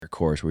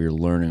course where you're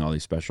learning all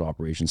these special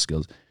operations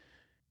skills.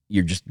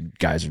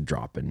 Guys are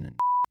dropping. And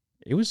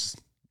it was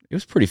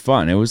pretty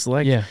fun. It was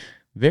like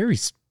very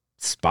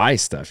spy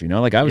stuff,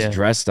 Like I was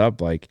dressed up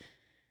like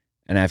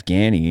an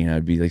Afghani, and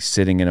I'd be like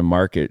sitting in a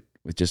market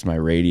with just my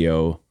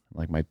radio,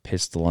 like my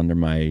pistol under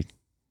my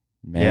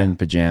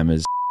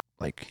pajamas,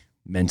 like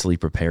mentally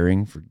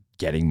preparing for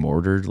getting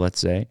mortared, let's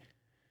say.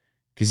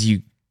 Because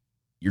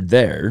you're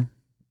there,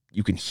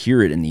 you can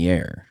hear it in the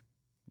air.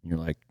 You're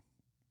like,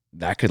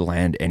 that could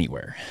land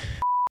anywhere.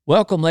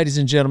 Welcome, ladies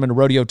and gentlemen, to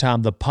Rodeo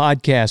Time, the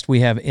podcast.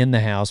 We have in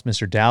the house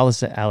Mr.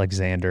 Dallas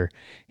Alexander.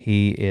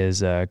 He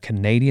is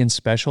Canadian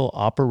Special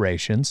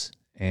Operations,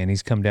 and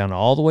he's come down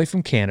all the way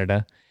from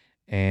Canada,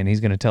 and he's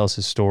going to tell us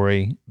his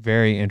story.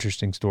 Very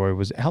interesting story.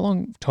 How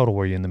long total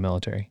were you in the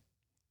military?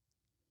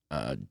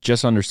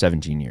 Just under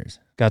 17 years.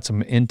 Got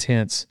some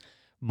intense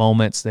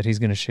moments that he's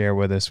going to share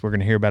with us. We're going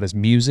to hear about his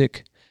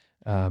music.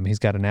 He's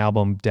got an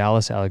album,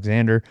 Dallas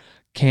Alexander,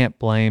 Can't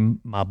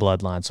Blame My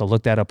Bloodline. So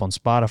look that up on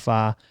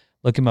Spotify.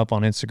 Look him up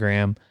on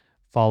Instagram.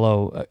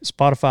 Follow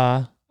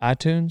Spotify,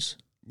 iTunes.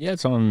 Yeah,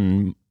 it's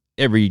on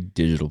every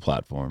digital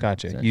platform.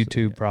 Gotcha.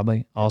 YouTube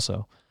probably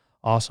also.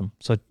 Awesome.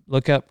 So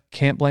look up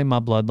Can't Blame My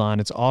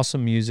Bloodline. It's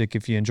awesome music.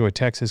 If you enjoy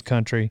Texas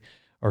country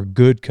or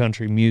good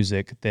country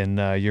music, then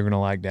you're going to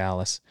like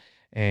Dallas,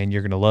 and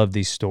you're going to love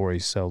these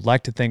stories. So I'd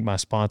like to thank my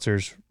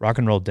sponsors, Rock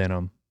and Roll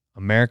Denim,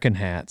 American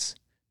Hats,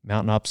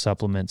 Mountain Up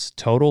Supplements,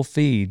 Total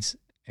Feeds,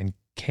 and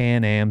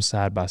Can-Am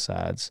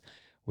Side-by-Sides,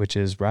 which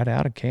is right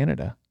out of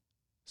Canada.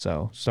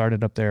 So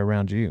started up there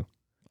around you.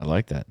 I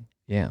like that.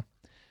 Yeah.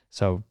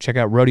 So check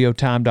out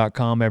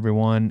rodeotime.com,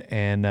 everyone,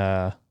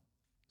 and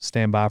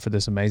stand by for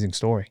this amazing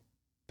story.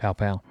 Pow,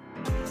 pow.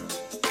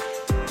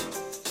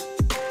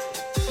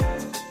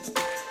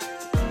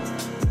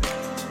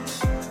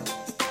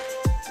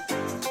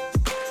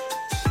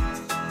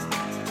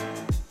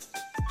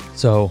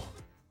 So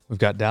we've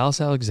got Dallas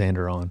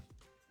Alexander on.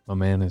 My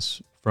man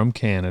is from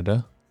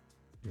Canada.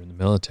 You're in the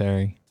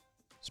military,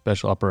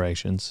 special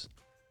operations.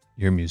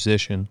 You're a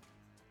musician.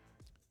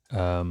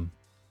 I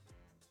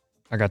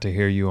got to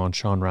hear you on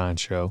Sean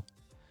Ryan's show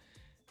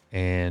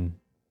and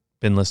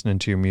been listening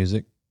to your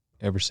music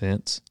ever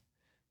since.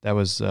 That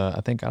was,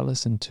 I think I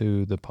listened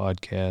to the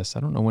podcast.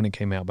 I don't know when it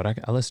came out, but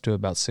I listened to it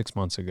about 6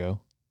 months ago.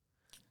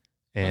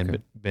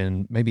 And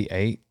been maybe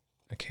 8.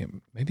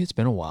 Maybe it's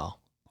been a while.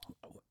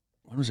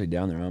 When was I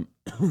down there?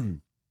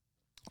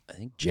 I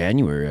think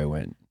January I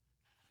went,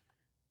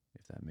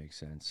 if that makes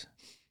sense.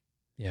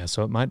 Yeah,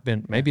 so it might have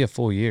been maybe a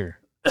full year.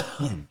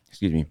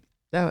 Excuse me.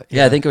 Yeah,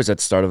 I think it was at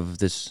the start of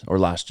this or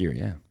last year,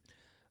 yeah.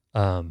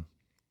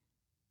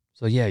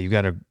 So yeah, you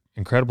got an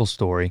incredible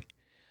story.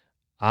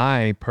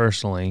 I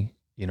personally,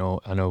 I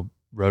know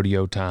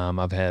Rodeo Time,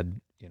 I've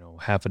had,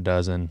 half a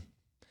dozen,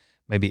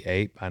 maybe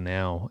 8 by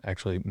now,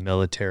 actually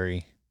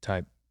military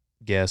type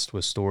guests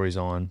with stories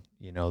on.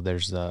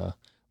 There's a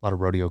lot of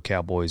rodeo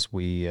cowboys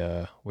we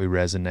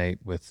resonate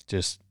with.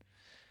 Just,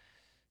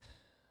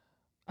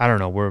 I don't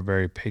know, we're a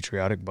very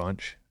patriotic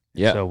bunch.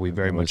 Yeah. So we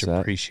very much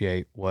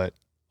appreciate what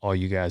all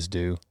you guys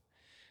do.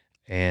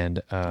 And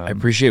I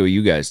appreciate what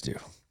you guys do.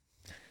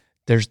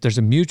 There's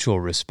a mutual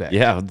respect.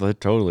 Yeah, there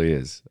totally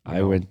is.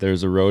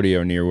 There's a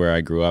rodeo near where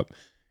I grew up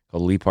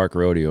called Lee Park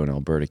Rodeo in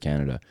Alberta,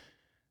 Canada.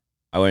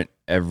 I went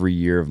every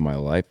year of my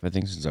life, I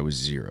think since I was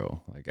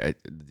 0. The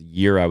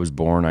year I was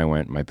born, I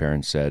went, my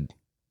parents said,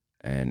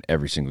 and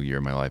every single year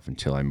of my life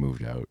until I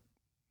moved out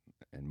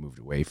and moved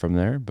away from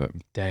there. But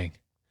dang.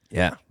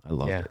 Yeah, I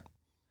loved it.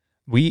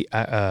 We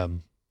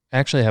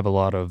actually have a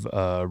lot of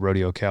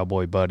rodeo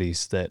cowboy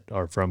buddies that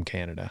are from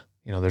Canada.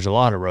 There's a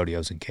lot of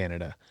rodeos in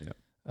Canada.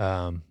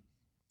 Yeah.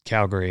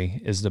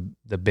 Calgary is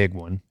the big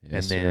one.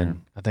 Yes, and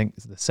then I think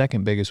the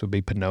second biggest would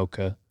be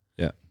Ponoka.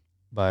 Yeah.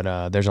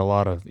 But there's a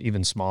lot of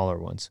even smaller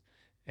ones.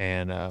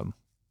 And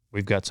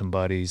we've got some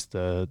buddies.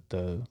 The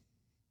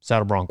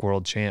Saddle Bronc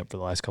world champ for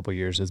the last couple of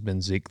years has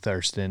been Zeke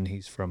Thurston.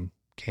 He's from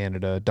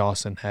Canada.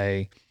 Dawson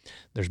Hay.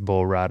 There's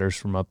bull riders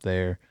from up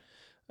there.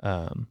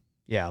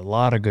 Yeah, a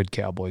lot of good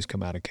cowboys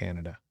come out of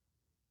Canada.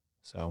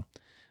 So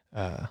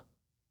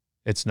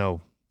it's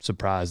no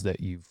surprise that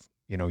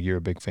you're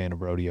a big fan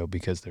of rodeo,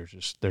 because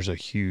there's a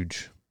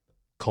huge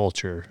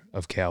culture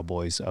of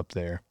cowboys up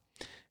there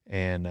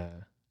and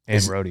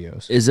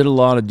rodeos. Is it a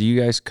lot of, do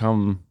you guys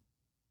come,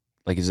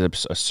 is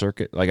it a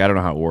circuit? I don't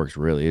know how it works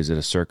really. Is it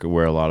a circuit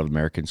where a lot of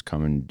Americans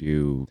come and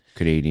do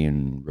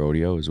Canadian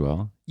rodeo as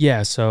well?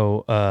 Yeah,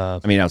 so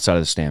outside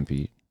of the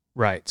Stampede.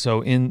 Right.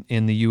 So in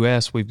the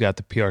U.S., we've got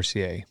the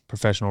PRCA,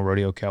 Professional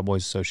Rodeo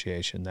Cowboys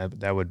Association.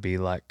 That would be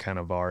like kind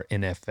of our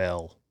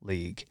NFL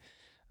league.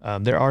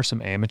 There are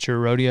some amateur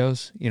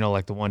rodeos,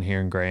 like the one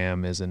here in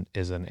Graham is an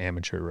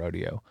amateur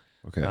rodeo,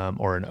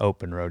 or an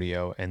open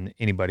rodeo, and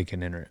anybody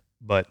can enter it.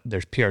 But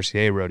there's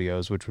PRCA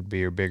rodeos, which would be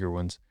your bigger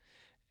ones,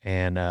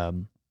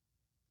 and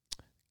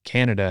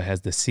Canada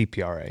has the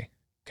CPRA,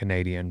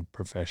 Canadian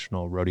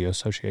Professional Rodeo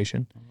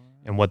Association,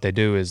 and what they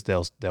do is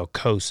they'll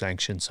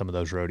co-sanction some of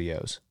those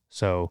rodeos.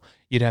 So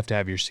you'd have to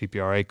have your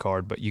CPRA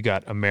card, but you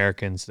got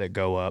Americans that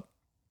go up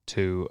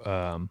to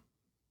kind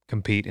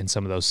compete in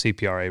some of those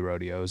CPRA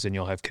rodeos, and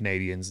you'll have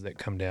Canadians that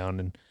come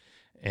down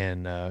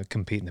and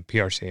compete in the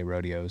PRCA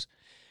rodeos.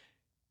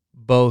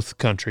 Both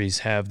countries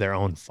have their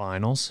own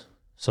finals.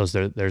 So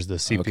there's the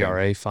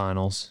CPRA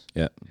finals,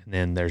 yeah,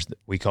 and then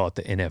we call it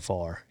the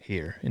NFR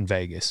here in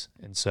Vegas.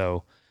 And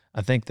so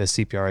I think the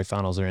CPRA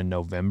finals are in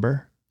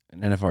November.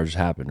 And NFR just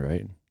happened,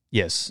 right?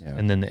 Yes, yeah.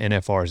 And then the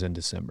NFR is in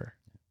December.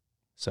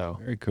 So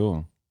very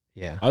cool.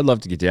 Yeah, I'd love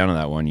to get down to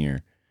that one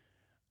year.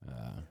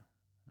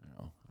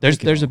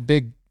 There's a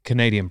big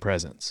Canadian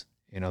presence.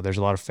 There's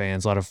a lot of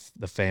fans, a lot of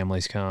the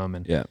families come,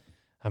 and yeah.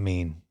 I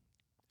mean,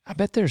 I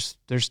bet there's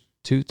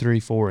 2, 3,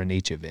 4 in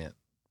each event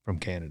from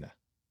Canada.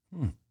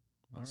 All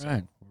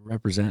right, we're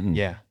representing.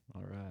 Yeah,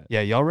 all right.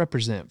 Yeah, y'all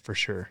represent for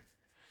sure.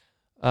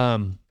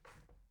 But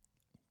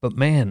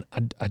man,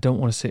 I don't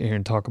want to sit here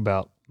and talk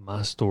about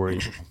my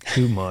story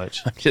too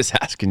much. I'm just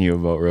asking you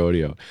about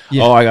rodeo.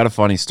 Yeah. Oh, I got a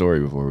funny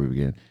story before we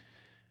begin.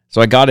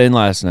 So I got in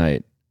last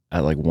night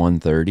at like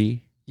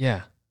 1:30.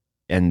 Yeah.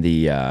 And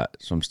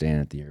so I'm staying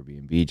at the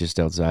Airbnb just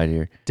outside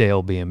here.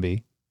 Dale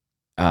B&B.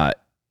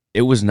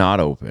 It was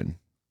not open.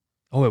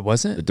 Oh, it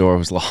wasn't? The door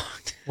was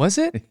locked. Was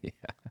it? Yeah.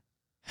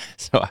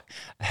 So I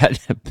had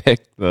to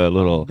pick the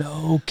little.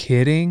 No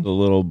kidding. The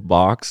little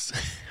box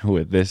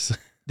with this.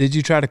 Did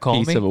you try to call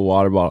piece me? Of a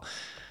water bottle.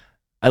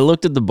 I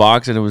looked at the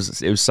box and it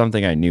was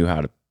something I knew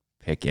how to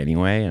pick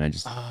anyway, and I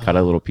just cut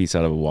a little piece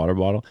out of a water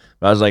bottle.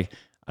 But I was like,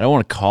 I don't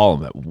want to call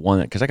him at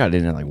 1 because I got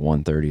in at like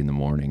 1:30 in the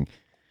morning.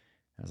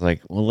 I was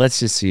like, well, let's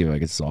just see if I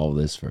can solve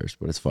this first.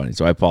 But it's funny.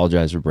 So I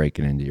apologize for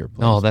breaking into your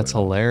place. Oh, that's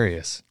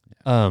hilarious.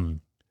 Yeah.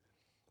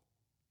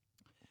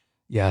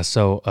 Yeah.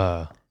 So,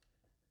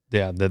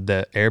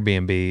 the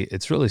Airbnb,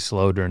 it's really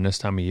slow during this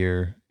time of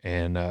year,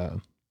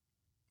 and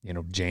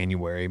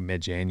January,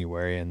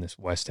 mid-January, in this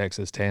West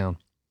Texas town,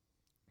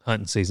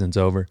 hunting season's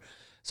over.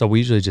 So we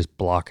usually just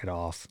block it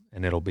off,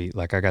 and it'll be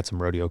like, I got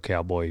some rodeo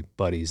cowboy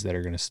buddies that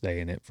are going to stay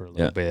in it for a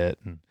little bit,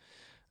 and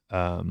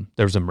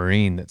there was a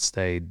Marine that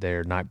stayed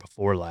there night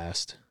before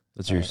last.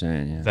 That's what you're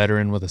saying, yeah.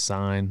 Veteran with a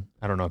sign.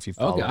 I don't know if you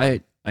follow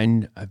him.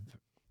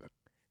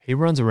 He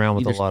runs around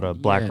with a lot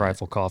of Black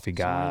Rifle Coffee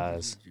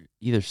guys.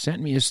 Either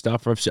sent me his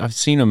stuff, or I've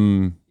seen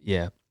him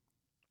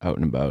out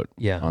and about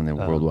on the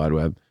World Wide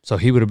Web. So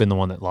he would have been the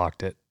one that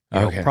locked it.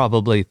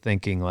 Probably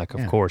thinking like,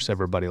 of course,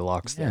 everybody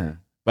locks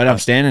them. But I'm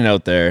standing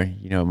out there,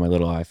 my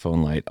little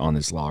iPhone light on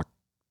this lock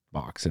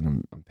box,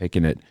 and I'm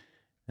picking it,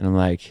 and I'm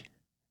like,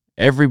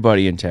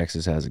 everybody in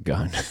Texas has a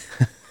gun.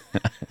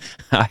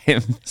 I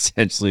am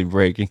essentially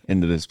breaking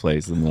into this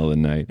place in the middle of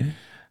the night, and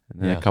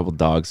then a couple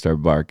dogs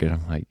start barking.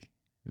 I'm like,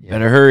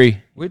 better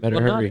hurry. Better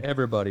hurry. Not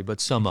everybody,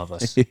 but some of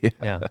us.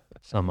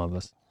 Some of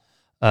us.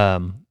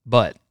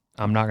 But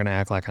I'm not going to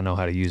act like I know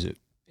how to use it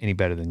any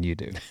better than you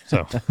do.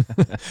 So,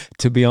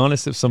 to be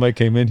honest, if somebody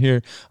came in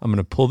here, I'm going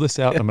to pull this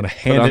out and I'm going to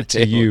hand it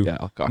to you.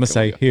 I'm going to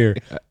say, here,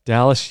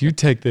 Dallas, you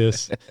take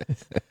this.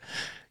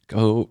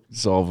 Go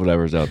solve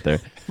whatever's out there.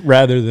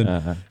 rather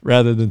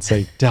than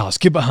say, Dallas,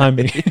 get behind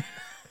me.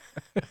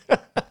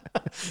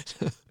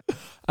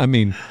 I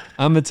mean,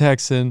 I'm a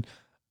Texan.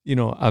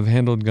 I've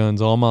handled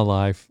guns all my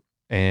life,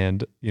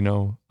 and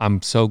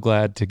I'm so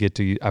glad to get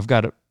to you.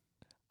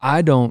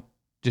 I don't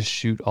just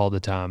shoot all the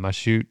time. I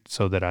shoot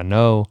so that I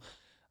know.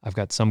 I've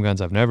got some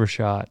guns I've never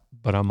shot,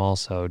 but I'm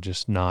also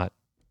just not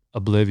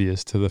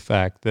oblivious to the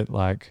fact that,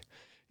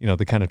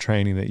 the kind of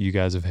training that you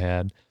guys have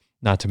had,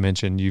 not to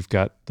mention you've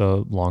got the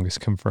longest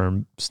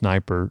confirmed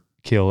sniper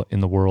kill in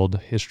the world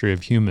history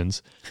of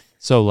humans.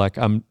 So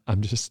I'm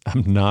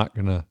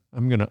gonna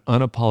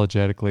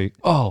unapologetically,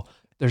 oh,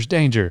 there's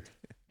danger.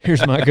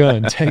 Here's my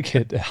gun. Take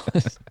it,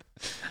 Dallas.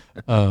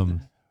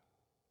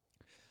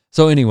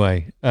 So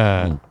anyway,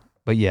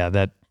 but yeah,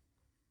 that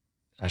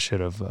I should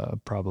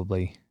have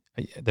probably.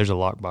 There's a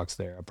lockbox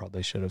there. I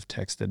probably should have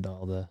texted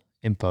all the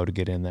info to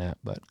get in that,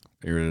 but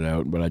figured it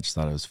out. But I just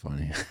thought it was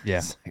funny.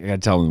 Yeah, I gotta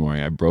tell them in the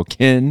morning. I broke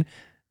in,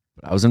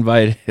 but I was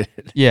invited.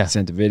 Yeah, I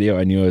sent a video.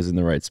 I knew I was in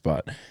the right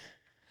spot.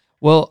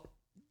 Well,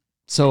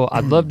 so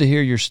I'd love to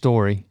hear your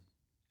story,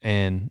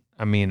 and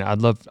I mean,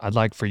 I'd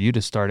like for you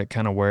to start it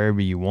kind of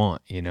wherever you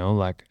want. We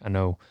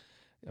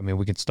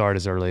can start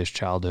as early as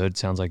childhood.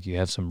 Sounds like you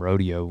have some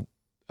rodeo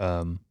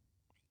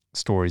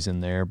stories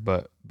in there,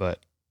 but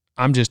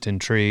I'm just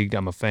intrigued.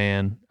 I'm a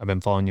fan. I've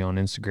been following you on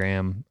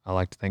Instagram. I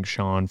like to thank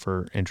Sean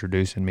for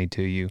introducing me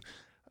to you.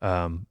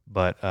 I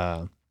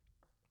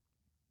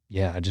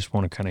just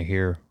want to kind of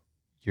hear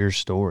your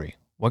story.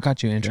 What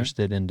got you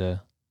interested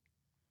into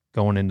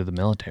going into the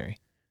military?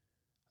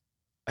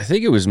 I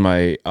think it was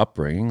my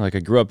upbringing. Like, I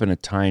grew up in a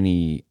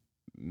tiny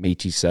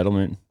Métis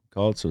settlement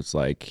called, so it's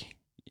like,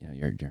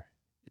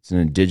 it's an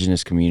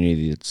indigenous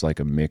community. It's like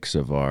a mix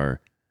of our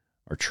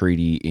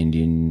treaty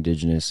Indian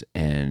indigenous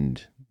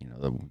and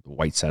the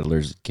white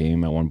settlers that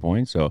came at one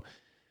point. So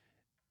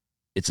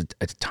it's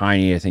a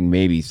tiny, I think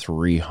maybe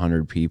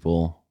 300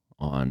 people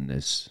on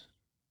this.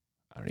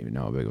 I don't even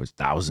know how big it was.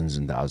 Thousands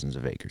and thousands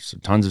of acres. So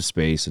tons of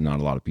space and not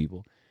a lot of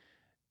people.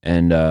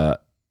 And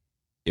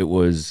it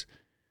was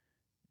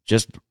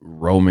just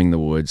roaming the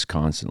woods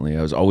constantly.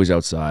 I was always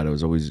outside. I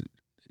was always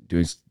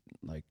doing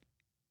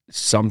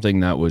something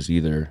that was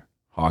either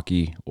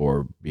hockey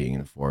or being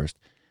in the forest.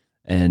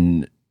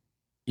 And,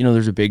 you know,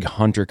 there's a big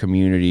hunter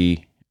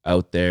community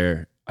out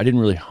there. I didn't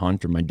really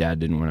hunt, or my dad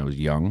didn't when I was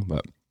young,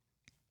 but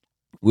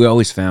we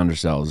always found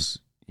ourselves,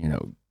 you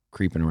know,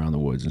 creeping around the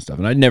woods and stuff.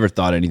 And I'd never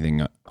thought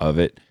anything of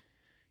it,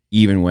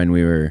 even when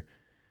we were,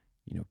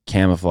 you know,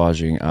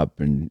 camouflaging up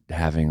and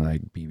having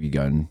like BB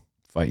gun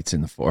fights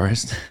in the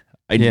forest.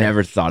 I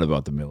never thought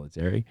about the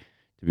military,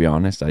 to be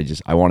honest.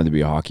 I wanted to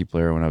be a hockey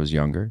player when I was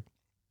younger.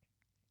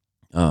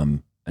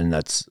 And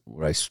that's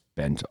what I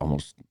spent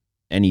almost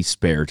any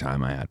spare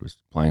time I had, was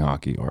playing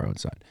hockey or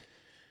outside.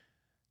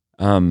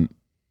 And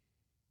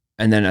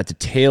then at the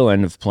tail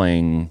end of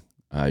playing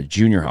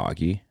junior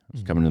hockey, I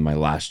was coming to my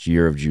last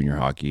year of junior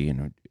hockey, and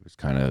it was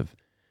kind of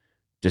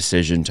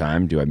decision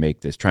time. Do I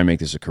try and make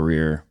this a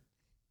career?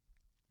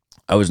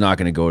 I was not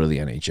going to go to the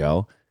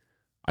NHL.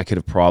 I could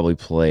have probably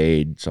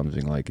played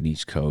something like an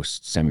East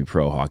Coast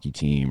semi-pro hockey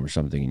team or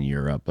something in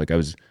Europe. Like I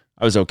was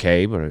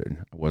okay, but I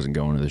wasn't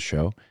going to the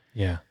show.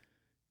 Yeah.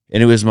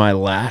 And it was my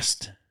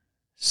last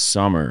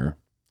summer.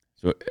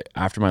 So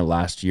after my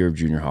last year of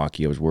junior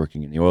hockey, I was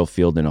working in the oil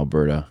field in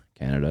Alberta,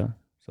 Canada.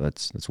 So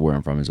that's where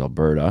I'm from, is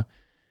Alberta.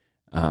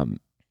 And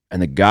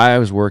the guy I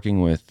was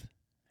working with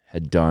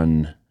had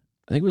done,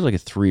 I think it was like a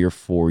 3 or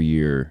 4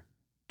 year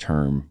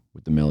term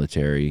with the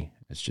military.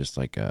 It's just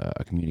like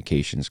a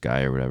communications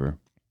guy or whatever.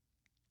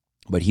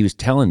 But he was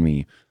telling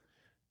me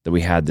that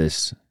we had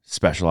this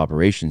special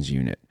operations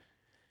unit.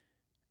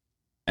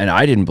 And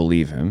I didn't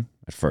believe him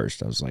at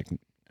first. I was like,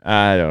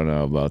 I don't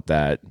know about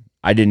that.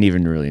 I didn't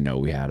even really know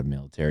we had a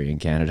military in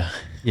Canada.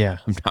 Yeah.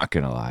 I'm not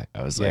going to lie.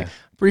 I was like, I'm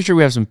pretty sure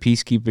we have some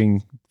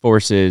peacekeeping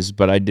forces,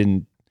 but I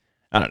don't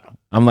know.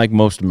 I'm like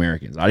most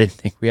Americans. I didn't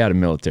think we had a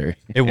military.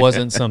 It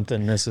wasn't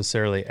something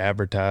necessarily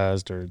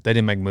advertised, or they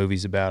didn't make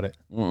movies about it.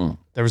 Mm-mm.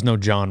 There was no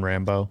John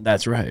Rambo.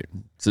 That's right.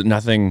 So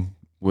nothing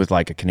with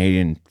like a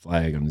Canadian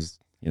flag on his,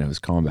 you know, his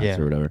combats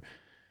or whatever.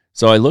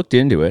 So I looked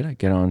into it. I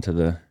get onto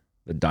the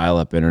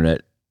dial-up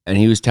internet, and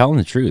he was telling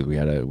the truth. We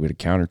had a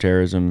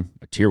counterterrorism,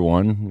 a tier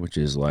 1, which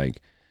is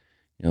like,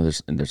 you know,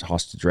 there's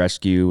hostage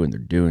rescue, and they're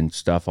doing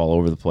stuff all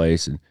over the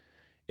place, and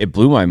it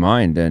blew my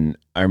mind. And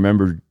I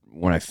remember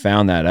when I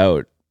found that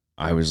out,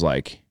 I was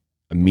like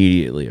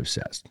immediately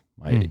obsessed.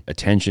 My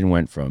attention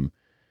went from,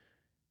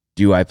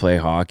 do I play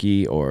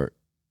hockey or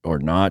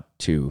not,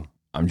 to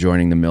I'm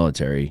joining the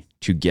military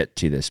to get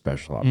to this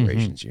special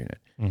operations unit.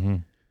 Mm-hmm.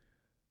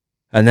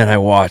 And then I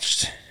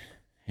watched,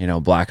 you know,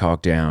 Black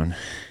Hawk Down,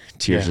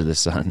 Tears of the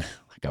Sun,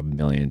 like a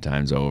million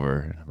times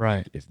over.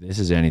 Right. If this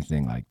is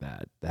anything like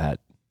that,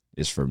 that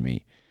is for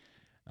me.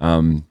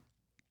 And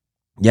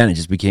it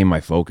just became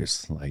my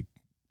focus. Like,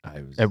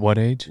 I was at what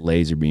age?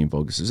 Laser beam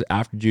focused. It was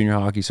after junior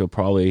hockey, so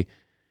probably,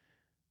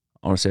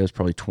 I want to say I was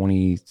probably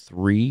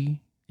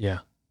 23. Yeah.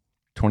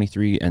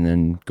 23, and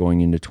then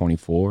going into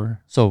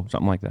 24. So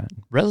something like that.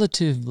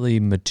 Relatively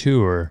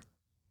mature,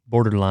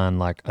 borderline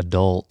like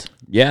adult.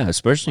 Yeah,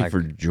 especially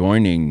for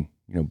joining,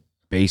 you know,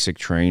 basic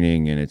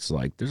training, and it's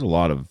like there's a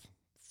lot of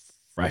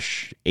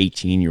fresh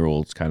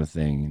 18-year-olds kind of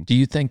thing. Do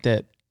you think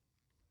that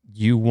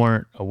you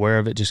weren't aware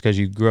of it just because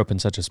you grew up in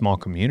such a small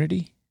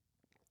community?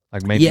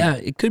 Like maybe. Yeah,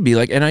 it could be.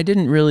 Like, and I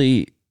didn't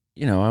really,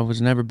 you know, I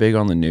was never big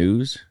on the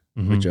news,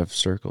 which I've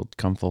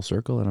come full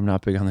circle, and I'm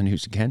not big on the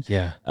news again.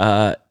 Yeah.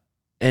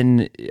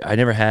 And I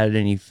never had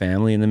any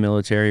family in the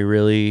military,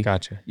 really.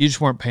 Gotcha. You just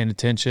weren't paying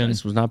attention. I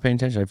just was not paying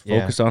attention. I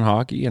focused on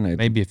hockey, and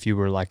maybe if you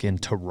were like in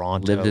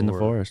Toronto, lived in the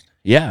forest.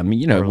 Yeah, I mean,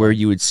 you know, where like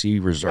you would see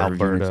reserve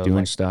Alberta, units doing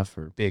like stuff,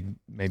 or big,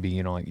 maybe,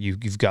 you know, like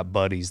you've got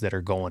buddies that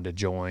are going to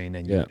join,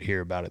 and you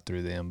hear about it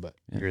through them, but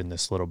you're in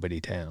this little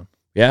bitty town.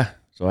 Yeah,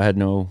 so I had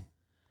no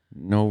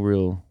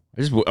real.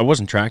 I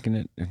wasn't tracking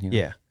it. You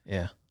know?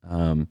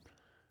 Yeah.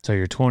 So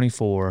you're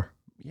 24.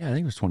 Yeah, I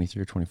think it was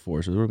 23 or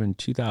 24. So it would have been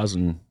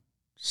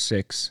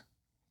 2006.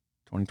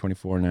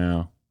 2024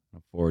 now.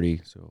 I'm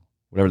 40. So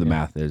whatever the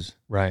math is,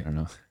 right? I don't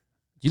know.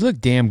 You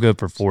look damn good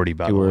for 40,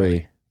 by the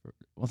way.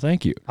 Well,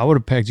 thank you. I would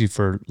have pegged you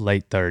for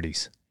late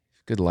 30s.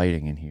 Good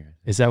lighting in here.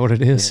 Is that what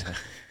it is? Yeah.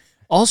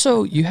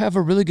 Also, you have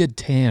a really good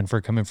tan for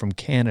coming from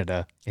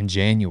Canada in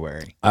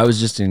January. I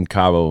was just in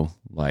Cabo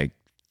like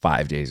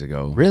 5 days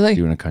ago. Really?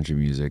 Doing a country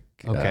music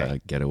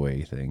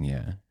getaway thing,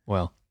 yeah.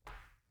 Well,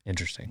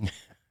 interesting.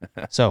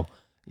 So,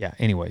 yeah,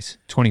 anyways,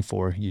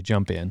 24, you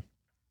jump in.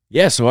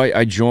 Yeah, so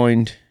I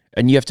joined,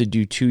 and you have to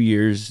do 2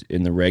 years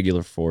in the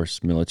regular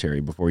force military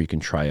before you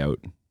can try out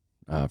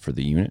for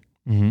the unit,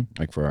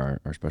 like for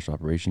our special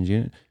operations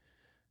unit.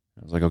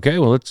 I was like, okay,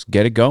 well, let's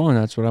get it going.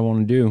 That's what I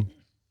want to do.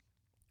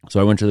 So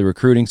I went to the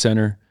recruiting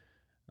center,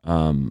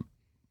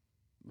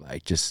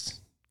 like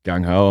just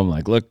gung-ho. I'm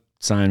like, look,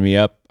 sign me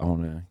up. I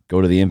want to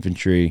go to the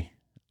infantry.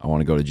 I want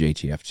to go to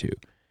JTF2.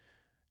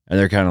 And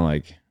they're kind of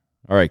like,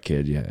 all right,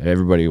 kid, yeah,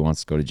 everybody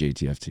wants to go to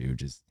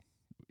JTF2.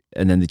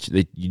 And then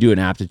you do an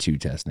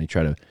aptitude test, and they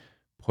try to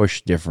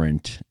push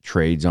different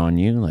trades on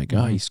you. Like,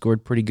 oh, you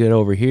scored pretty good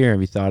over here.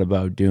 Have you thought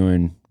about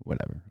doing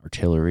whatever,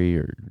 artillery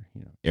or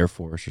Air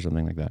Force or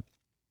something like that?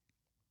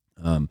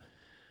 And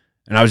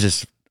I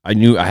I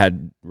knew I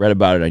had read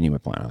about it. I knew my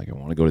plan. Like, I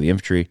want to go to the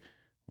infantry,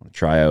 I want to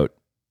try out,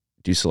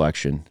 do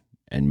selection,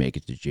 and make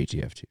it to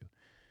JTF2.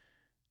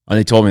 And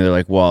they told me, they're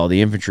like, well,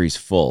 the infantry's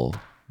full.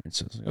 And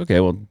so I was like, okay,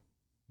 well,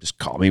 just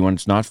call me when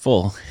it's not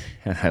full.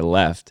 And I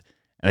left.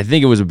 And I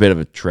think it was a bit of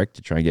a trick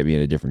to try and get me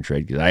in a different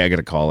trade, because I got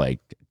a call like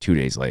 2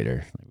 days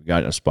later. We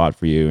got a spot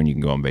for you, and you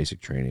can go on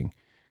basic training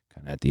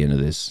kind of at the end of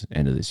this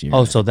year.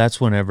 Oh, so that's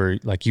whenever,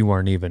 like, you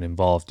weren't even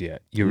involved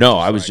yet.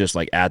 I was just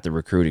like at the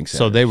recruiting center.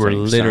 So they were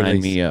literally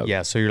signing me up.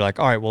 Yeah. So you're like,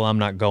 all right, well, I'm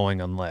not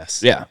going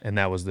unless. Yeah. And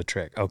that was the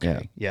trick.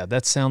 Okay. Yeah.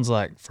 That sounds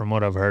like, from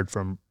what I've heard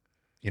from,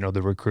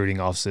 the recruiting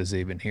offices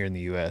even here in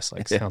the U.S.,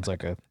 like, sounds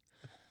like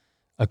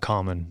a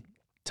common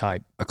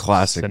type, a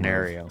classic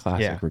scenario. Move.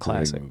 Classic recruiting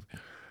classic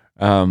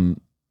move.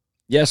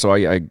 So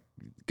I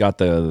got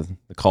the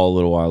call a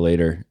little while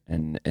later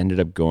and ended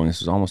up going. This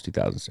was almost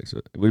 2006.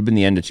 It would have been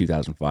the end of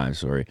 2005.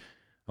 Sorry.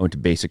 I went to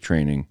basic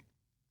training.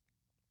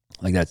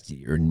 Like, that's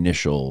your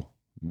initial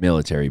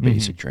military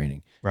basic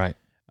training. Right.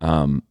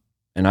 And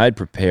I had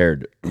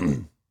prepared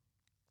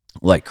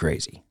like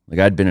crazy. Like,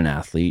 I'd been an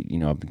athlete,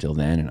 up until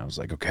then. And I was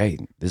like, okay,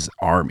 this is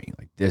Army.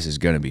 Like, this is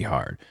going to be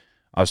hard.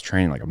 I was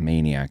training like a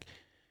maniac.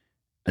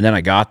 And then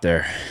I got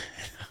there.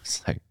 I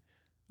was like,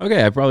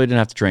 okay, I probably didn't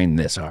have to train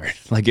this hard.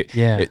 Like,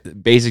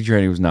 basic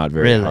training was not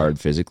very hard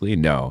physically.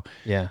 No.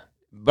 Yeah.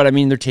 But I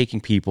mean, they're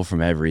taking people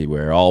from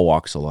everywhere, all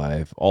walks of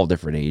life, all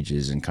different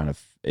ages, and kind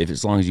of,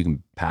 as long as you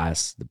can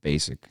pass the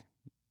basic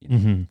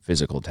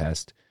physical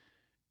test,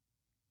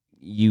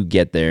 you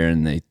get there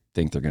and they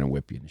think they're going to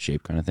whip you into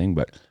shape, kind of thing.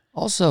 But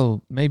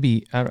also,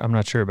 maybe, I'm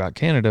not sure about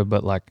Canada,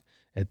 but like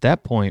at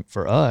that point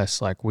for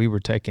us, like, we were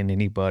taking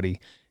anybody,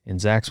 in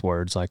Zach's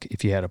words, like,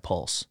 if you had a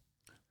pulse.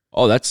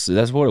 Oh, that's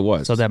what it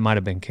was. So that might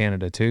have been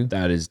Canada too.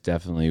 That is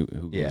definitely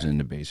who goes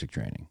into basic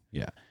training.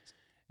 Yeah.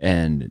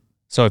 And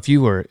so if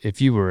you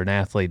were an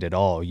athlete at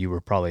all, you were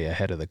probably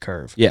ahead of the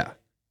curve. Yeah.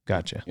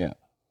 Gotcha. Yeah.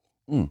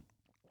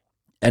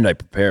 And I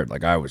prepared.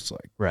 Like, I was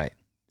like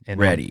and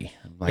ready.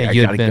 Like, I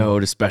got to go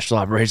to special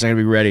operations. I got to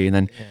be ready. And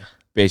then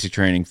basic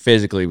training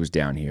physically was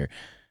down here.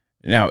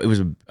 Now, it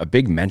was a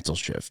big mental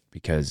shift,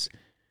 because,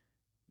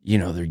 they're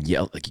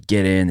like, you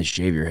get in, they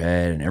shave your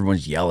head, and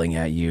everyone's yelling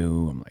at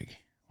you. I'm like,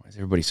 why is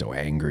everybody so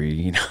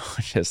angry?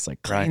 Just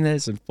like, clean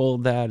this and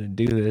fold that and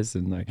do this.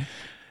 And like,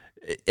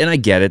 and I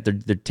get it.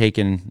 They're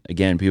taking,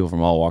 again, people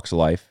from all walks of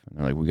life. And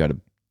they're like, we got to,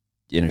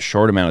 in a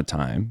short amount of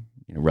time,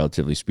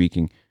 relatively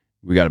speaking,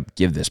 we got to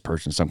give this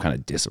person some kind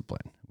of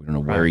discipline. We don't know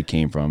where he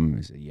came from.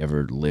 Has he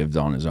ever lived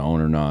on his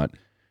own or not?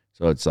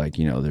 So it's like,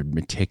 they're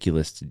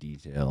meticulous to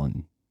detail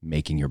and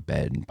making your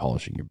bed and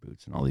polishing your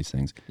boots and all these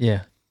things.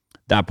 Yeah.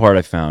 That part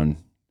I found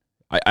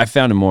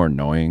it more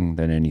annoying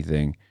than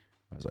anything.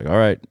 I was like, all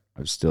right. I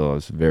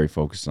was very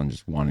focused on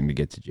just wanting to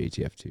get to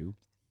JTF2.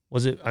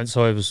 Was it,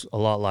 so it was a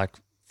lot like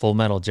Full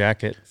Metal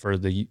Jacket for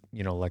the,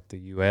 like the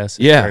US?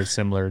 Yeah. Very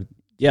similar.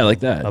 Yeah, like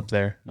that. Up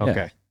there. Yeah.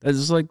 Okay. It's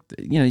just like,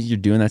 you're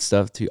doing that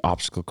stuff to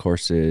obstacle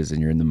courses, and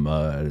you're in the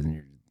mud,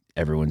 and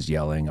everyone's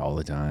yelling all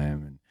the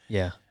time. And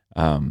yeah.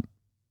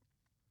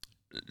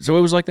 So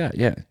it was like that.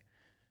 Yeah.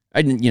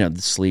 I didn't,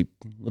 the sleep,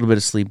 a little bit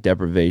of sleep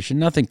deprivation,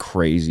 nothing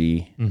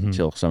crazy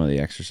until some of the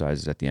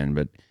exercises at the end.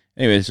 But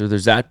anyway, so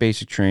there's that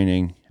basic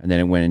training, and then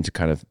it went into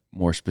kind of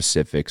more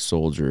specific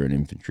soldier and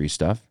infantry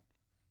stuff.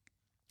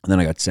 And then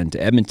I got sent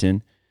to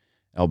Edmonton,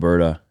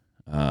 Alberta,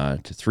 to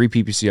 3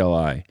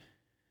 PPCLI,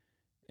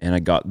 and I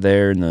got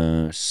there in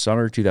the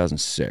summer of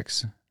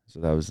 2006. So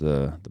that was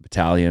the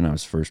battalion I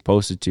was first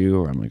posted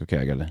to. Where I'm like, okay,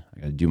 I gotta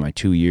do my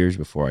 2 years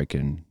before I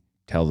can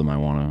tell them I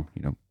want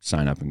to,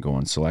 sign up and go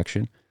on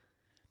selection.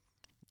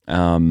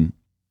 And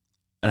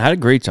I had a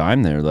great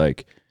time there.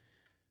 Like,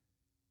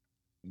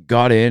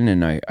 got in,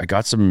 and I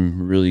got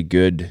some really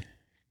good.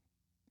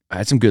 I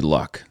had some good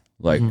luck.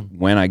 Like,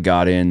 when I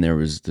got in, there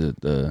was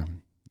the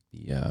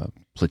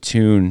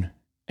platoon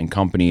and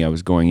company I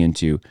was going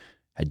into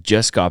had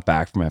just got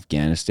back from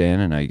Afghanistan,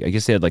 and I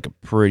guess they had like a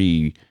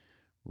pretty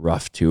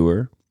rough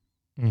tour.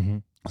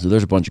 So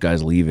there's a bunch of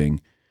guys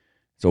leaving.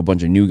 So a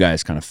bunch of new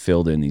guys kind of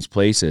filled in these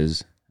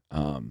places,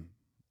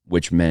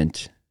 which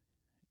meant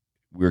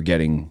we were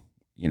getting,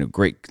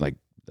 great, like,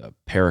 the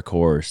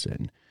paracourse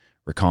and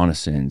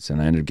reconnaissance,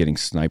 and I ended up getting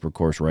sniper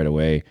course right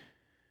away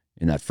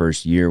in that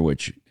first year,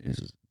 which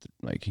is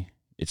like,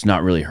 it's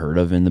not really heard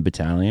of in the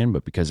battalion,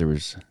 but because there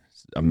was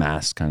a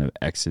mass kind of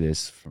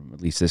exodus from at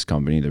least this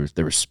company,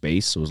 there was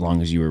space. So as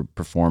long as you were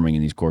performing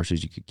in these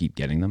courses, you could keep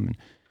getting them. And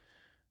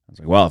I was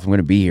like, well, if I'm going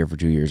to be here for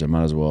 2 years, I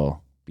might as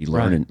well be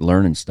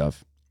learning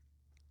stuff.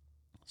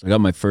 So I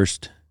got my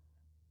first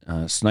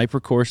sniper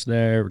course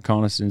there,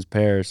 reconnaissance,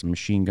 pair, some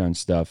machine gun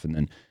stuff, and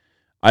then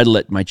I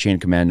let my chain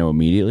of command know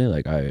immediately,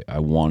 like, I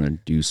want to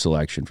do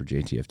selection for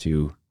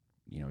JTF2,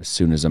 as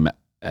soon as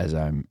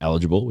I'm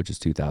eligible, which is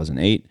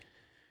 2008.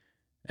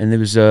 And it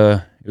was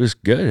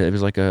good. It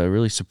was like a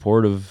really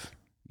supportive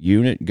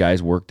unit.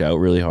 Guys worked out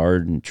really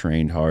hard and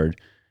trained hard.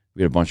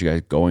 We had a bunch of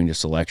guys going to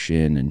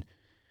selection, and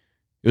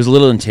it was a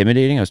little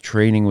intimidating. I was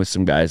training with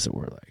some guys that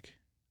were like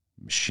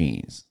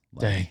machines,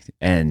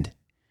 and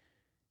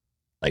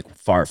like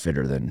far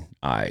fitter than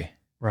I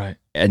Right.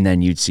 And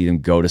then you'd see them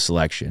go to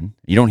selection.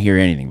 You don't hear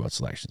anything about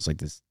selection. It's like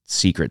this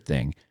secret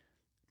thing.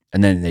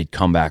 And then they'd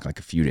come back like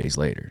a few days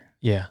later.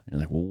 Yeah. And you're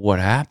like, well, what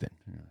happened?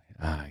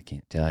 Like, I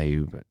can't tell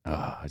you, but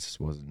I just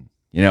wasn't,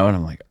 and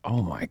I'm like,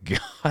 oh my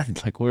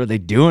God, like, what are they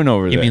doing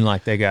over there? You mean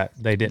like they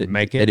didn't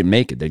make it? They didn't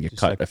make it. They get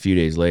cut a few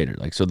days later.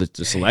 Like, so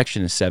the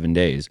selection is 7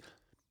 days.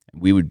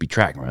 We would be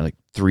tracking, right? Like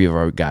 3 of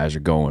our guys are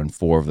going,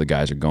 4 of the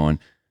guys are going.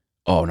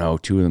 Oh no,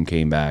 2 of them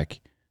came back.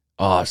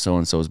 Oh,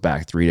 so-and-so's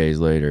back 3 days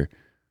later.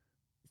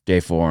 Day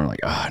 4, and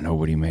like,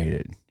 nobody made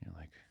it. You're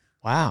like,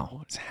 wow,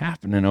 what's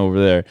happening over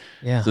there?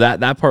 Yeah. So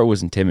that part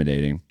was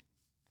intimidating.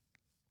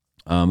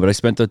 But I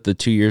spent the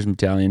 2 years in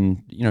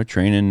battalion,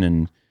 training,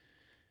 and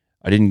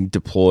I didn't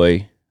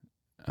deploy.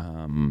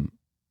 I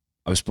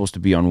was supposed to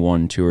be on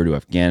one tour to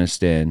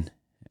Afghanistan,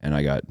 and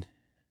I kind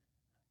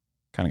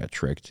of got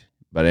tricked.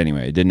 But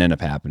anyway, it didn't end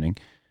up happening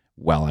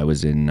while I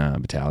was in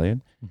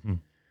battalion,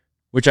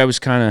 which I was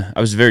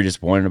very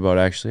disappointed about,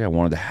 actually. I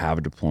wanted to have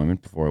a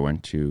deployment before I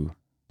went to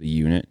the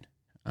unit.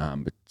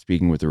 But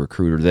speaking with the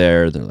recruiter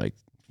there, they're like,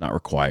 not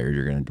required.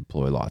 You're going to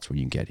deploy lots when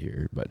you get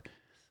here. But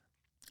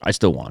I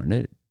still wanted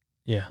it.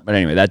 Yeah. But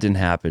anyway, that didn't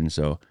happen.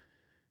 So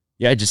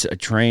yeah, I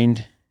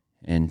trained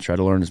and tried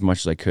to learn as much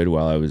as I could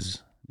while I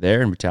was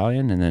there in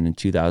battalion. And then in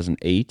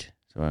 2008,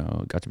 so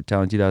I got to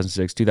battalion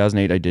 2006,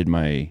 2008, I did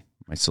my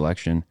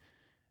selection,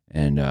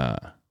 and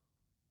I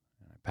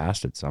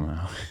passed it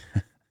somehow.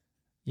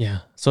 Yeah.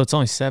 So it's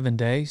only 7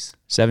 days?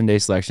 7-day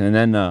selection.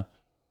 And then,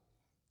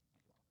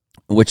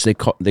 which they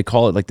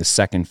call it like the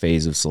second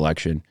phase of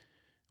selection.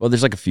 Well,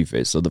 there's like a few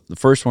phases. So the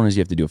first one is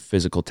you have to do a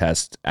physical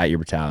test at your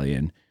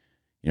battalion,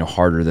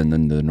 harder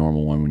than the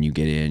normal one. When you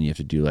get in, you have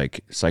to do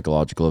like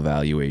psychological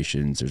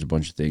evaluations. There's a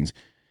bunch of things.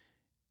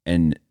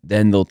 And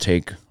then they'll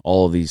take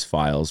all of these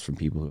files from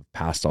people who have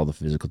passed all the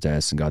physical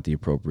tests and got the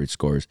appropriate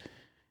scores,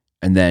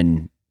 and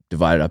then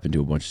divide it up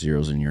into a bunch of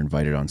serials, and you're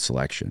invited on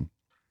selection.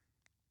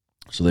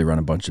 So they run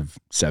a bunch of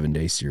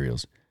 7-day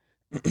serials.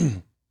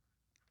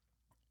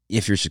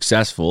 If you're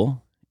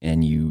successful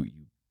and you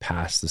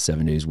pass the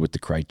 7 days with the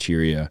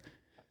criteria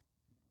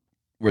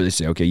where they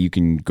say, okay, you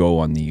can go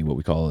on what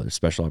we call a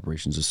special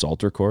operations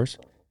assaulter course.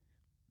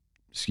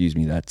 Excuse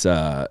me. That's,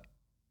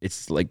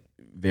 it's like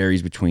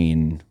varies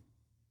between,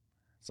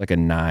 it's like a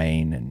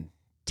 9 and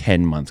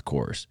 10 month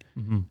course.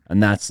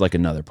 And that's like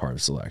another part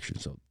of selection.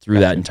 So through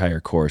that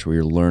entire course where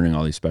you're learning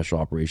all these special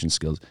operations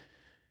skills,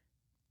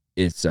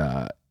 it's,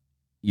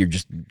 you're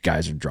just,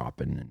 guys are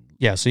dropping. And,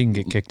 yeah. So you can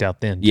get kicked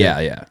out then.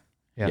 Yeah.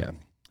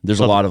 There's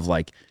a lot of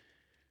like,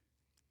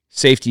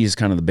 safety is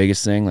kind of the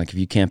biggest thing. Like if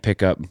you can't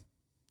pick up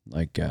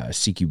like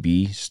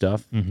CQB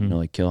stuff,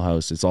 like kill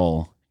house, it's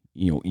all,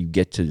 you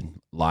get to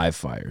live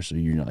fire. So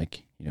you're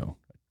like,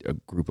 a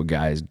group of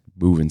guys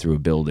moving through a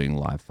building,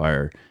 live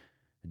fire,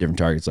 different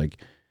targets. Like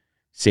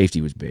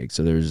safety was big.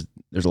 So there's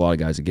a lot of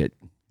guys that get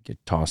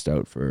tossed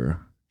out for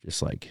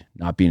just like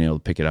not being able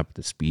to pick it up at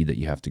the speed that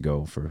you have to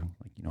go for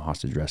like,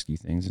 hostage rescue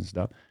things and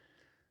stuff.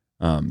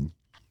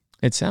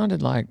 It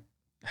sounded like,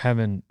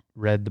 having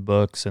read the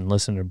books and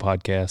listened to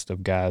podcasts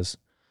of guys,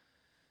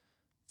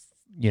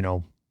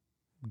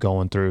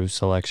 going through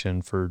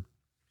selection for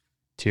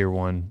tier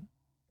 1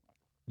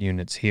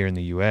 units here in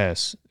the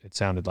U.S., it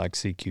sounded like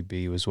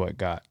CQB was what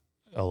got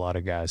a lot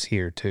of guys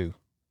here too.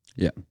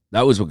 Yeah,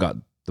 that was what got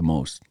the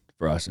most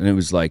for us. And it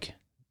was like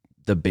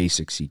the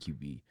basic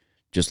CQB,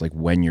 just like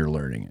when you're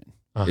learning it,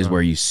 is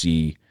where you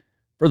see,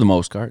 for the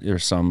most part,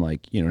 there's some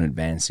like, an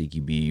advanced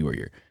CQB where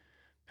you're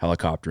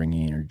helicoptering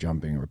in or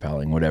jumping or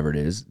rappelling, whatever it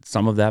is.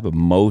 Some of that, but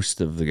most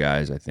of the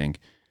guys, I think,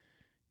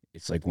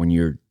 it's like when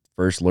you're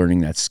first learning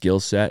that skill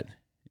set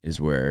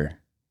is where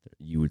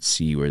you would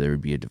see where there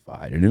would be a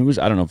divide. And it was,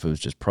 I don't know if it was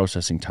just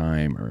processing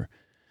time or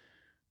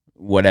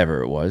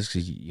whatever it was,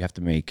 because you have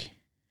to make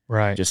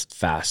just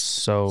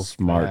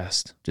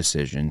smart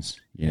decisions,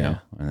 know,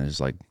 and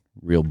there's like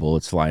real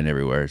bullets flying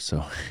everywhere.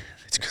 So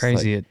it's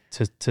crazy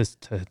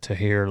like, to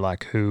hear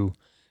like who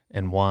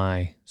and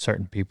why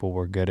certain people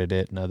were good at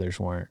it and others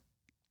weren't,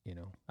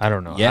 I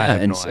don't know. Yeah, I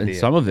have and, no idea. And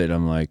some of it,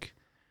 I'm like,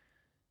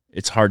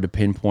 it's hard to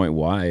pinpoint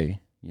why,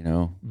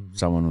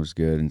 someone was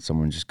good and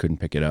someone just couldn't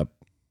pick it up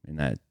in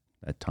that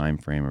time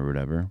frame or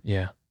whatever.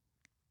 Yeah.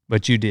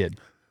 But you did.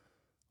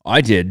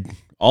 I did,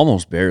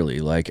 almost barely.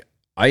 Like,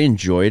 I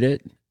enjoyed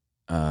it,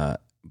 but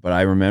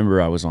I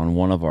remember I was on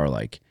one of our,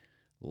 like,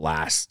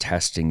 last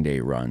testing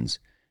day runs,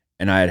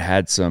 and I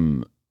had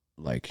some,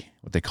 like,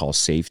 what they call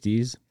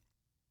safeties.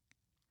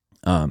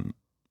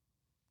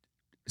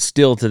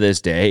 Still to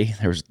this day,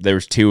 there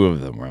was 2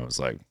 of them where I was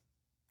like,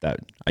 that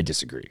I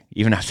disagree.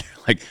 Even after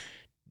like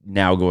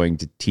now going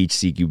to teach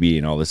CQB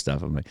and all this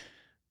stuff, I'm like,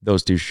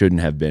 those 2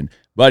 shouldn't have been.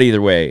 But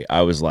either way,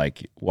 I was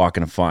like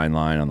walking a fine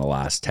line on the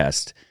last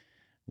test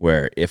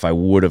where if I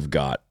would have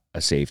got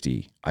a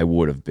safety, I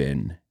would have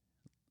been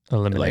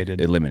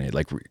eliminated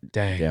like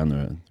down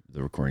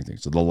the recording thing.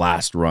 So the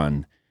last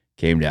run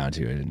came down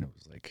to it, and it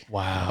was like,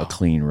 wow, a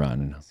clean run.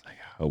 And I was like,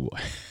 oh boy.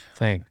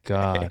 Thank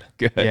God.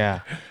 Good.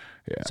 Yeah.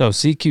 So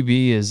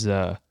CQB is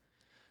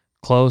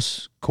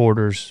close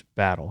quarters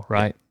battle,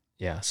 right?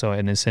 Yeah. So,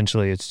 and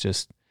essentially it's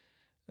just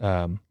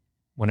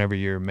whenever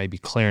you're maybe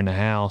clearing the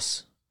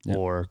house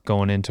or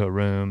going into a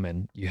room,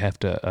 and you have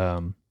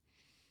to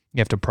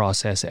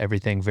process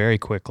everything very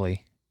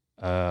quickly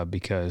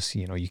because,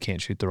 you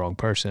can't shoot the wrong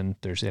person.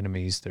 There's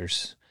enemies.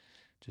 There's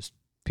just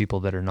people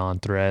that are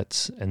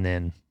non-threats. And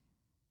then,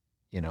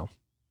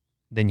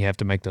 then you have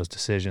to make those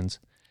decisions.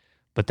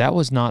 But that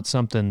was not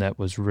something that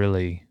was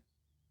really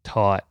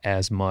taught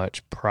as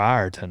much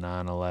prior to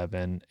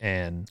 9/11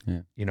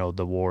 and,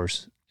 the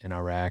wars in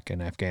Iraq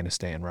and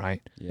Afghanistan,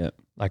 right? Yeah.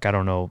 Like, I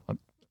don't know.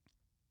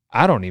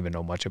 I don't even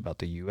know much about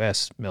the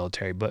U.S.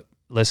 military, but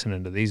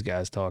listening to these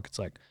guys talk, it's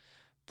like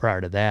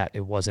prior to that,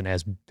 it wasn't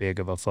as big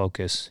of a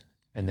focus.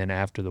 And then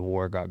after the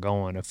war got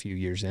going, a few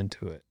years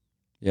into it.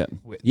 Yeah.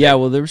 Yeah,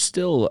 well, there was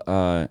still,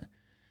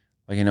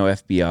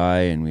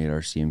 FBI, and we had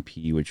our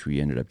CMP, which we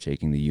ended up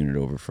taking the unit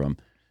over from.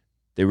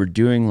 They were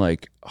doing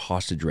like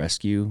hostage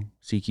rescue,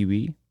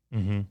 CQB.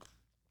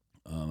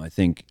 I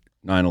think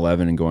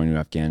 9/11 and going to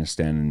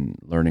Afghanistan and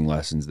learning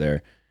lessons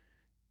there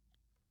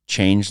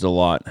changed a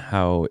lot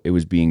how it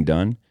was being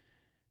done,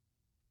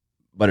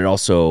 but it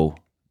also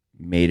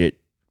made it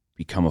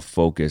become a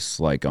focus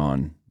like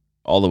on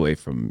all the way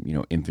from,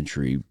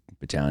 infantry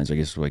battalions, I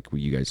guess, like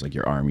you guys, like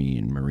your Army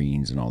and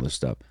Marines and all this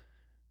stuff,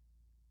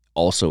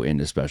 also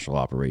into special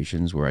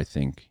operations, where I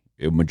think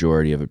a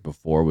majority of it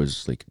before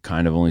was like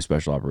kind of only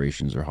special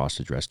operations or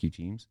hostage rescue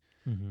teams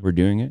were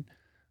doing it,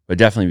 but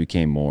definitely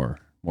became more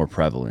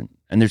prevalent.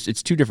 And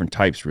it's two different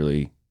types,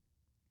 really.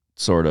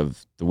 Sort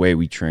of the way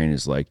we train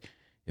is like,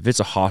 if it's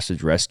a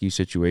hostage rescue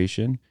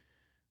situation,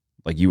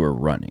 like you are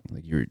running,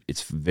 like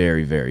it's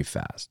very, very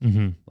fast.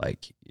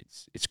 Like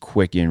it's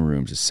quick in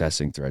rooms,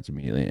 assessing threats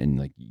immediately, and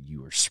like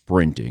you are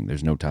sprinting.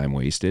 There's no time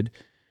wasted.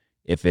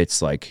 If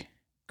it's like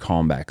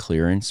combat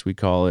clearance, we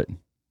call it,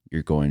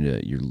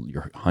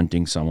 you're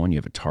hunting someone, you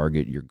have a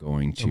target, you're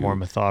going to more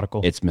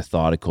methodical. It's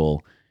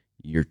methodical.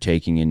 You're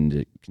taking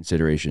into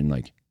consideration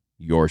like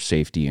your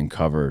safety and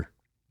cover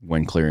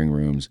when clearing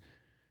rooms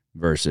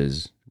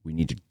versus we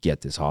need to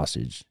get this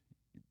hostage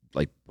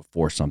like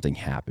before something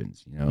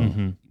happens,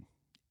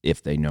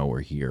 if they know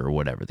we're here or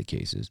whatever the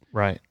case is.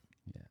 Right.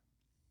 Yeah.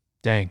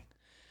 Dang.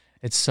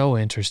 It's so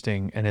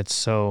interesting. And it's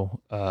so,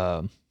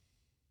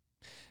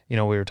 we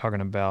were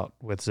talking about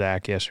with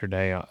Zach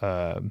yesterday,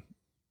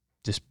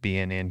 just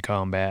being in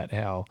combat,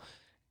 how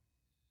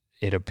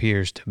it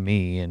appears to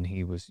me, and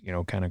he was,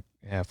 kind of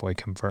halfway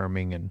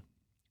confirming, and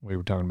we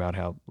were talking about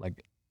how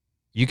like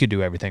you could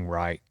do everything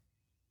right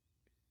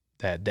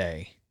that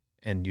day,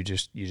 and you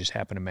just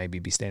happen to maybe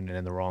be standing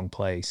in the wrong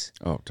place.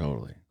 Oh,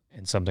 totally.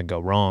 And something go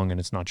wrong, and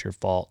it's not your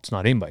fault. It's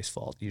not anybody's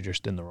fault. You're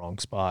just in the wrong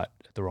spot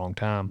at the wrong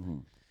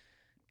time.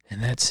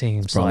 And that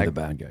seems it's probably like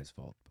the bad guy's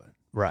fault, but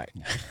right.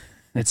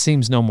 It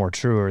seems no more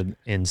truer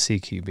in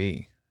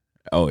CQB.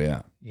 Oh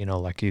yeah.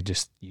 Like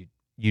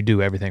you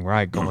do everything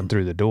right going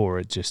through the door.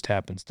 It just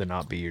happens to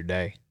not be your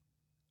day.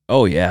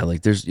 Oh yeah.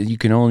 Like you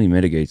can only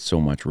mitigate so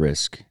much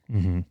risk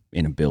in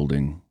a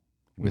building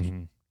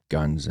with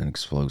guns and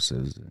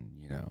explosives,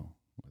 and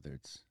whether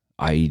it's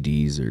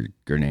IEDs or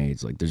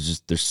grenades. Like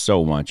there's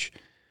so much,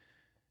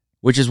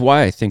 which is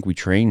why I think we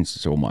train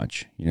so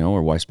much,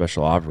 or why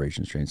special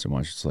operations train so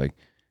much. It's like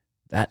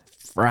that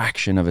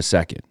fraction of a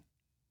second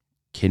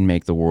can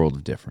make the world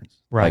of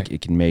difference. Right.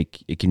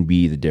 Like it can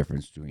be the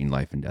difference between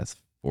life and death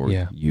for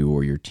you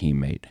or your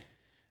teammate.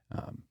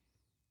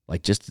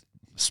 Like just a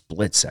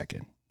split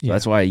second. So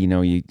that's why, I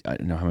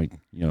don't know how many,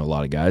 a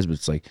lot of guys, but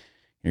it's like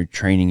you're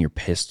training your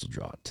pistol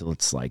draw till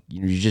it's like,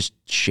 you're just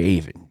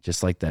shaving,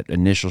 just like that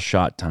initial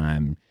shot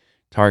time,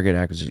 target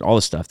acquisition, all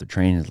the stuff they're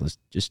training is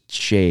just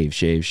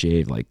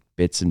shave, like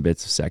bits and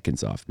bits of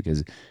seconds off,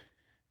 because,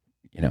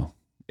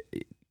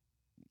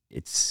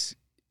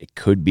 it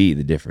could be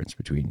the difference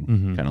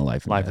between kind of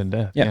life and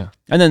death. Yeah.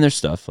 And then there's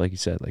stuff, like you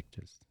said, like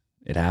just,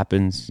 it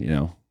happens,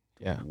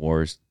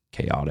 war's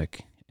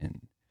chaotic,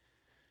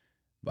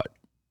 but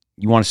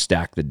you want to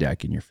stack the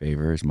deck in your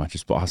favor as much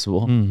as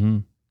possible.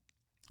 And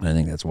I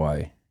think that's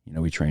why,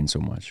 we train so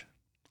much,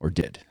 or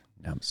did.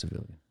 Now I'm a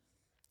civilian.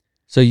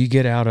 So you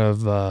get out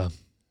of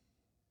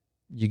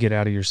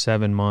your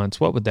 7 months.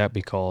 What would that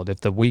be called?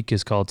 If the week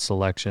is called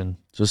selection.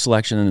 So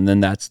selection, and then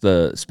that's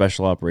the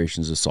Special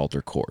Operations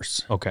Assaulter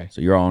course. Okay.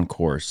 So you're on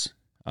course.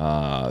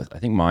 I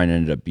think mine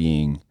ended up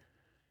being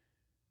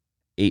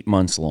 8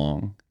 months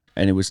long.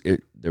 And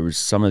there was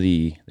some of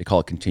they call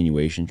it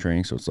continuation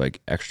training. So it's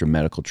like extra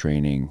medical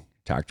training,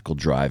 tactical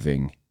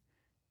driving,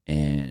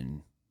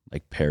 and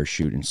like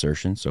parachute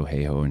insertion. So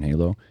HAHO and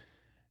Halo.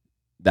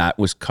 That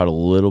was cut a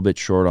little bit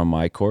short on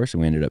my course,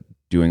 and we ended up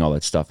doing all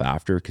that stuff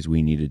after because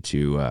we needed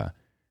to, I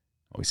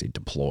always say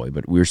deploy,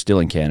 but we were still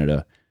in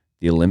Canada.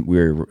 We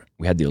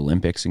had the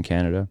Olympics in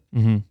Canada.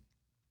 And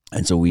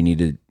so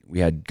we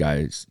had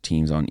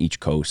teams on each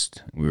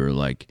coast. We were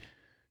like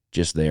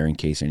just there in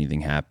case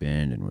anything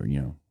happened, and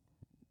we're,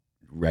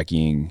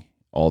 wrecking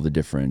all the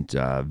different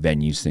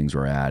venues things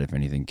were at if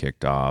anything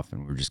kicked off,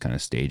 and we were just kind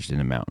of staged in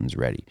the mountains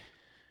ready.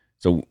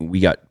 So we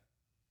got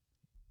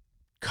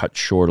cut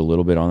short a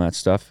little bit on that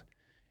stuff.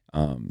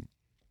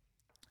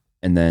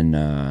 And then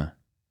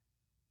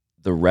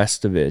the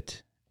rest of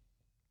it,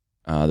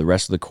 the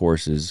rest of the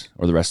courses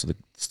or the rest of the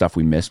stuff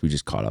we missed, we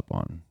just caught up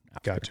on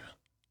after. Gotcha.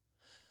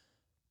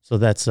 So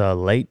that's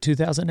late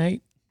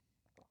 2008?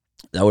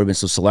 That would have been,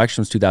 so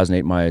selection was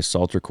 2008. My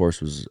Salter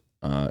course was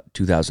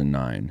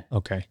 2009.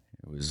 Okay.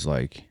 It was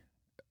like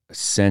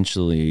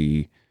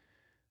essentially,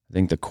 I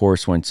think the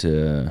course went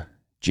to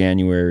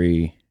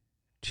January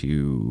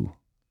to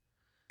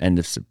end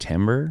of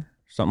September,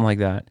 something like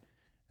that.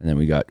 And then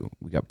we got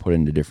put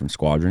into different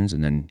squadrons,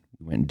 and then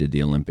we went and did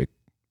the Olympic,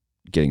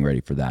 getting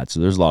ready for that. So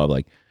there's a lot of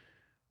like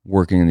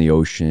working in the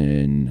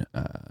ocean,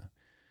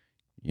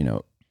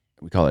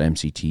 we call it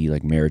MCT,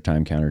 like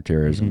maritime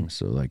counterterrorism. Mm-hmm.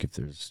 So like if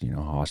there's,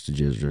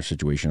 hostages or a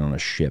situation on a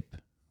ship,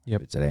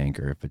 if it's at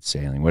anchor, if it's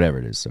sailing, whatever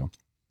it is. So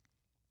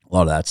a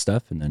lot of that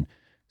stuff. And then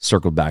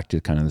circled back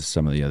to kind of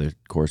some of the other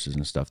courses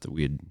and stuff that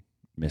we had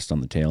missed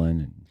on the tail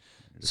end. And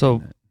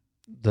so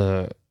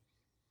the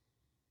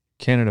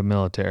Canada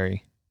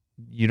military,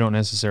 you don't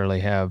necessarily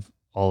have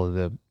all of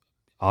the,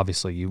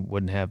 obviously you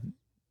wouldn't have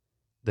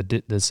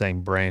the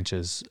same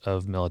branches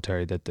of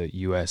military that the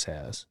U.S.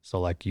 has. So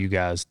like you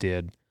guys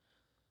did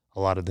a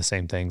lot of the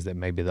same things that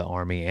maybe the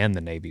Army and the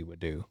Navy would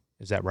do.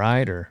 Is that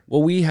right? Or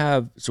well, we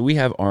have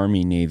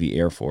Army, Navy,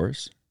 Air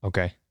Force.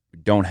 Okay. We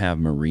don't have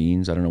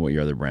Marines. I don't know what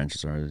your other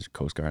branches are.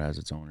 Coast Guard has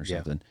its own or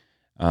something.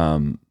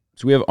 So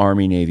we have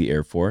Army, Navy,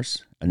 Air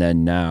Force. And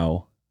then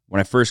now, when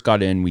I first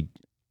got in, we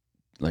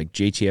like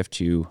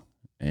JTF2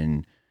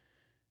 and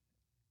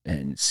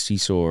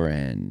CSOR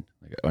and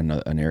like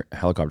an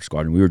helicopter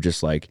squadron. We were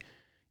just like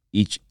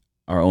each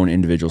our own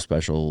individual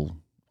special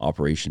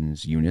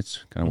operations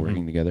units kind of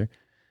working together.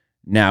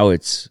 Now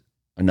it's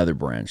another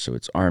branch. So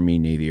it's Army,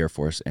 Navy, Air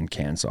Force, and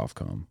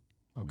CANSOFCOM.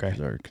 Okay. Which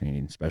is our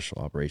Canadian Special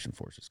Operations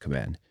Forces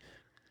Command.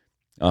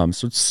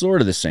 So it's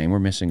sort of the same. We're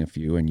missing a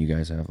few, and you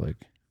guys have like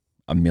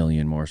 1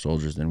 million more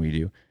soldiers than we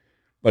do.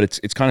 But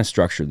it's kind of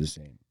structured the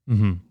same.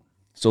 Mm-hmm.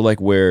 So like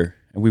and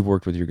we've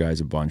worked with your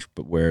guys a bunch,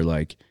 but where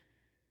like,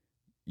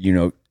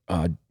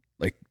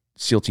 like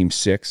SEAL Team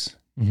 6,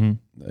 the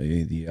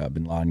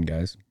Bin Laden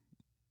guys,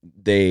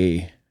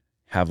 they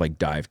have like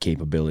dive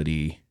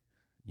capability,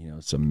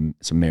 some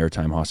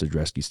maritime hostage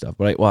rescue stuff.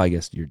 But I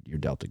guess your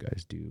Delta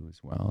guys do as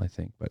well, I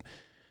think. But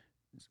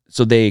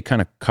so they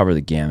kind of cover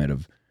the gamut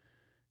of,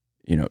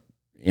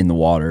 in the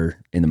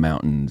water, in the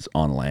mountains,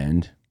 on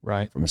land,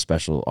 right? From a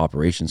special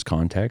operations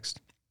context,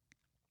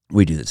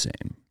 we do the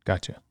same.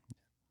 Gotcha.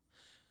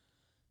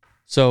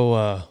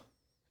 So,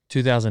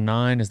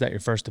 2009, is that your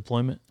first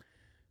deployment?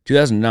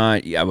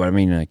 2009, yeah, but I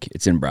mean, like,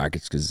 it's in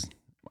brackets because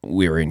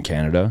we were in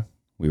Canada.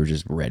 We were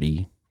just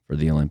ready for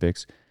the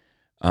Olympics.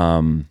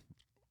 And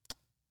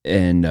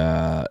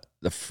the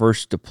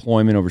first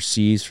deployment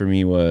overseas for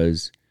me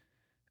was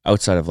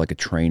outside of like a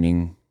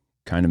training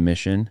kind of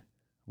mission,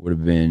 would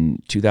have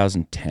been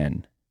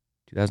 2010.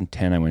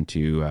 2010, I went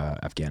to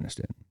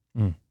Afghanistan.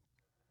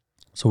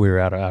 So we were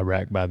out of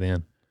Iraq by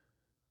then.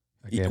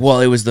 Well,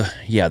 it was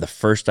the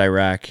first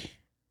Iraq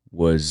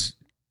was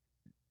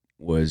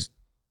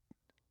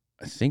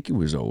I think it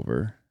was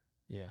over.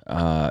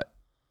 Yeah.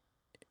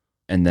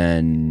 And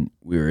then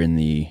we were in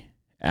the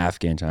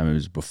Afghan time. It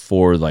was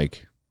before,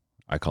 like,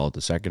 I call it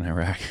the second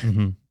Iraq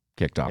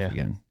kicked off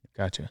again.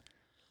 Gotcha.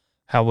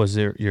 How was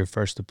your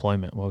first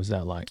deployment? What was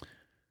that like?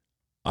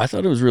 I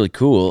thought it was really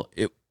cool.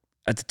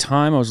 At the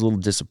time I was a little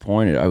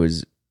disappointed. I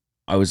was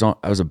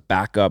a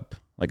backup,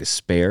 like a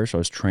spare, so I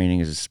was training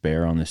as a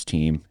spare on this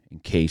team in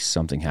case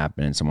something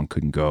happened and someone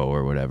couldn't go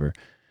or whatever,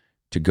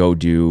 to go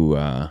do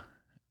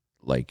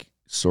like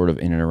sort of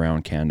in and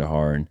around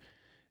Kandahar,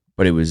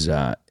 but it was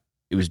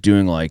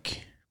doing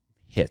like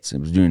hits. It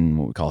was doing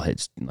what we call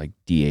hits, like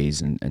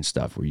DAs and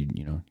stuff, where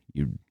you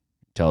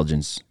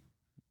intelligence,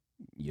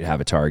 you have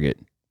a target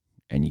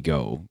and you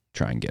go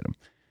try and get them.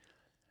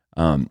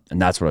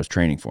 And that's what I was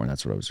training for, and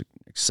that's what I was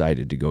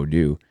excited to go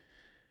do.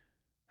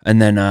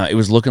 And then it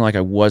was looking like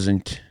I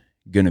wasn't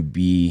going to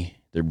be,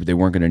 they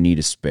weren't going to need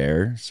a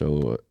spare.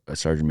 So a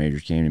sergeant major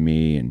came to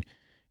me and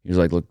he was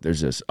like, look,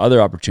 there's this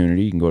other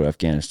opportunity. You can go to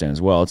Afghanistan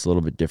as well. It's a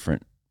little bit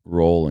different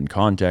role and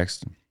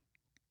context.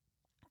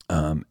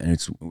 And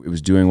it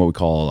was doing what we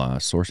call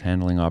source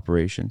handling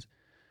operations.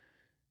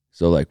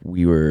 So like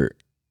we were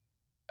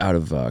out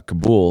of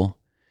Kabul,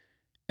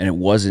 and it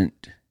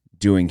wasn't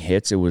doing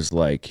hits. It was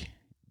like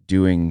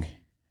doing,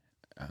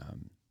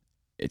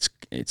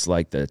 it's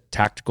like the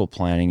tactical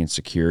planning and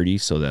security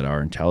so that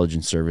our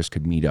intelligence service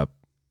could meet up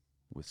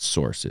with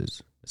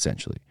sources,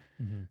 essentially.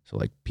 So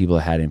like people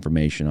that had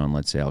information on,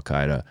 let's say,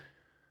 Al-Qaeda,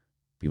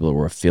 people that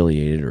were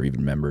affiliated or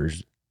even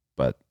members,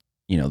 but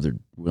they're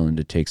willing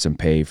to take some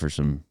pay for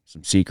some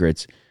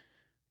secrets,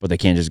 but they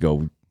can't just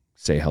go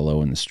say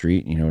hello in the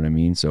street. You know what I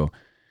mean? So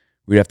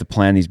we'd have to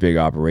plan these big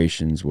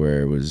operations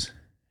where it was,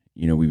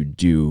 we would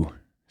do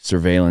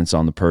surveillance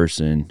on the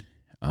person,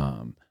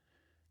 and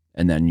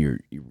then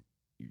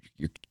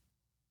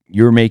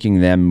you're making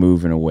them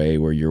move in a way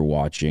where you're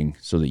watching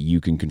so that you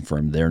can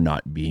confirm they're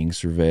not being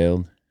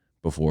surveilled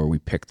before we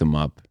pick them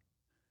up,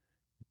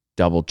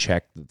 double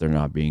check that they're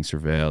not being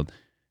surveilled,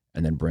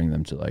 and then bring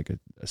them to like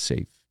a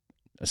safe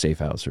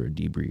house or a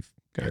debrief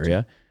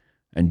area,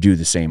 and do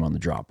the same on the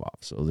drop off.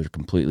 So they're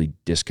completely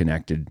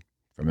disconnected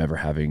from ever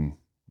having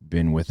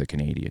been with a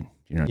Canadian.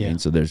 You know what I mean?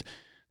 So there's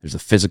the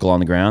physical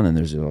on the ground, and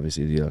there's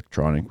obviously the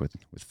electronic with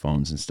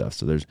phones and stuff.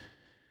 So there's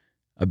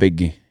a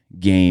big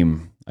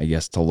game, I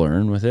guess, to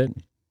learn with it.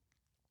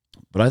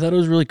 But I thought it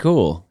was really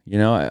cool. You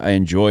know, I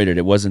enjoyed it.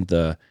 It wasn't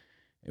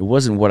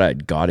what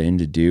I'd got in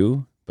to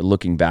do, but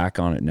looking back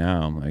on it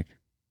now, I'm like,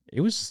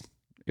 it was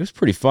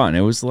pretty fun.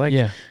 It was like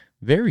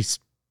very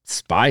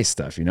spy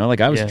stuff, you know?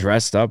 Like I was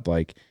dressed up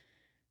like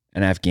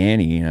an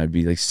Afghani, and I'd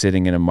be like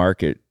sitting in a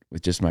market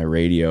with just my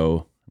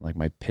radio, like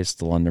my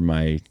pistol under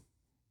my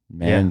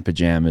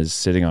pajamas,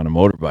 sitting on a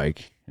motorbike,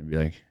 and be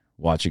like,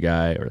 watch a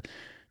guy or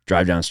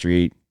drive down the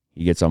street.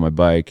 He gets on my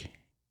bike,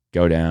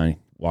 go down,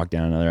 walk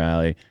down another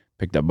alley,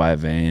 picked up by a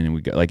van, and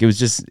we got like, it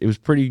was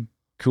pretty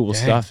cool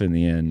stuff in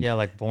the end. Yeah,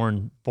 like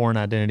born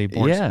identity,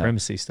 born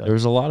supremacy stuff. There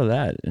was a lot of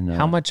that. And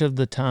how much of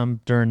the time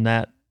during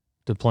that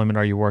deployment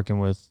are you working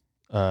with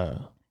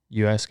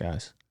U.S.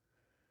 guys?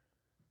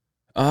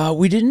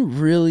 We didn't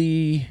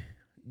really.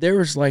 There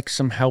was like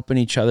some helping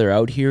each other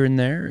out here and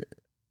there.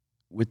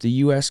 With the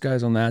U.S.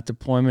 guys on that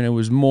deployment, it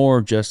was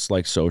more just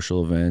like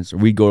social events. Or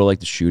we'd go to like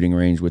the shooting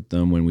range with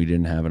them when we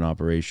didn't have an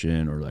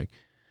operation, or like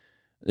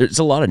there's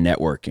a lot of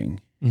networking.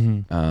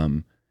 Mm-hmm.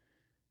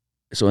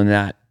 So in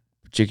that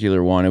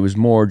particular one, it was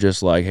more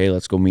just like, hey,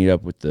 let's go meet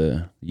up with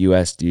the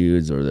U.S.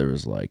 dudes, or there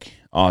was like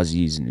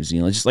Aussies and New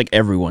Zealand, just like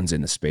everyone's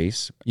in the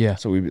space. Yeah.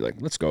 So we'd be like,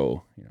 let's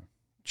go,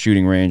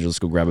 shooting range. Let's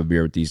go grab a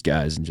beer with these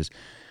guys and just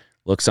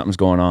look, something's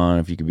going on.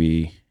 If you could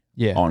be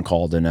on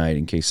call tonight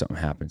in case something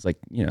happens, like,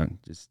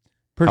 just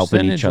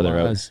helping each other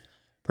out.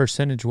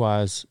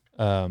 Percentage-wise,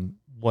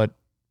 what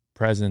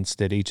presence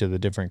did each of the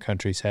different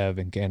countries have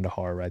in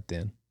Kandahar right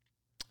then?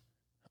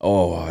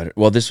 Oh,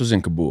 well, this was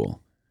in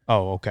Kabul.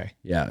 Oh, okay.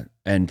 Yeah,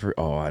 and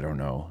I don't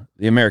know.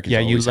 The Americans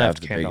always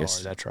have the Kandahar,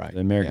 biggest. That's right. The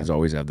Americans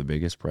always have the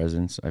biggest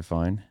presence, I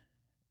find,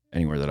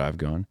 anywhere that I've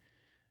gone.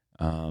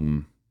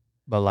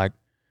 But like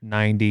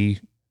 90,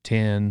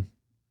 10?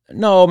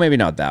 No, maybe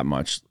not that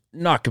much.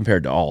 Not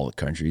compared to all the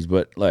countries,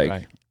 but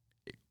like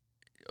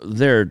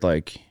they're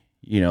like,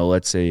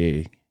 let's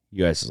say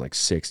U.S. is like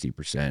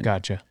 60%.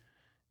 Gotcha.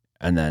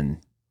 And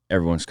then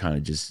everyone's kind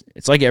of just,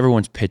 it's like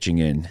everyone's pitching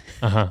in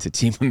to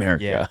Team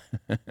America.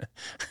 Yeah.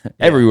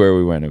 Everywhere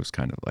we went, it was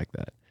kind of like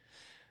that.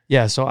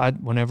 Yeah. So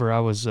whenever I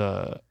was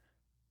in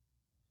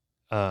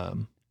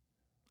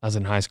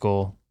high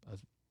school, I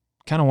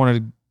kind of wanted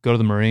to go to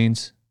the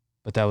Marines,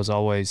 but that was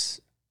always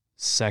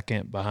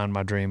second behind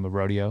my dream of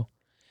rodeo.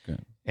 Okay.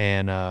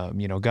 And,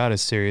 God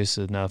is serious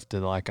enough to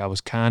like, I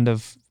was kind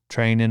of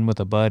training with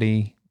a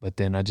buddy, but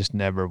then I just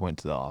never went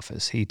to the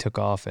office. He took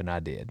off and I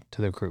did,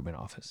 to the recruitment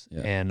office.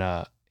 Yeah.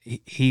 And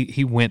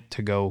he went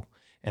to go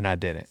and I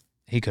didn't.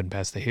 He couldn't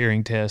pass the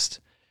hearing test.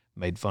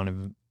 Made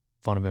fun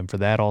of him for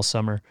that all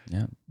summer.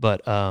 Yeah.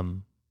 But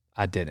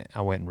I didn't.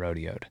 I went and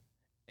rodeoed.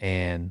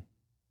 And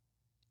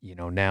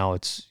now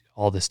it's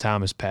all this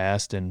time has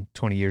passed and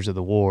 20 years of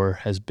the war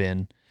has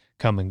been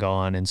come and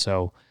gone. And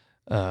so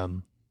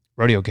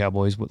rodeo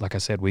cowboys, like I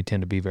said, we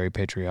tend to be very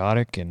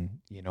patriotic, and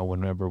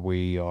whenever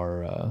we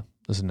are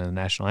listening to the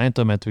national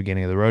anthem at the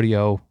beginning of the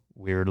rodeo,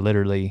 we're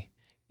literally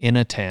in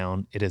a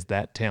town. It is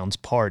that town's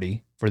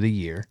party for the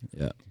year.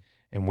 Yeah.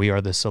 And we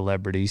are the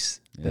celebrities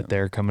that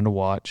they're coming to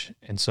watch.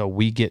 And so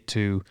we get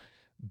to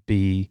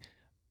be,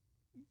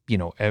 2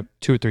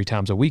 or 3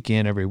 times a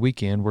weekend, every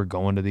weekend, we're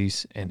going to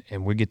these and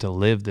we get to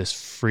live this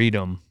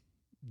freedom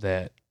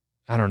that,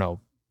 I don't know,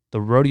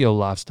 the rodeo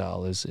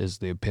lifestyle is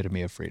the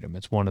epitome of freedom.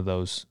 It's one of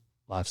those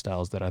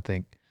lifestyles that I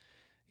think,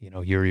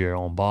 you're your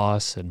own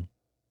boss and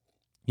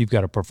you've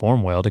got to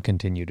perform well to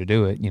continue to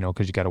do it,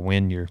 because you got to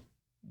win your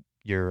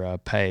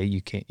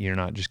pay. You're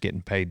not just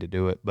getting paid to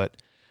do it. But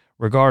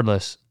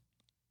regardless,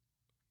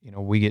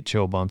 we get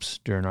chill bumps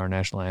during our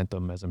national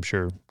anthem, as I'm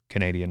sure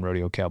Canadian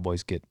rodeo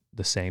cowboys get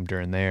the same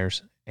during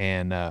theirs.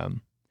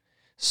 And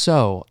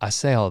so I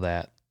say all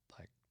that,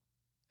 like,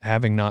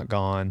 having not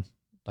gone,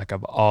 like,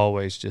 I've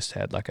always just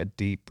had like a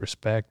deep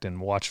respect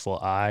and watchful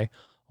eye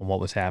on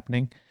what was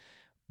happening,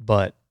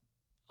 but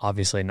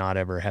obviously not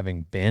ever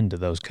having been to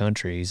those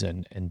countries,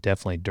 and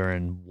definitely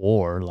during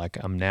war, like,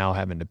 I'm now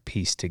having to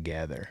piece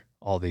together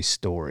all these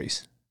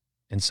stories.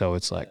 And so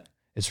it's like,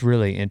 it's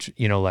really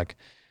interesting, like,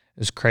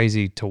 it's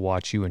crazy to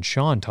watch you and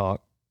Sean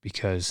talk,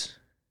 because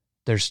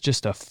there's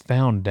just a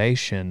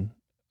foundation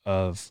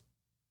of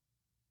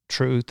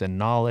truth and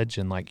knowledge.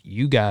 And like,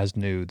 you guys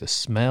knew the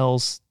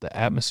smells, the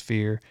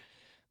atmosphere,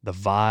 the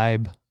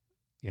vibe,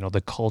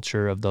 the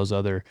culture of those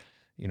other,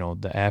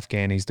 the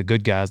Afghanis, the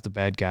good guys, the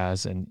bad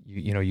guys. And,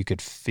 you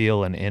could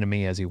feel an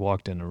enemy as he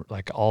walked in,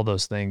 like, all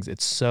those things.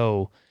 It's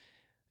so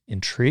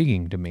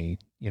intriguing to me,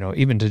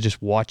 even to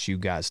just watch you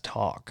guys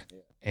talk.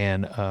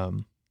 And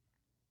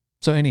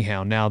so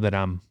anyhow, now that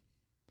I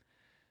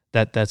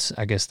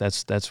guess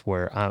that's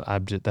where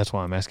that's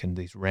why I'm asking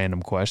these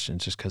random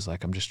questions, just because,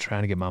 like, I'm just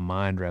trying to get my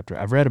mind wrapped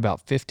around. I've read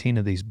about 15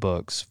 of these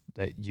books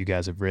that you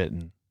guys have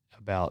written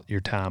about your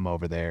time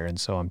over there, and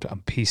so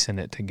I'm piecing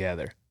it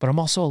together. But I'm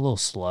also a little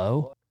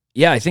slow.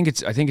 Yeah, I think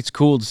it's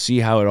cool to see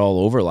how it all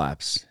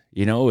overlaps,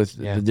 with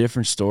the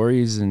different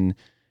stories and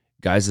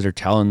guys that are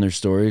telling their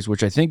stories,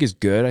 which I think is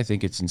good. I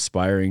think it's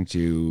inspiring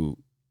to,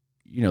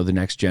 the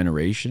next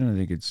generation. I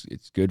think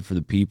it's good for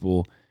the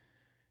people,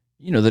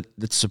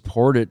 that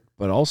support it,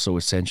 but also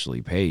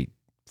essentially pay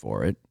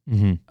for it.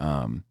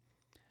 Mm-hmm.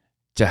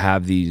 To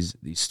have these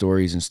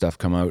stories and stuff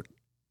come out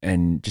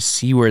and just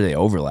see where they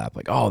overlap.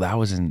 Like, oh, that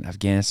was in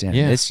Afghanistan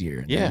this year.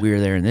 And then we were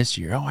there in this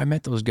year. Oh, I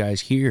met those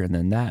guys here, and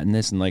then that and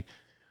this. And like,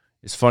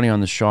 it's funny on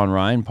the Sean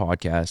Ryan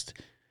podcast.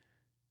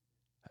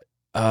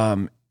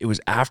 It was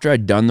after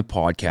I'd done the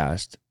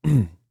podcast,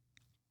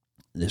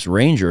 this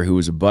ranger who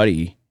was a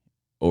buddy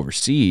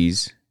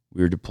overseas,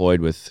 we were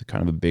deployed with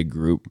kind of a big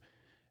group,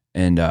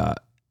 and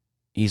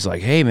he's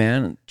like, hey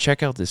man,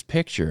 check out this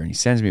picture. And he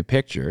sends me a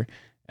picture,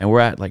 and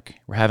we're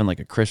having like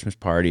a Christmas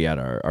party at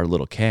our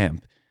little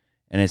camp,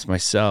 and it's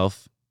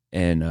myself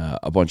and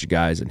a bunch of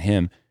guys and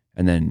him,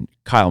 and then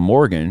Kyle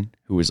Morgan,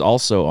 who was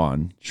also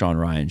on Sean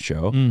Ryan's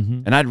show.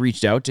 Mm-hmm. And I'd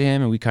reached out to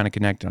him, and we kind of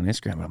connected on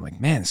Instagram, and I'm like,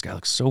 man, this guy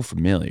looks so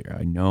familiar.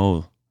 I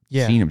know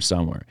seen him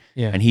somewhere.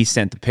 Yeah. And he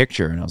sent the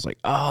picture, and I was like,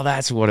 oh,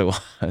 that's what it was.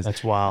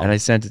 That's wild. And I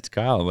sent it to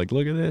Kyle. I'm like,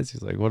 look at this.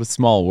 He's like, what a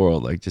small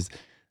world. Like, just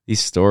these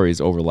stories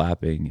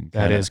overlapping. And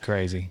that is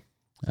crazy.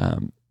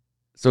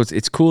 So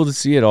it's cool to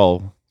see it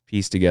all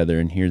pieced together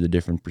and hear the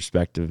different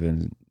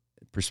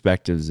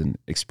perspectives and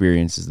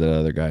experiences that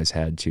other guys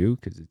had too,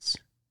 because it's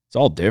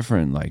all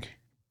different. Like,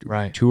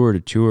 right, tour to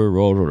tour,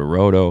 roto to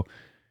roto,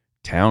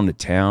 town to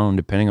town,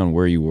 depending on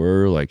where you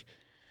were. Like,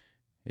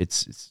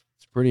 it's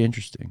pretty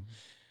interesting.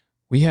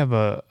 We have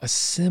a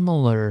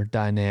similar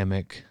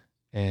dynamic,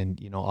 and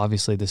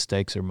obviously the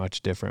stakes are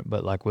much different.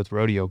 But like with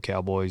Rodeo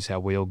Cowboys, how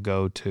we'll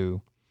go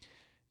to,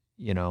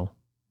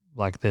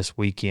 like this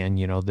weekend,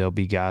 there'll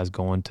be guys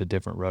going to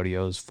different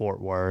rodeos, Fort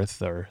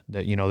Worth, or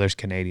there's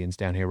Canadians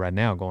down here right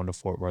now going to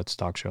Fort Worth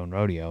Stock Show and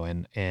Rodeo,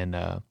 and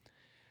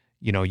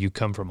you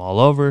come from all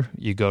over,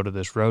 you go to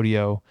this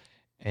rodeo,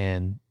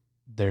 and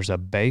there's a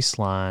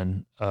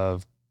baseline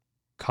of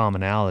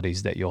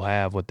commonalities that you'll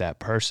have with that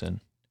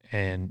person.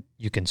 And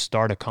you can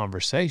start a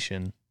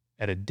conversation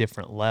at a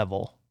different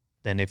level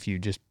than if you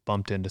just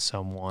bumped into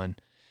someone,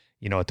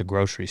 at the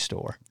grocery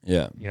store.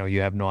 Yeah.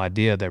 You have no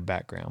idea their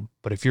background.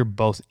 But if you're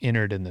both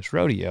entered in this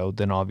rodeo,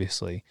 then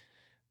obviously,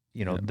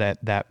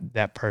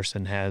 that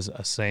person has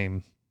a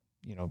same,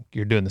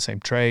 you're doing the same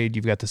trade,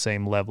 you've got the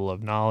same level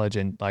of knowledge,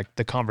 and like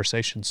the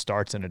conversation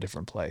starts in a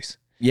different place.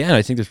 Yeah, and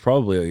I think there's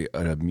probably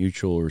a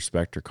mutual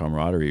respect or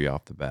camaraderie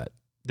off the bat.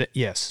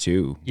 Yes.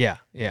 Too. Yeah.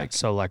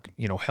 So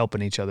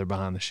helping each other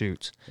behind the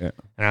chutes. Yeah.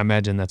 And I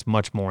imagine that's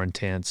much more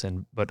intense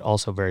but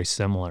also very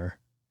similar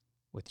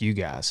with you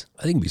guys.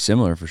 I think it'd be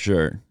similar for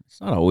sure.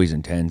 It's not always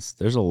intense.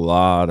 There's a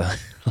lot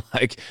of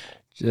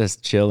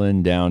just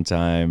chilling,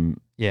 downtime.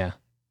 Yeah.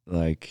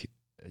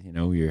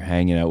 You're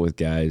hanging out with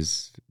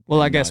guys.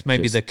 Well, I guess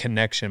maybe the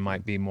connection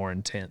might be more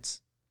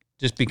intense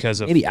just because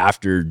of maybe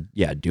after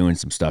doing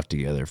some stuff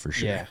together for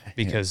sure. Yeah,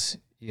 because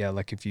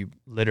like if you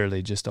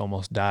literally just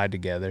almost died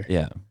together.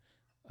 Yeah.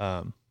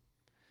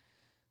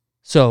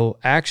 So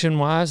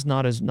action-wise,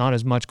 not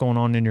as much going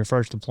on in your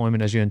first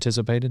deployment as you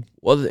anticipated?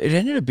 Well, it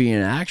ended up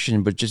being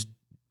action, but just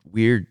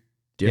weird,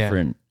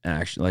 different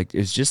action. Like,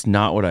 it's just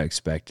not what I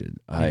expected.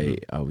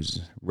 Mm-hmm. I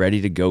was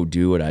ready to go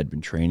do what I'd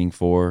been training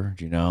for.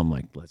 I'm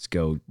like, let's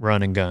go.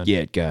 Run and gun.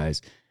 Get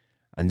guys.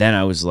 And then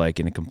I was like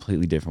in a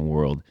completely different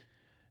world.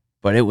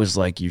 But it was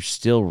like you're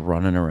still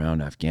running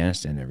around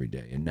Afghanistan every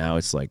day. And now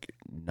it's like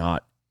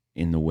not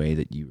in the way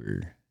that you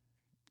were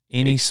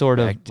any sort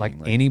of like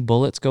any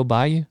bullets go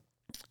by you?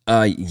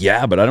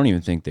 Yeah, but I don't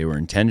even think they were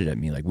intended at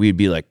me. Like, we'd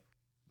be like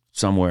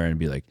somewhere and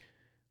be like,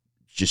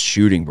 just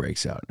shooting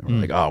breaks out. And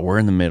we're like, oh, we're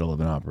in the middle of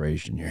an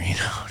operation here.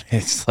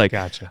 It's like,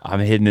 gotcha. I'm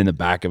hidden in the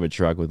back of a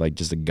truck with like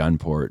just a gun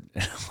port.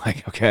 And I'm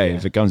like, okay,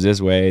 if it comes this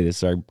way, this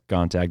is our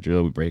contact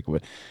drill, we break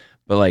it.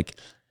 But like,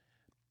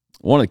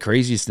 one of the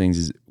craziest things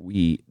is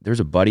there's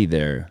a buddy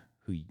there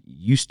who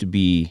used to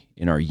be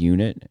in our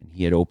unit, and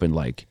he had opened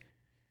like,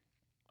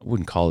 I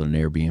wouldn't call it an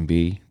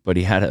Airbnb, but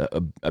he had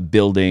a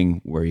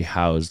building where he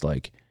housed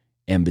like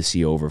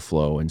embassy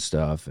overflow and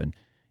stuff. And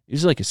it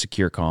was like a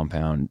secure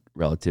compound,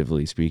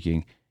 relatively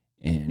speaking.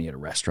 And he had a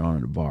restaurant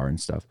and a bar and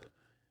stuff.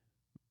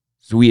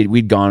 So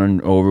we'd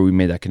gone over, we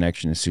made that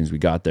connection as soon as we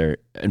got there.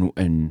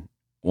 And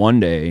one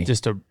day,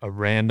 just a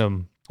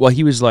random. Well,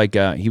 he was like,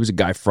 he was a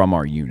guy from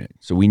our unit.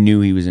 So we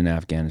knew he was in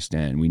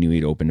Afghanistan. We knew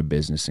he'd opened a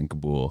business in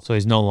Kabul. So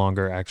he's no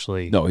longer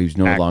actually. No, he was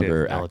no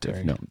longer military.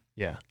 active. No.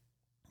 Yeah.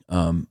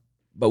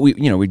 But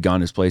we'd gone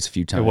to his place a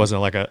few times. It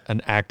wasn't like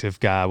an active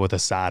guy with a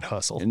side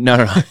hustle.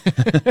 No.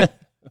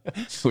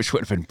 Which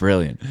would have been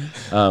brilliant.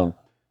 So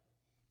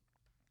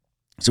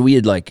he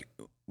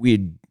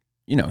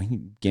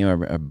became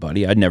our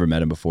buddy. I'd never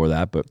met him before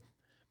that, but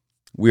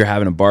we were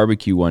having a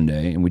barbecue one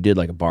day, and we did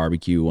like a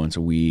barbecue once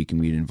a week,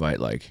 and we'd invite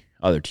like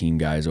other team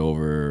guys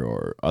over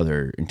or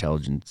other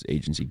intelligence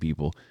agency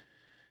people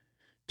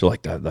to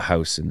like the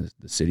house in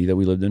the city that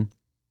we lived in.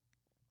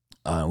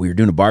 we were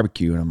doing a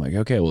barbecue, and I'm like,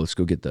 okay, well, let's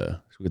go get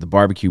the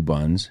barbecue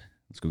buns.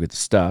 Let's go get the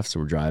stuff. So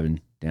we're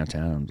driving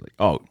downtown. I was like,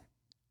 oh,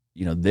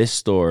 this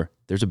store,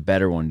 there's a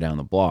better one down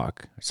the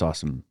block. I saw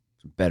some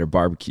better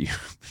barbecue,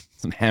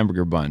 some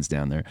hamburger buns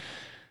down there.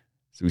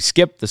 So we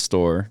skipped the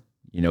store,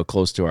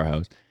 close to our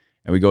house,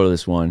 and we go to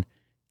this one,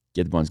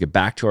 get the buns, get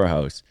back to our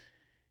house,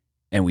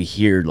 and we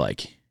hear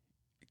like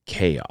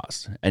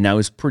chaos. And that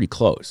was pretty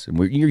close. And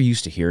you're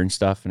used to hearing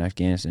stuff in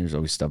Afghanistan. There's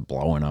always stuff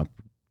blowing up,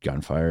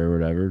 gunfire or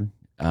whatever.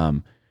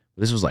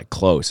 This was like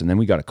close. And then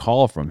we got a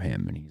call from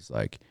him, and he's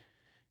like,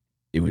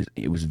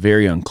 it was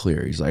very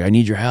unclear. He's like, I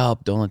need your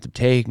help. Don't let them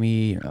take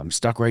me. I'm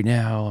stuck right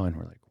now. And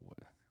we're like,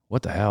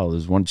 what the hell?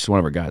 There's just one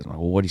of our guys. I'm like,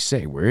 well, what'd he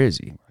say? Where is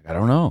he? Like, I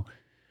don't know.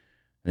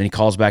 And then he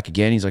calls back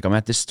again. He's like, I'm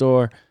at this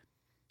store.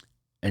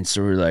 And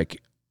so we're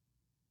like,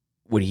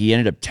 what he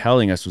ended up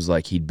telling us was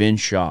like, he'd been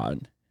shot.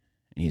 And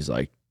he's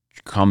like,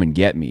 come and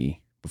get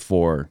me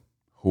before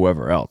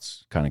whoever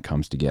else kind of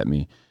comes to get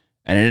me.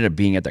 And it ended up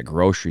being at that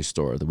grocery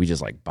store that we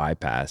just like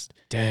bypassed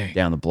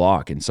down the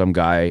block. And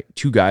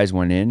two guys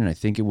went in, and I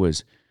think it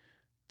was,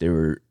 they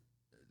were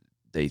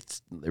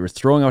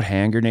throwing out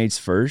hand grenades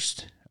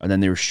first, and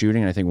then they were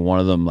shooting. And I think one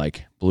of them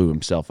like blew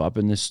himself up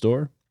in this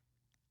store,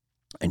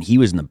 and he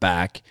was in the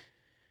back.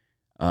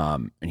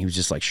 And he was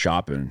just like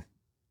shopping,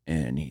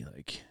 and he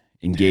like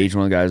engaged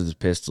one of the guys with his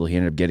pistol. He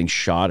ended up getting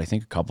shot, I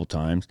think, a couple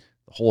times.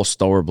 The whole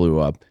store blew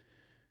up.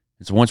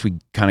 And so once we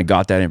kind of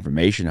got that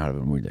information out of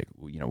him,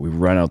 we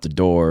run out the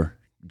door,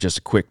 just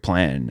a quick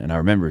plan. And I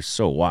remember it's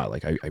so wild.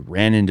 Like I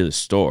ran into the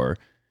store,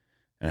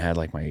 and I had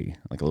like a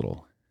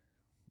little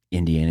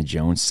Indiana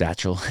Jones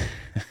satchel.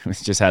 It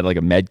just had like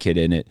a med kit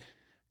in it,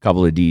 a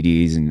couple of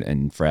DDs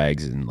and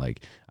frags, and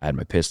like I had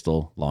my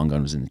pistol. Long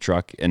gun was in the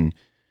truck, and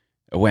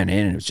I went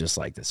in, and it was just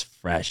like this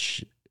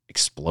fresh,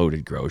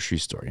 exploded grocery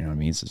store. You know what I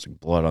mean? So it's like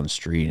blood on the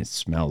street. And it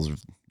smells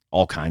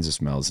all kinds of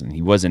smells, and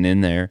he wasn't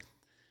in there.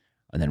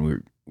 And then we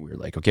were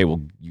like, okay,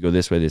 well, you go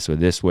this way, this way,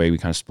 this way. We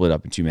kind of split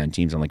up in 2-man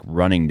teams. I'm like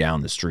running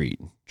down the street,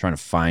 trying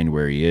to find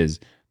where he is.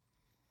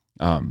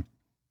 So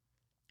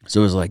it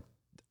was like,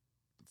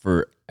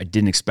 I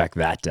didn't expect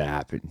that to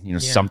happen.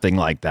 Something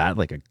like that,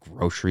 like a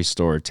grocery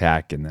store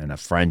attack, and then a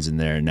friend's in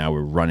there, and now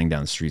we're running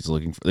down the streets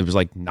looking for. It was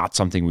like not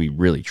something we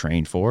really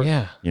trained for.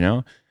 Yeah.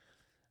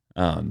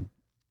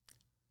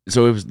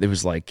 So it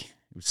was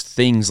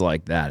things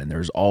like that, and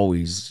there's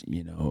always,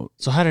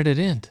 So how did it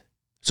end?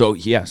 So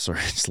yeah, sorry,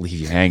 just leave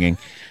you hanging.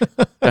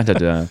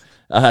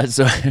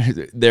 So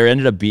there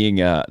ended up being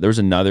there was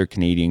another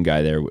Canadian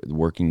guy there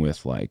working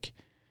with like,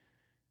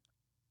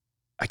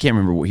 I can't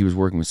remember what he was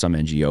working with, some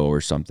NGO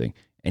or something,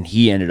 and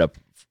he ended up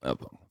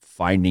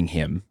finding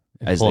him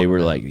as they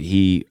were like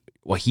he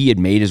had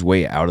made his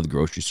way out of the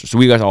grocery store. So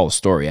we got all the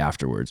story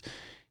afterwards.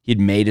 He'd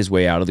made his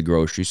way out of the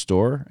grocery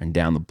store and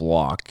down the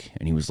block,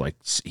 and he was like,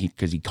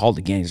 because he called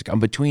again. He's like, I'm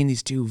between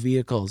these two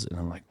vehicles, and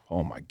I'm like,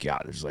 oh my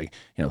god! There's like,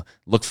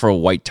 look for a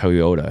white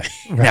Toyota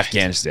in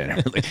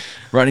Afghanistan, like,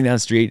 running down the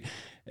street,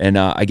 and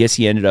I guess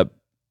he ended up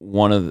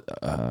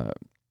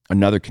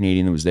another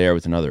Canadian that was there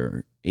with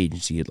another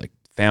agency had like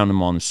found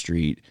him on the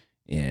street,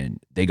 and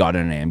they got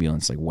in an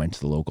ambulance, like went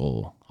to the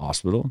local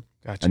hospital,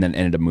 and then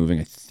ended up moving,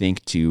 I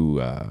think, to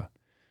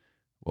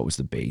what was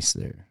the base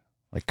there?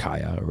 Like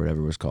Kaya or whatever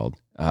it was called,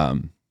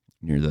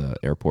 near the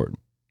airport.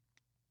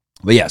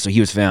 But yeah, so he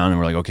was found, and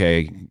we're like,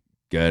 okay,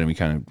 good. And we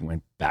kind of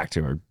went back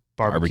to our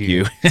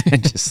barbecue.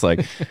 Just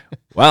like,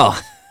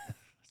 well,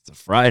 it's a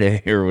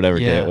Friday or whatever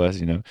day it was,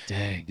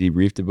 Dang.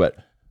 Debriefed it. But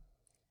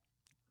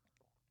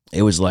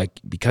it was like,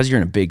 because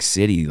you're in a big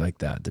city like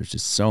that, there's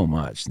just so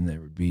much. And there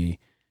would be,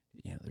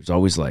 there's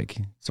always like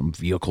some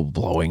vehicle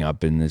blowing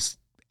up in this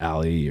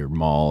alley or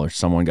mall, or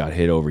someone got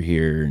hit over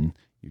here, and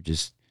you're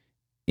just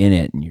in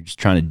it, and you're just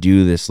trying to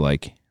do this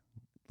like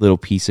little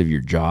piece of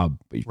your job,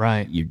 but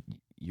right,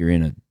 you're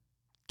in a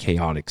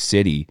chaotic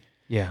city.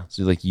 Yeah,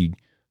 so like you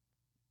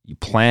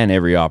plan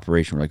every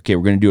operation. We're like, okay,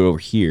 we're going to do it over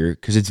here,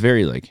 because it's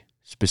very like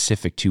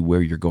specific to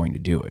where you're going to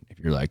do it. If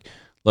you're like,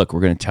 look, we're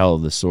going to tell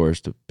the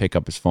source to pick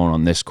up his phone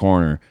on this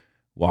corner,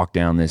 walk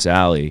down this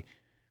alley,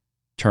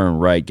 turn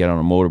right, get on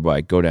a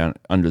motorbike, go down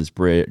under this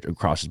bridge,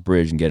 across this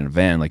bridge, and get in a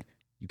van. Like,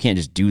 you can't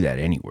just do that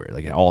anywhere.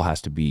 Like, it all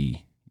has to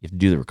be, you have to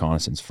do the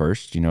reconnaissance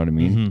first. You know what I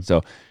mean? Mm-hmm.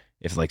 So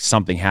if like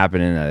something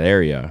happened in that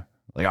area,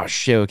 like, oh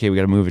shit, okay, we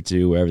got to move it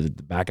to wherever the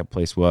backup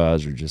place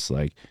was, or just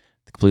like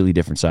the completely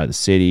different side of the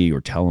city,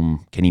 or tell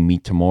him, can he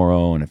meet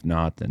tomorrow? And if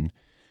not, then,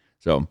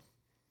 so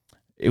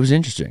it was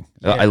interesting.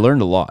 Yeah. I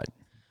learned a lot.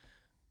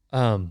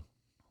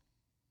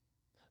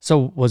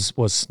 So was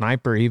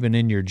sniper even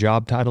in your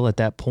job title at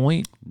that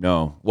point?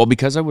 No. Well,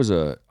 because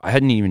I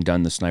hadn't even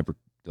done the sniper,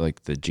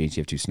 like the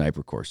JTF2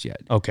 sniper course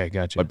yet. Okay,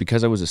 gotcha. But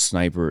because I was a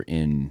sniper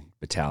in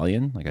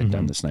battalion, like I'd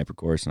done the sniper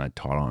course and I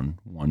taught on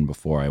one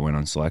before I went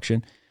on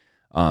selection,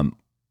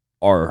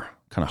 our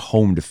kind of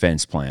home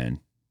defense plan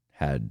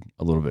had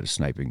a little bit of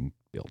sniping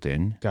built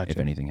in. Gotcha. If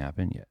anything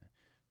happened, yeah.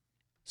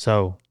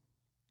 So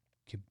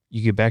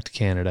you get back to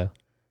Canada.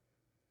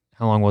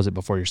 How long was it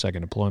before your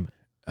second deployment?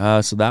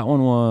 So that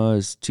one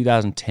was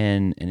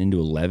 2010 and into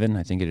 11.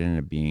 I think it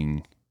ended up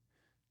being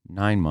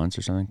 9 months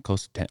or something,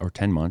 close to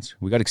 10 months.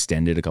 We got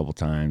extended a couple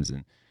times,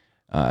 and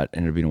it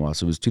ended up being a while.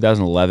 So it was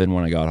 2011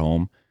 when I got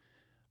home.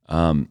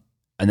 And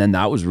then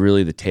that was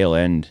really the tail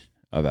end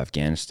of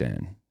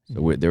Afghanistan.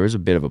 So there was a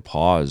bit of a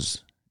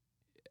pause,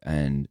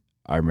 and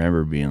I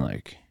remember being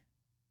like,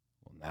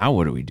 well, now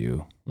what do we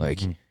do?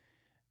 Like,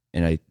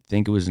 and I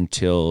think it was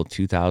until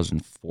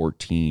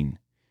 2014,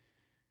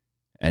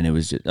 and it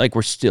was just, like,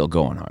 we're still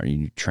going hard.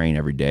 You train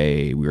every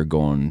day. We were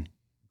going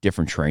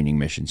different training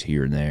missions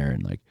here and there,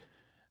 and like,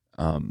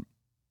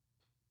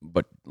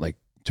 but like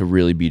to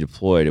really be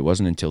deployed, it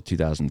wasn't until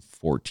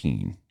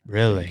 2014.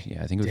 Really?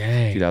 Yeah, I think it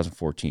was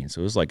 2014.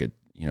 So it was like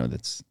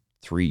that's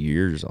 3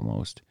 years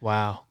almost.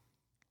 Wow.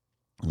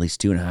 At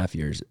least 2.5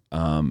 years.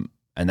 And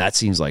that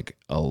seems like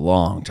a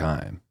long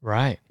time.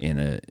 Right.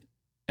 And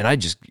I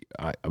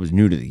was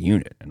new to the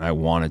unit, and I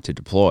wanted to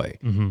deploy.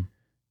 And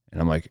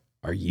I'm like,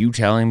 are you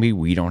telling me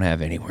we don't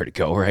have anywhere to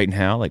go right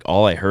now? Like,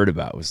 all I heard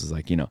about was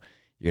like, you're going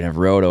to have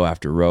roto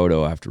after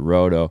roto after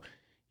roto.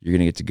 You're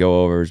going to get to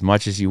go over as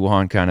much as you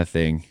want, kind of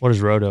thing. What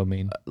does roto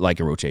mean? Like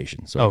a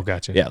rotation. So,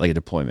 gotcha. Yeah, like a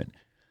deployment.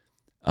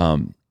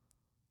 And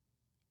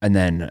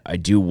then I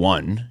do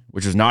one,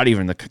 which was not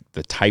even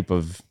the type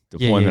of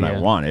deployment I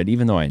wanted,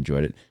 even though I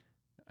enjoyed it.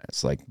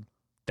 It's like,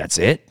 that's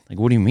it? Like,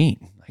 what do you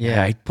mean? Like,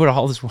 I put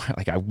all this,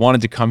 like, I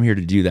wanted to come here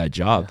to do that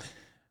job.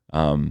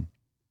 So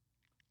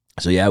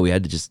yeah, we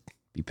had to just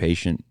be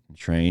patient and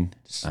train.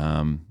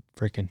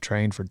 Freaking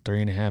train for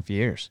 3.5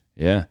 years.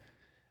 Yeah.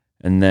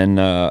 And then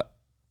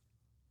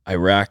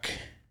Iraq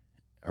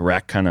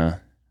kind of,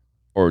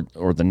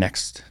 or the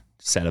next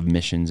set of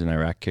missions in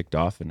Iraq kicked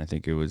off, and I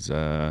think it was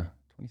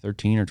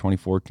 2013 or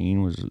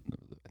 2014 I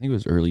think it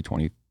was early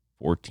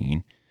 2014.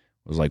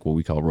 It was like what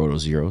we call Roto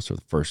Zero, so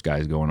the first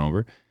guys going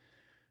over.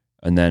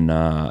 And then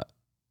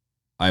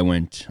I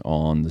went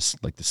on the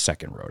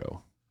second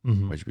Roto,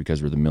 which,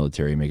 because we're the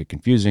military, make it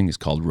confusing, is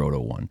called Roto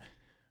 1.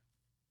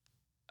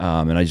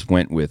 And I just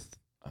went with,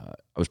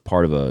 I was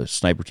part of a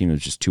sniper team. It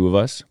was just 2 of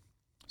us.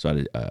 So I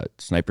had a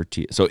sniper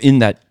team. So in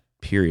that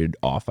period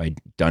off, I'd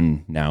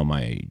done now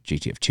my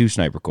JTF2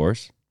 sniper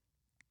course,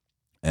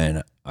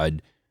 and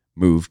I'd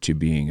moved to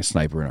being a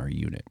sniper in our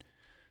unit.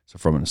 So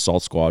from an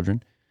assault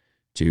squadron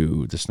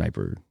to the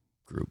sniper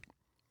group.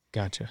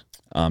 Gotcha.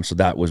 So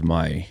that was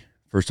my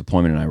first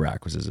deployment in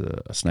Iraq, was as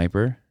a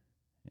sniper,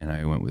 and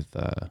I went with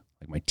like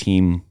my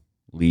team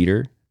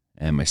leader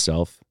and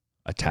myself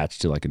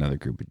attached to like another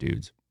group of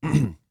dudes.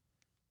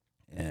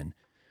 And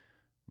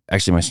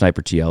actually, my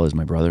sniper TL is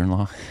my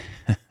brother-in-law.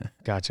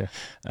 Gotcha.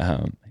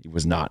 He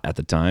was not at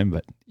the time,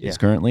 but is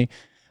currently.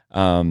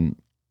 And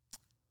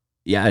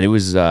it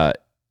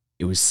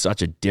was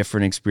such a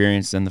different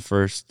experience than the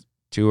first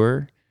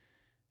tour,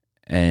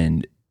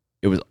 and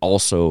it was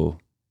also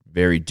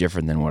very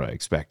different than what I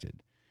expected,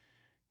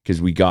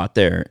 because we got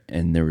there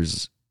and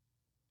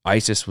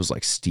ISIS was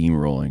like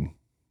steamrolling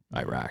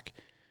Iraq,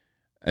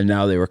 and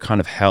now they were kind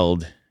of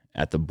held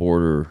at the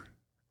border,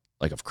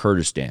 like, of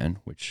Kurdistan,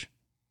 which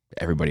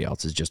everybody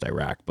else is just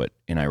Iraq, but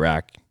in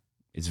Iraq,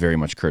 it's very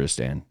much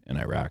Kurdistan in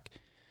Iraq.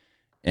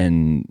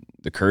 And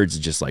the Kurds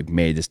just like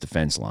made this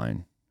defense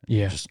line,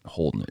 just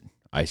holding it.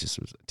 ISIS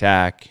was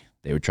attack.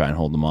 They would try and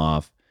hold them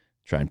off,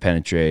 try and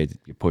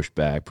penetrate, get pushed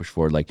back, push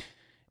forward. Like,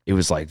 it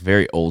was like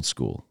very old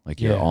school.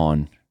 Like, you're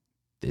on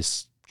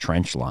this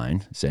trench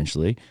line,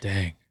 essentially.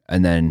 Dang.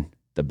 And then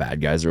the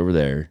bad guys are over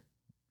there.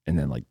 And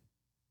then, like,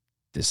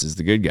 this is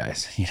the good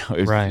guys.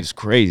 It was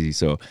crazy.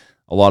 So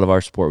a lot of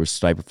our support was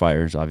sniper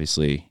fires,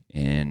 obviously,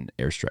 and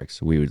airstrikes.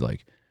 So we would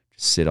like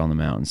just sit on the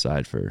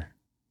mountainside for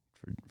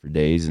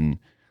days and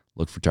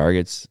look for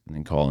targets, and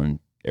then call in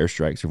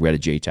airstrikes. If we had a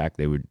JTAC,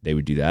 they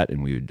would do that,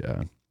 and we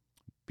would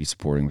be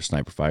supporting with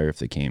sniper fire if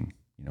they came,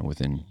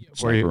 within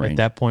sniper range. At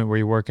that point, were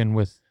you working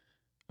with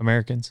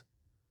Americans?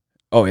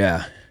 Oh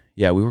yeah,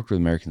 we worked with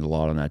Americans a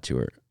lot on that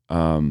tour.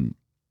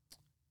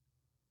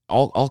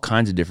 All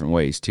kinds of different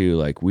ways too.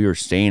 Like, we were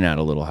staying at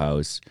a little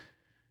house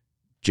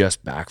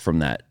just back from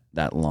that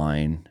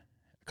line,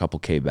 a couple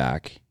K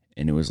back,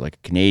 and it was like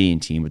a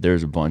Canadian team, but there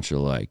was a bunch of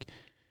like,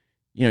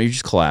 you're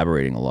just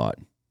collaborating a lot.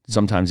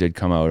 Sometimes they'd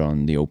come out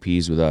on the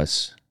OPs with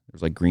us. There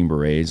was like Green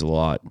Berets a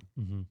lot.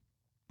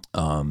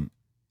 And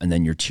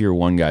then your tier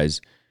 1 guys,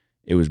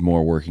 it was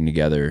more working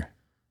together.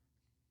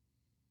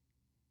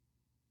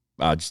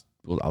 I'll just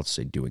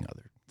say doing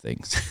other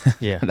things.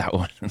 Yeah. that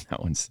one's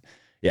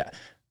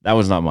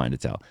not mine to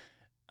tell.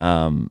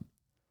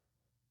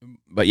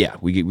 But yeah,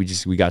 we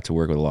got to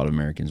work with a lot of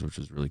Americans, which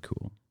was really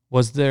cool.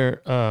 Was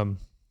there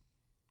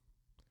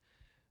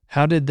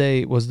how did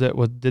they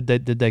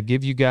did they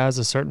give you guys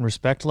a certain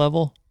respect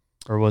level,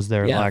 or was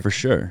there like for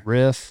sure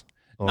riff?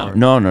 Or?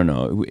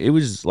 No. It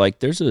was like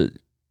there's a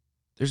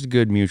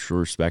good mutual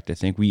respect. I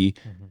think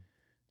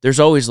there's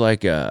always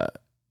like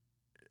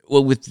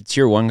with the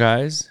tier 1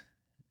 guys,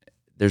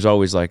 there's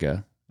always like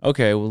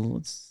okay, well,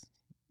 let's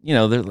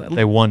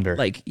they wonder,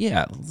 like,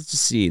 let's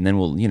just see, and then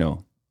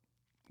we'll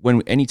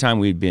anytime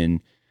we'd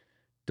been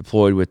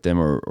deployed with them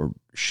or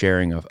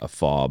sharing a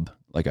fob,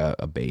 like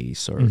a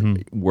base, or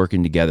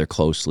working together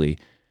closely,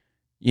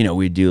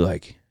 we'd do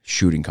like,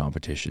 shooting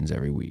competitions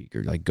every week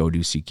or like go do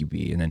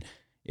CQB. And then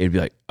it'd be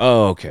like,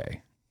 oh,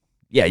 okay.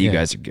 Yeah, you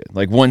guys are good.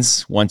 Like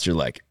once you're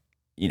like,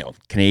 you know,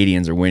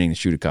 Canadians are winning the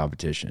shooting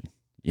competition,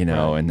 you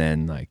know, and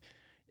then like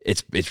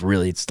it's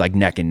like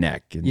neck and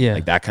neck and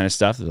like that kind of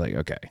stuff. They're like,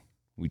 okay.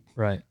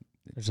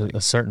 There's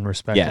a certain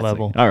respect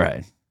level. Like, all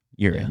right.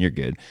 You're in, you're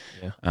good.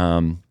 Yeah.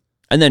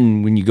 And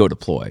then when you go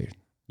deploy,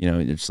 you know,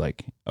 it's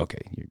like,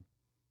 okay, you're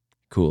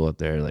cool up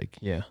there. Like,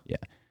 yeah.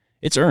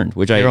 It's earned,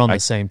 which you're on the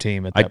same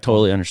team at that I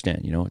totally point.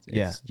 understand, you know,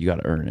 you got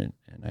to earn it.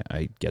 And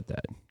I get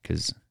that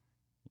because,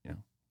 you know,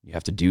 you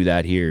have to do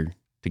that here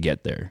to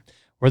get there.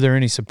 Were there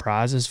any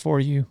surprises for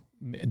you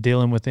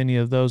dealing with any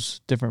of those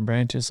different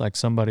branches? Like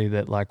somebody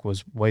that like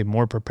was way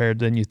more prepared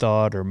than you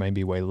thought, or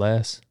maybe way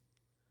less?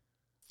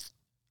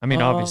 I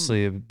mean,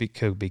 obviously it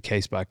could be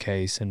case by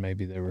case, and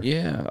maybe there were.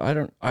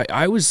 Yeah,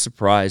 I was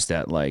surprised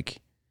at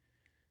like,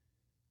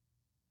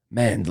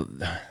 man,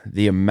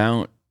 the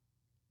amount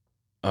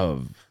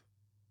of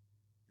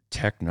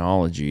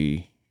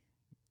technology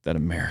that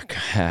America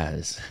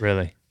has.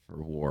 Really? For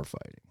war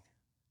fighting.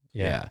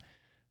 Yeah.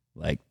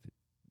 Like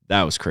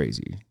that was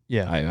crazy.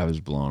 Yeah. I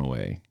was blown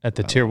away. At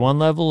the tier 1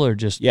 level or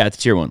just? Yeah, it's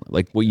tier 1.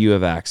 Like what you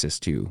have access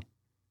to,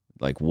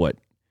 like what,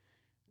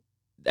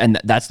 and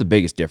that's the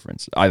biggest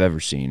difference I've ever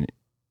seen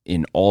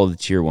in all of the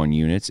tier 1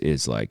 units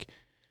is like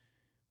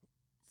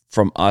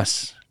from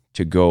us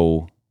to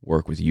go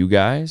work with you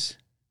guys,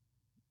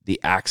 the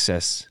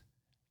access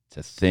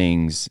to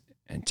things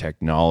and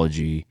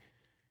technology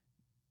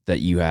that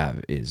you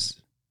have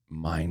is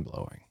mind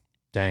blowing.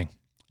 Dang.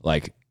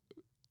 Like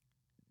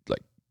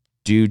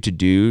dude to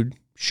dude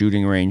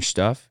shooting range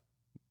stuff,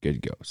 good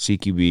to go.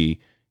 CQB,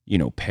 you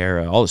know,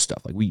 para, all this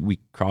stuff. Like we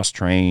cross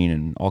train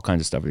and all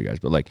kinds of stuff with you guys,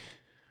 but like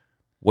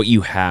what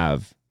you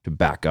have to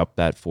back up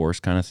that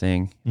force kind of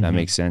thing, if that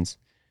makes sense.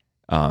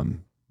 It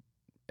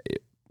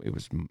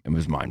was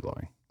mind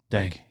blowing.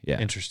 Dang. Like,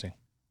 yeah. Interesting.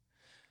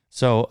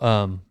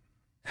 So,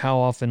 how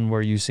often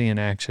were you seeing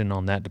action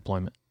on that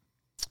deployment?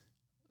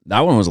 That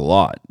one was a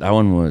lot. That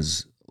one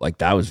was like,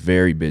 that was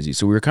very busy.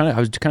 So I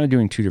was kind of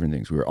doing two different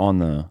things. We were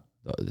on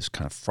this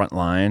kind of front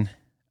line.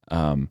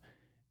 And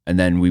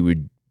then we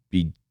would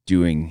be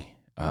doing,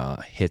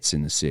 hits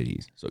in the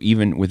cities. So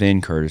even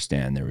within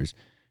Kurdistan, there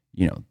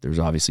was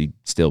obviously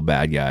still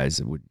bad guys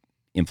that would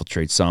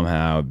infiltrate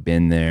somehow,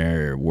 been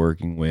there,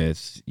 working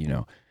with, you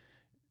know.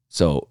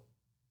 So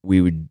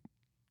we would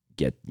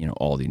get, you know,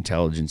 all the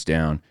intelligence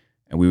down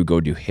and we would go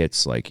do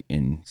hits like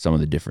in some of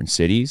the different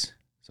cities.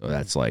 So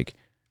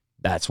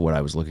that's what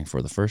I was looking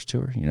for the first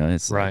tour. You know,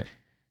 it's like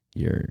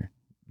your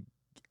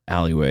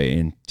alleyway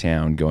in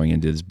town going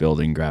into this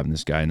building, grabbing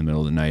this guy in the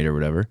middle of the night or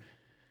whatever.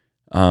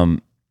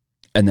 And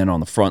then on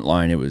the front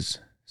line, it was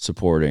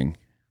supporting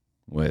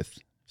with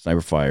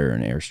sniper fire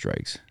and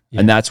airstrikes. Yeah.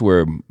 And that's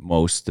where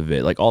most of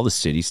it, like all the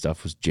city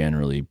stuff was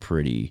generally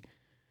pretty,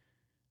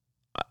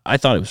 I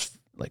thought it was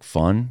like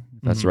fun.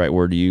 That's the right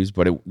word to use,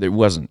 but it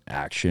wasn't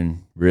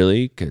action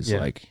really. Cause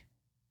like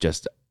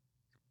just,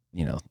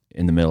 you know,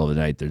 in the middle of the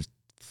night, there's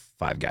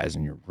 5 guys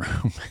in your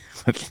room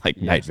with like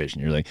night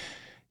vision.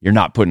 You're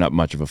not putting up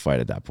much of a fight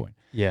at that point.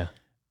 Yeah.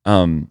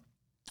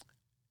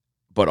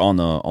 But on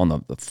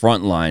the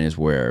front line is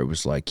where it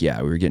was like,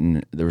 there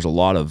was a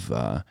lot of,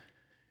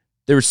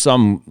 there was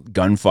some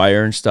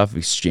gunfire and stuff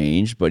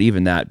exchanged, but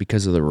even that,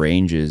 because of the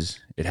ranges,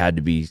 it had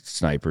to be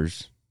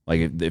snipers.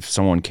 Like if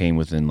someone came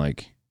within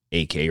like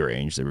AK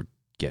range, they were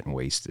getting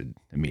wasted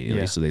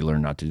immediately. Yeah. So they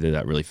learned not to do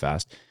that really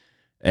fast.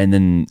 And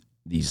then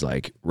these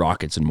like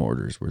rockets and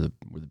mortars were the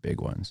big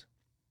ones,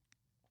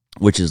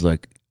 which is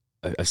like,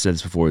 I've said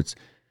this before, it's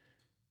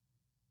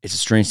a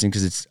strange thing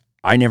because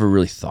I never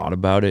really thought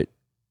about it,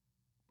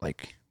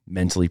 like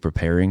mentally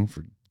preparing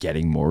for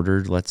getting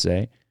mortared, let's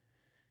say,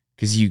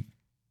 because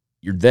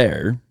you're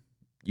there,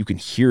 you can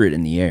hear it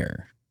in the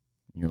air.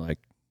 And you're like,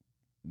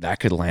 that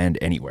could land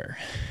anywhere.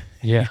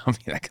 Yeah. I mean,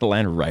 that could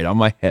land right on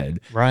my head.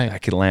 Right.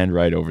 That could land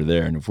right over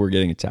there. And if we're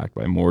getting attacked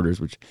by mortars,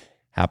 which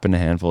happened a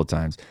handful of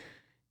times,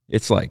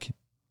 it's like,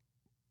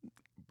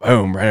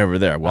 boom, right over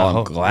there. Well,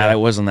 I'm glad I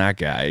wasn't that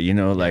guy, you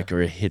know, like,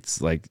 or it hits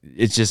like,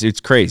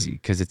 it's crazy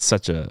because it's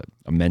such a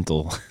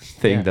mental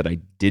thing that I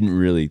didn't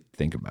really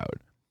think about.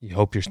 You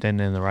hope you're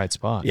standing in the right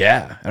spot.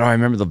 Yeah. And I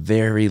remember the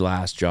very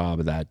last job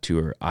of that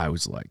tour, I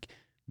was like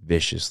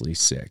viciously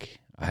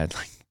sick. I had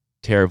like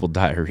terrible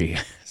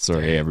diarrhea.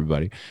 Sorry,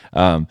 everybody.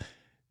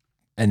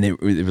 And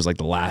it was like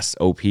the last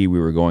OP we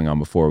were going on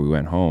before we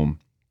went home.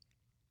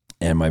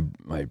 And my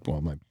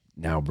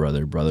now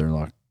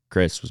brother-in-law,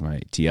 Chris, was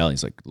my TL.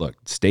 He's like, look,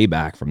 stay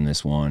back from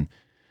this one.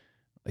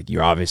 Like,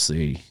 you're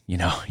obviously, you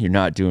know, you're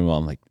not doing well.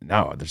 I'm like,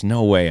 no, there's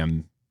no way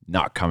I'm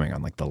not coming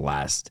on like the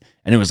last.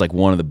 And it was like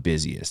one of the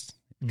busiest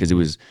because it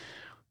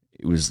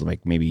was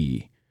like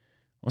maybe,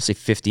 I want to say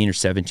 15 or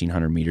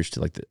 1700 meters to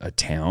like a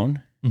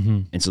town.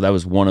 Mm-hmm. And so that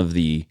was one of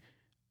the,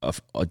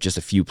 just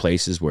a few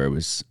places where it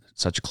was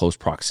such a close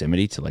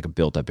proximity to like a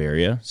built up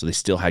area. So they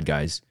still had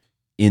guys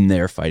in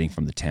there fighting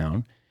from the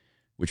town,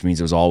 which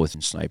means it was all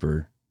within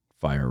sniper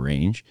fire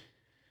range.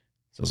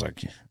 So I was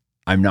like,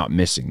 I'm not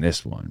missing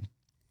this one.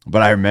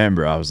 But I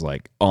remember I was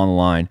like on the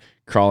line,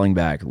 crawling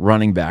back,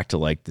 running back to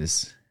like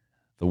the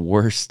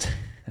worst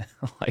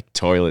like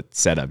toilet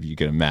setup you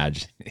can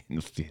imagine in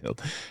the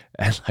field,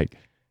 and like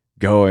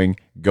going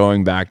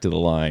back to the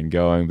line,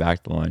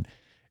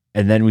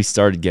 and then we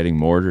started getting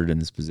mortared in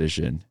this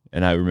position.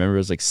 And I remember I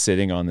was like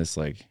sitting on this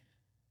like,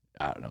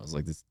 I don't know, it was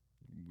like this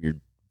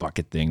weird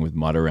bucket thing with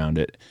mud around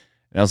it,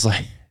 and I was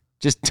like,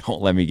 just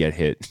don't let me get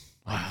hit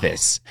on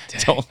this.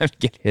 Dang. Don't let me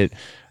get hit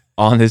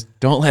on this.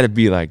 Don't let it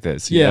be like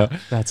this. You know?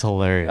 That's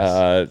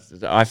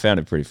hilarious. I found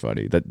it pretty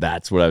funny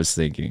that's what I was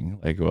thinking.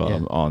 Like, well,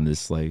 I'm on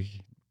this like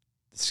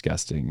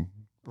disgusting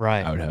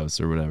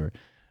outhouse or whatever.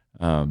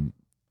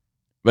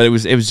 But it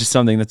was just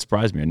something that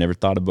surprised me. I never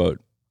thought about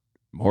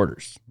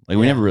mortars. Like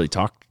we never really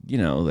talked, you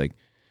know, like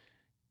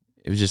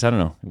it was just, I don't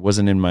know. It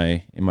wasn't in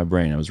my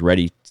brain. I was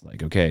ready,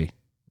 like, okay,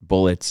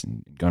 bullets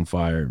and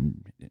gunfire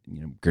and,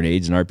 you know,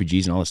 grenades and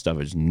RPGs and all this stuff.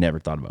 I just never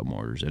thought about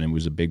mortars. And it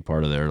was a big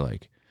part of their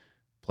like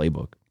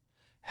playbook.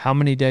 How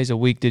many days a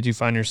week did you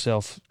find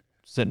yourself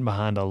sitting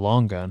behind a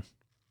long gun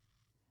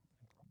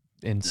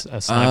in a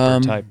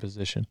sniper type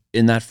position?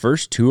 In that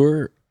first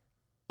tour,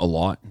 a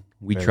lot.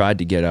 We tried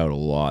to get out a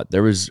lot.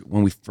 There was,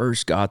 when we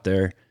first got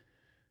there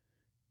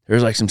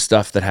was like some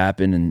stuff that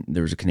happened, and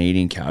there was a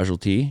Canadian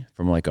casualty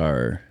from like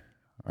our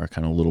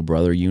kind of little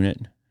brother unit.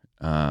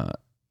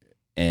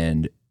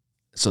 And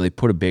so they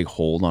put a big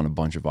hold on a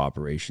bunch of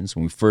operations.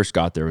 When we first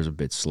got there, it was a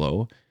bit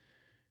slow.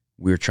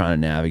 We were trying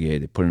to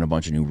navigate. They put in a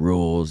bunch of new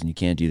rules, and you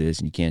can't do this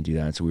and you can't do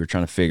that. So we were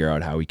trying to figure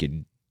out how we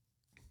could,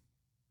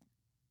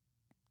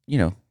 you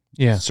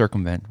know,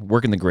 circumvent,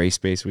 work in the gray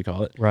space, we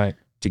call it, right,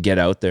 to get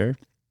out there.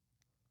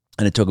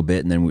 And it took a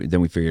bit, and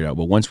then we figured it out.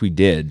 But once we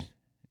did,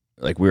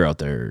 like, we were out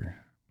there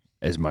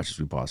as much as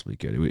we possibly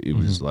could. It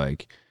was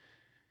like,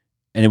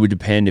 and it would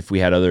depend if we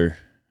had other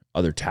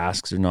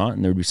tasks or not.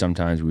 And there would be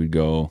sometimes we would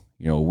go,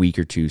 you know, a week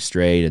or two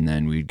straight, and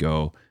then we'd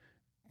go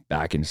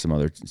back into some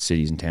other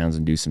cities and towns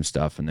and do some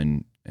stuff, and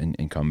then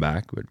and come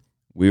back. But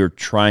we were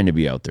trying to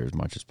be out there as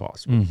much as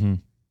possible.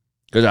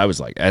 Because I was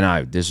like,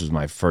 this was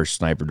my first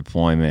sniper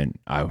deployment.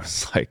 I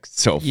was like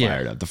so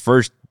fired up. The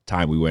first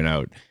time we went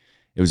out,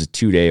 it was a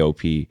 2-day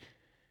OP.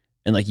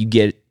 And like you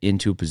get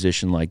into a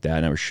position like that,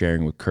 and I was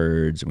sharing with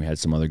Kurds, and we had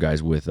some other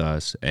guys with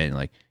us, and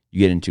like you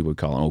get into what we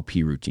call an OP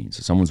routine.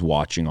 So someone's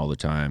watching all the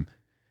time,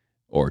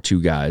 or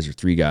 2 guys or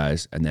 3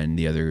 guys, and then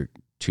the other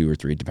 2 or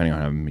 3, depending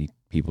on how many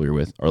people you're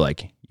with, or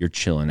like you're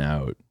chilling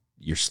out,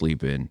 you're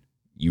sleeping,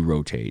 you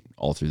rotate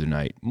all through the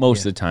night.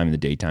 Most of the time in the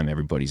daytime,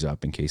 everybody's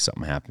up in case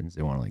something happens.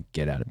 They want to like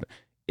get out of it.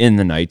 In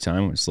the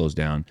nighttime, when it slows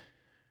down,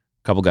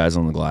 a couple guys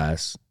on the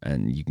glass,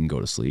 and you can go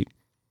to sleep.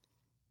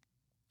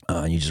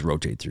 And you just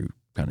rotate through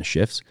kind of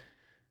shifts.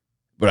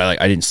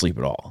 But I didn't sleep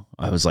at all.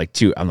 I was like,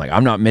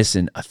 I'm not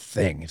missing a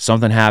thing. If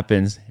something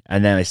happens,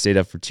 and then I stayed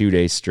up for 2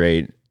 days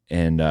straight,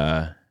 and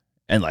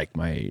like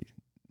my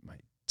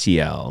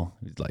TL,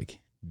 who's like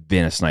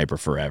been a sniper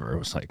forever,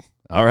 was like,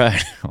 all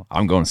right,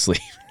 I'm going to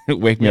sleep.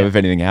 Wake me up if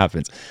anything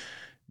happens.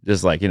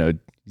 Just like, you know,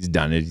 he's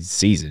done it. He's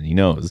seasoned. He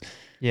knows.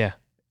 Yeah.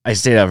 I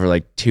stayed up for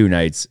like 2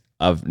 nights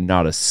of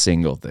not a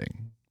single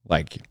thing.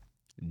 Like,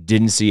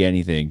 didn't see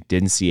anything.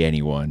 Didn't see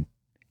anyone.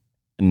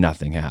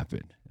 Nothing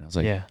happened. And I was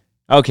like,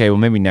 okay, well,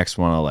 maybe next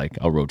one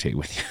I'll rotate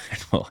with you,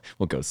 and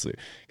we'll go sleep.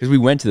 Because we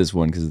went to this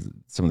one because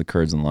some of the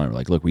Kurds on the line were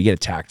like, look, we get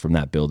attacked from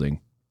that building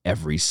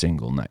every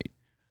single night.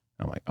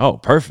 I'm like, oh,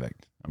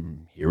 perfect.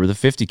 I'm here with a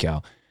 50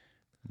 cal.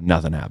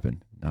 Nothing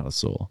happened. Not a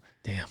soul.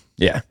 Damn.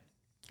 Yeah.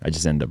 I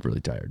just ended up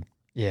really tired.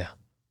 Yeah.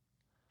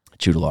 I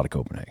chewed a lot of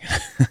Copenhagen.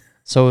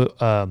 So,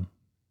 how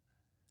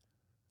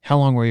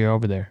long were you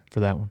over there for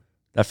that one?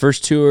 That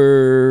first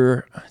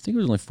tour, I think it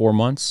was only 4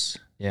 months.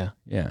 Yeah.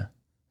 Yeah.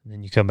 And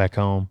then you come back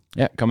home.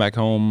 Yeah, come back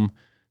home.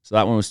 So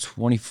that one was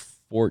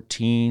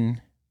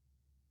 2014.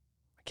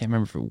 I can't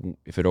remember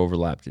if it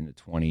overlapped into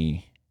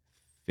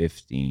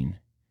 2015,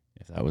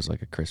 if that was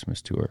like a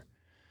Christmas tour.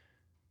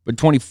 But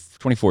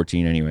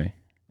 2014 anyway.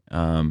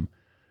 And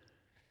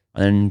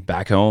then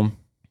back home,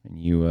 and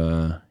you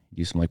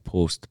do some like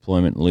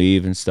post-deployment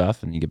leave and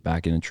stuff, and you get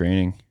back into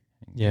training.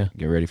 Yeah.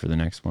 Get ready for the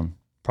next one.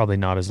 Probably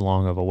not as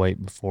long of a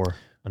wait before.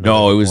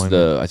 No, it was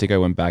I think I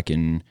went back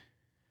in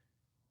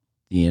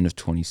the end of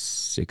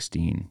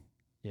 2016.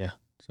 Yeah.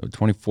 So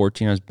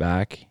 2014 I was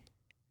back.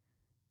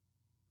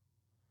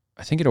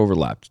 I think it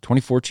overlapped.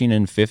 2014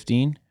 and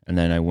 15, and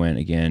then I went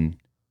again,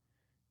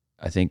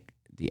 I think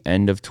the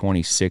end of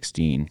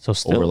 2016. So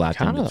still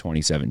overlapped into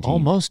 2017.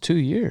 Almost 2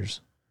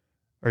 years.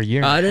 Or a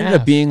year and a half. It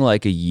ended up being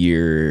like a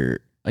year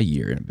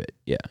and a bit.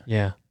 Yeah.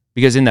 Yeah.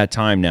 Because in that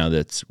time now,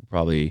 that's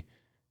probably,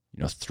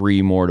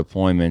 3 more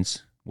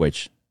deployments,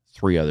 which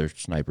 3 other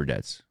sniper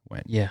deaths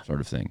went. Yeah.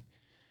 Sort of thing.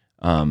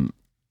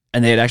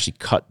 And they had actually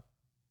cut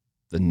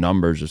the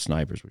numbers of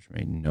snipers, which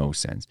made no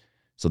sense.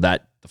 So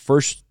that the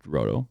first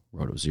Rodeo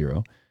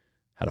 0,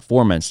 had a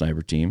 4-man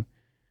sniper team,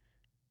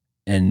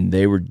 and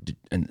they were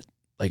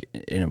like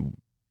in a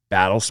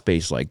battle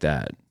space like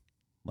that.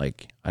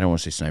 Like, I don't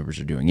want to say snipers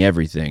are doing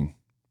everything,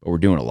 but we're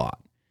doing a lot.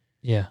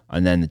 Yeah.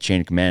 And then the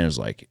chain of command is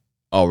like,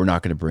 oh, we're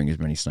not going to bring as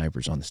many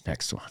snipers on this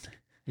next one.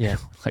 Yeah.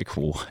 Like,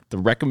 what? The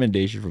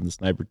recommendation from the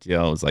sniper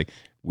TL was like,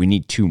 we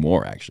need 2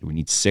 more, actually. We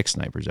need 6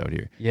 snipers out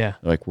here. Yeah.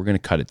 They're like, we're going to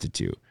cut it to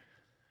 2.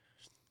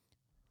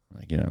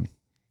 Like,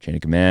 chain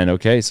of command.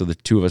 Okay, so the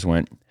 2 of us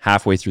went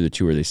halfway through the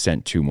tour. They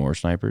sent 2 more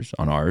snipers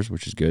on ours,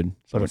 which is good.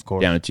 So but of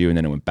course, down to 2, and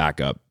then it went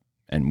back up,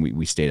 and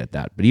we stayed at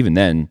that. But even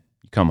then,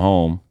 you come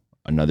home,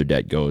 another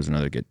det goes,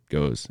 another get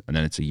goes, and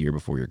then it's a year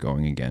before you're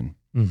going again.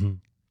 Mm-hmm.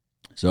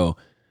 So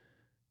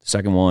the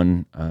second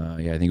one, I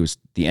think it was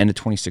the end of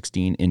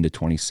 2016 into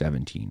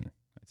 2017.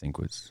 I think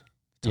was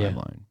the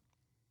timeline. Yeah.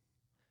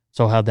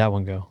 So how'd that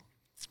one go?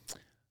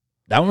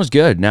 That one was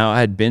good. Now,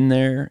 I had been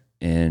there,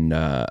 and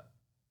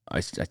I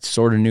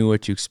sort of knew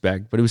what to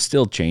expect, but it was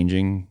still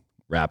changing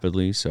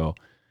rapidly. So,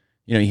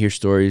 you hear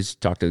stories,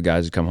 talk to the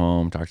guys who come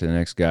home, talk to the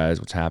next guys,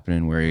 what's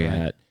happening, where are you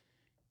at?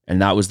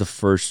 And that was the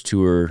first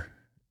tour.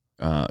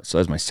 So that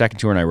was my second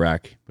tour in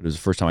Iraq, but it was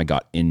the first time I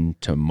got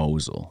into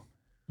Mosul,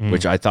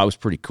 which I thought was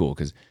pretty cool,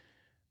 because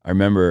I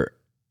remember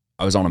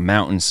I was on a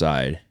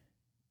mountainside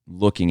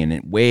looking, and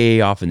it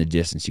way off in the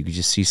distance, you could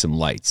just see some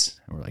lights.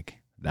 And we're like,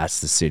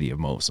 that's the city of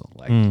Mosul.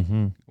 Like,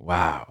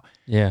 wow.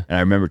 Yeah. And I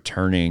remember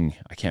turning,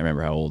 I can't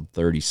remember how old,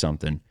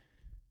 30-something,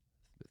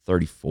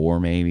 34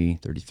 maybe,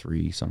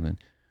 33 something.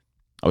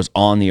 I was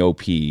on the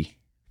OP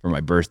for my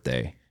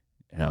birthday,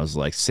 and I was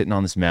like sitting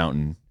on this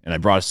mountain, and I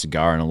brought a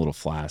cigar and a little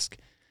flask,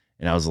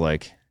 and I was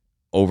like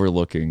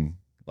overlooking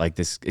like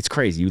this. It's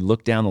crazy. You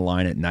look down the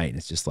line at night, and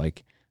it's just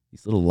like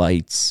these little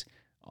lights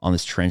on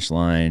this trench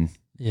line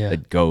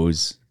that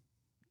goes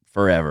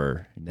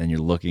forever. And then you're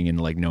looking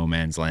into like no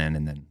man's land,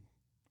 and then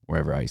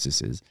wherever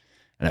ISIS is.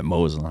 And at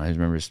Mosul, I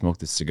remember I smoked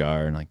this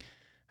cigar and like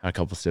had a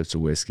couple sips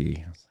of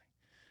whiskey. I was like,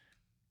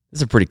 this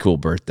is a pretty cool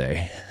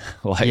birthday.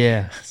 Like,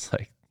 it's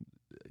like,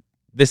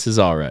 this is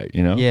all right,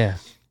 Yeah.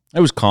 It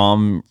was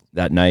calm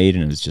that night,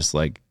 and it was just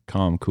like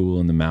calm, cool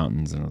in the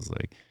mountains. And I was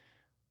like,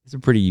 it's a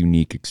pretty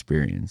unique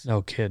experience.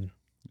 No kidding.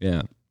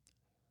 Yeah.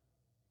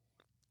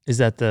 Is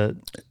that the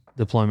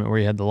deployment where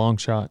you had the long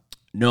shot?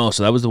 No,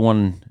 so that was the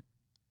one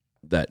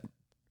that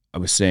I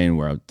was saying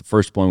where the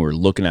first one we were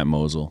looking at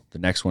Mosul. The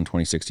next one,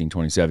 2016,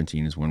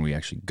 2017, is when we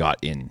actually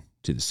got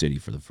into the city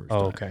for the first time.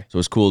 Okay. So it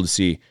was cool to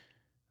see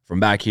from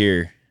back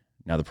here,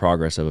 now the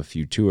progress of a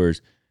few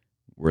tours,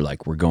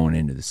 we're going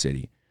into the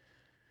city.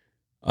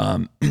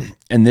 And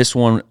this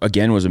one,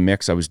 again, was a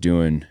mix. I was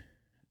doing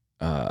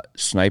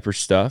sniper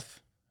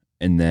stuff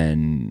and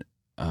then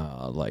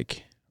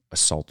like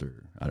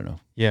assaulter, I don't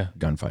know,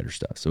 gunfighter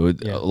stuff. So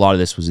a lot of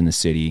this was in the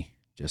city,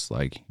 just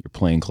like your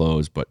plain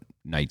clothes, but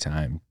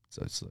nighttime.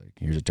 So it's like,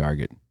 here's a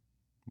target.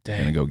 We're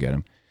going to go get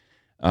him.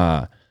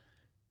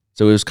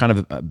 So it was kind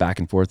of a back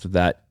and forth with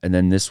that. And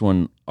then this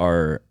one,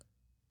 our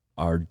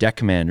deck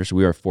commander, so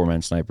we were a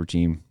 4-man sniper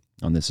team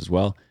on this as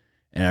well.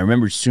 And I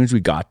remember as soon as we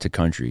got to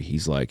country,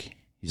 he's like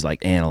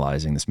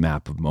analyzing this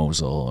map of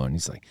Mosul, and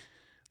he's like,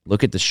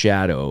 look at the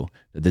shadow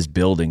that this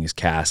building is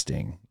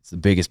casting. It's the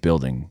biggest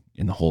building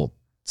in the whole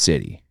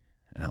city.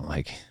 And I'm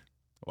like,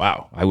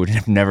 wow, I would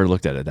have never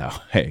looked at it that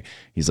way.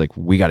 He's like,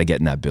 we got to get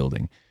in that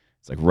building.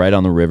 It's like right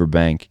on the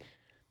riverbank.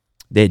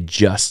 They had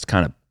just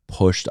kind of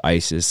pushed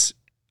ISIS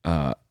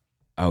out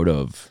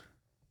of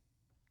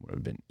what would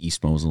have been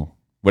East Mosul,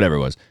 whatever it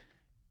was,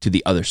 to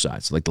the other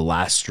side. So like the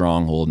last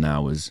stronghold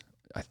now was,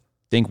 I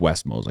think,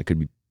 West Mosul. I could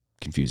be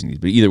confusing these,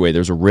 but either way,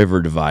 there's a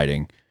river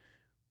dividing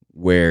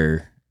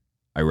where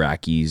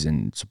Iraqis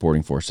and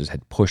supporting forces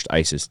had pushed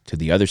ISIS to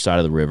the other side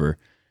of the river,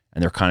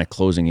 and they're kind of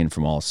closing in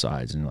from all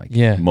sides. And like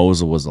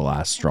Mosul was the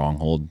last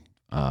stronghold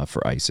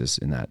for ISIS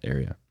in that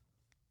area.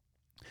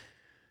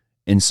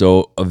 And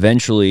so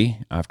eventually,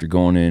 after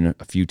going in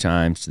a few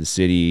times to the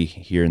city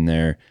here and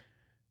there,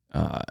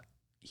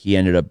 he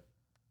ended up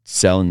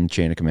selling the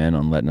chain of command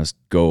on letting us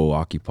go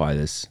occupy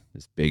this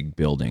big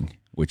building,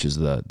 which is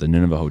the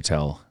Nineveh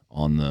Hotel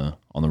on the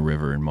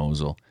river in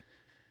Mosul.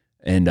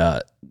 And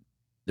there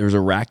was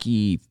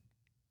Iraqi,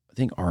 I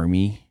think,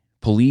 army,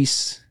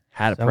 police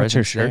had a presence. What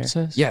your shirt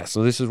says? Yeah,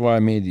 so this is why I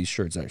made these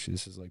shirts, actually.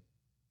 This is like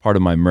part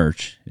of my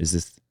merch, is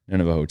this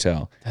Nineveh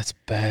Hotel. That's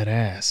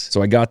badass.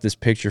 So I got this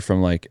picture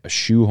from like a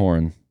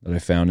shoehorn that I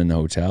found in the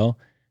hotel.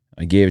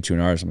 I gave it to an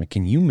artist. I'm like,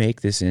 can you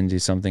make this into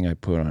something I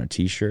put on a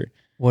t-shirt?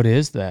 What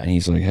is that? And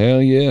he's like,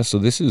 hell yeah. So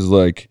this is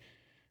like,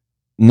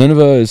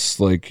 Nineveh is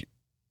like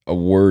a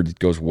word that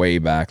goes way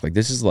back. Like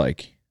this is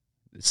like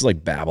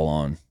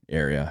Babylon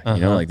area.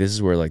 Like this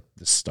is where like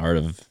the start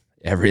of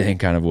everything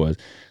kind of was.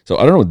 So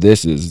I don't know what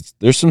this is.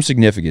 There's some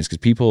significance because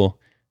people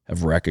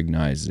have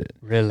recognized it.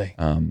 Really?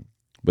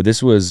 But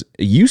it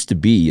used to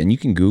be, and you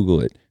can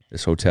Google it,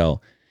 this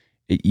hotel,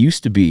 it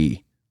used to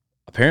be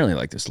apparently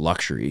like this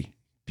luxury,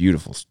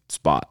 beautiful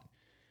spot.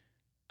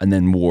 And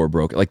then war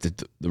broke. Like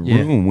the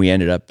room we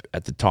ended up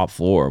at the top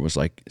floor was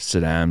like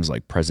Saddam's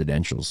like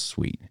presidential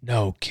suite.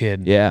 No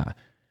kidding. Yeah.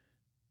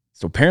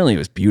 So apparently it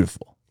was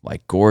beautiful,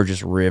 like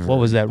gorgeous river. What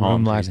was that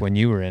room like when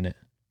you were in it?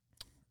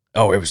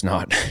 Oh, it was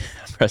not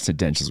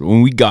presidential.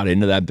 When we got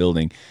into that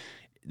building,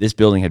 this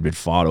building had been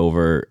fought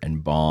over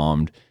and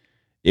bombed.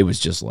 It was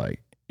just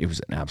like, it was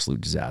an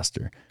absolute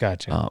disaster.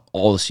 Gotcha.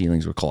 All the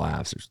ceilings were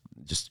collapsed. There's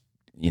just,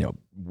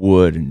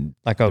 wood and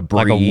like a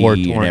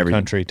war-torn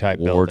country type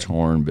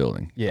war-torn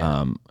building.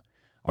 Yeah.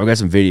 I've got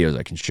some videos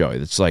I can show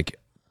you. It's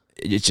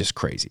just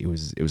crazy. It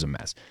was a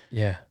mess.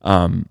 Yeah.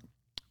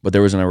 But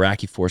there was an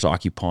Iraqi force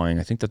occupying,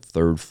 I think, the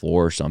 3rd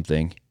floor or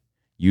something,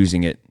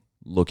 using it,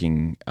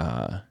 looking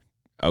out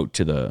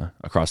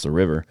across the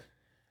river.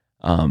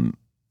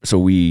 So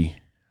we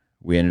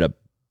ended up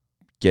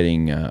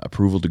getting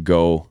approval to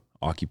go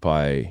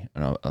occupy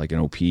like an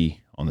OP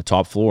on the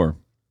top floor.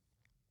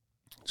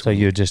 So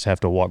you just have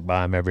to walk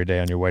by them every day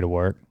on your way to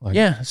work? Like,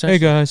 yeah. Hey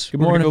guys, good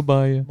morning. Go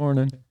by you.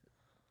 Morning.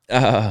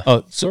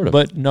 Sort of.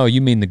 But no,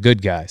 you mean the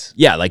good guys?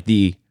 Yeah, like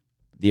the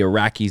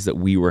Iraqis that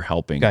we were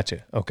helping.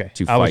 Gotcha. Okay.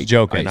 To I was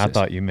joking. ISIS. I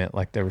thought you meant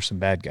like there were some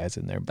bad guys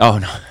in there. But Oh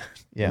no,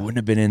 yeah, I wouldn't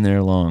have been in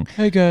there long.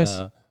 Hey guys,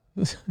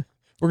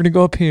 we're gonna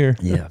go up here.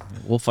 Yeah,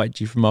 we'll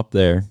fight you from up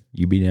there.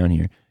 You be down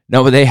here.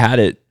 No, but they had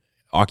it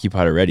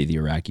occupied already. The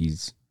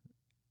Iraqis,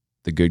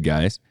 the good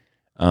guys.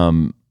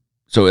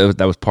 So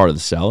that was part of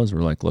the sell. Is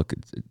we're like, look,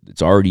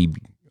 it's already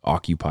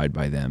occupied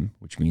by them,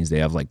 which means they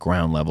have like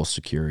ground level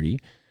security.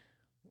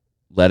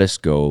 Let us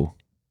go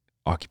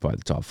occupy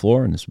the top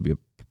floor, and this would be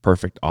a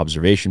perfect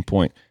observation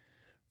point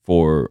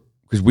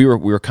because we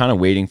were kind of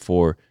waiting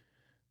for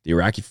the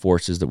Iraqi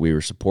forces that we were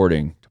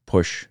supporting to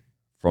push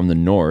from the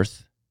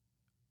north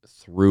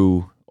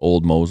through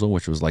Old Mosul,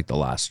 which was like the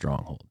last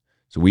stronghold.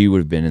 So we would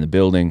have been in the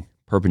building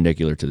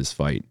perpendicular to this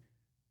fight,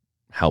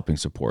 helping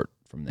support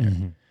from there.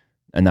 Mm-hmm.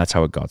 And that's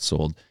how it got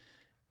sold.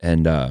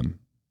 And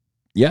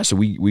so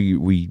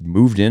we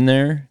moved in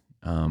there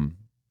and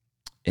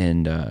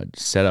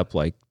set up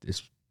like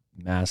this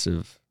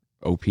massive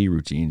OP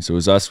routine. So it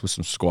was us with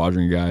some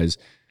squadron guys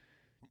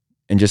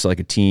and just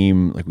like a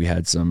team. Like we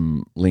had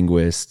some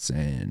linguists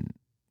and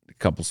a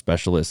couple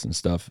specialists and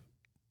stuff.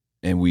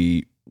 And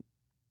we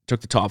took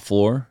the top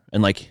floor,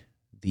 and like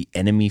the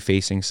enemy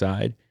facing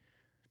side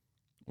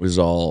was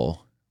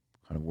all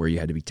kind of where you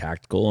had to be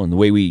tactical. And the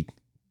way we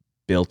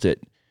built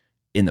it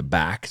in the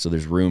back, so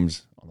there's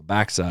rooms on the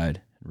back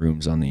side,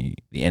 rooms on the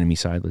enemy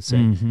side, let's say.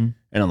 Mm-hmm.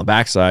 And on the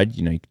back side,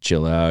 you could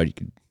chill out, you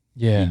could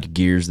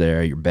gears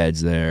there, your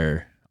bed's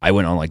there. I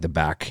went on like the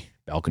back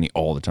balcony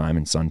all the time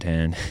in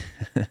suntan.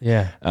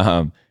 Yeah.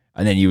 And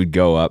then you would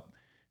go up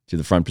to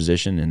the front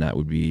position, and that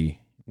would be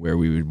where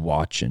we would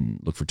watch and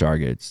look for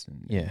targets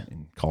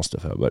and call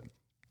stuff out. But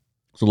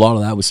so a lot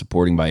of that was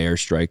supporting by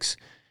airstrikes,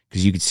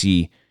 because you could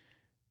see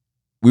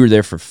we were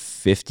there for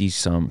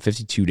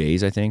 52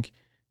 days, I think.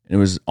 And it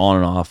was on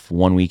and off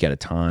 1 week at a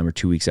time or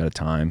 2 weeks at a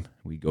time.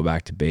 We'd go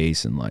back to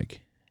base and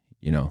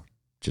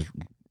just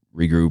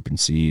regroup and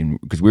see.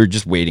 And because we were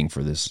just waiting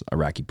for this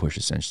Iraqi push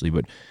essentially.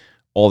 But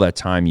all that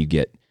time you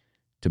get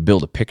to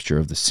build a picture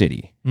of the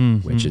city,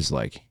 mm-hmm. which is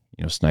like,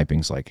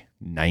 sniping's like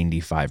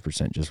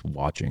 95% just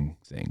watching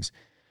things.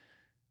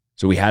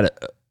 So we had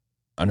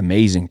an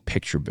amazing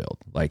picture build,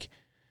 like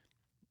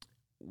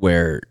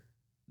where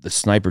the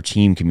sniper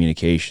team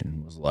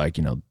communication was like,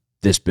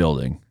 this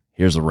building,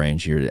 here's the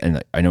range here.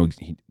 And I know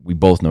we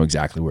both know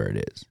exactly where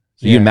it is.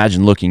 So you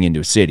imagine looking into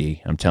a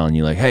city, I'm telling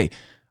you like, hey,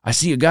 I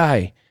see a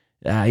guy.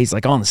 He's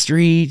like on the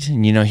street.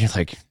 And, you're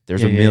like,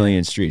 there's a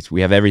million streets. We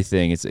have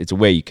everything. It's a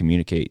way you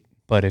communicate.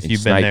 But if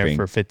you've been there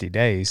for 50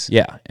 days.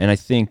 Yeah. And I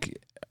think,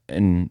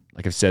 and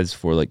like I've said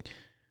before, like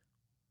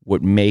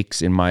what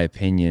makes, in my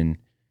opinion,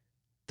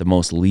 the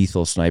most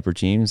lethal sniper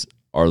teams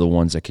are the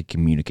ones that can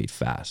communicate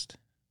fast.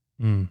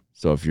 Mm.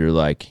 So if you're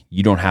like,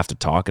 you don't have to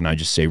talk and I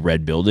just say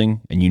red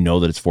building and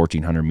that it's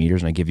 1,400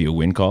 meters and I give you a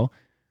wind call,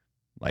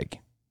 like,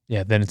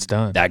 yeah, then it's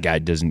done. That guy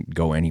doesn't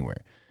go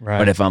anywhere. Right.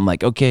 But if I'm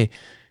like, okay,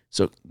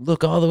 so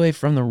look all the way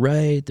from the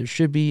right, there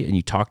should be, and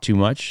you talk too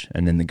much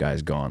and then the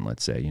guy's gone,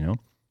 let's say,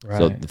 Right.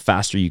 So the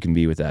faster you can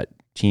be with that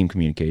team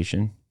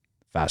communication,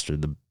 faster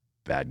the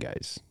bad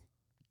guys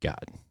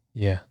got.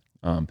 Yeah.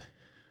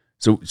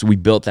 So we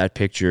built that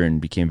picture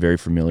and became very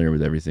familiar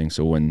with everything.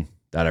 So when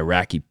that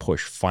Iraqi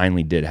push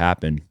finally did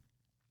happen,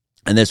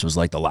 and this was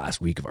like the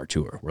last week of our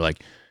tour, we're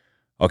like,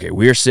 okay,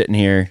 we're sitting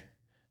here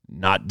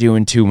not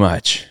doing too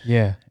much.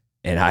 Yeah.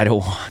 And I don't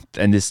want,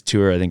 and this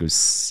tour I think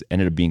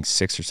ended up being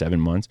 6 or 7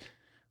 months.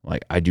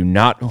 Like, I do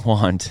not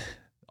want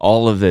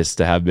all of this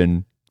to have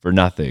been for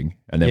nothing.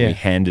 And then we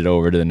hand it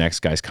over to the next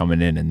guys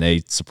coming in and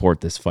they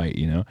support this fight,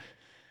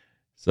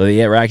 So the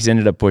Iraqis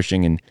ended up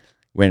pushing and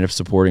we ended up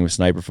supporting with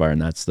sniper fire,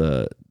 and that's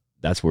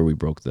where we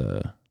broke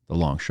the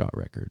long shot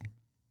record.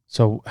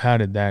 So how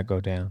did that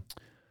go down?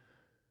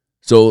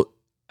 So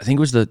I think it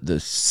was the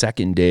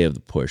second day of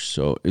the push.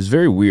 So it was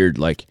very weird.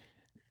 Like,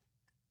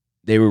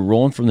 they were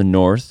rolling from the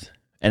north,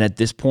 and at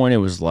this point it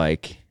was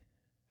like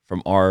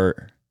from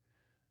our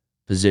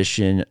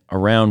position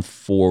around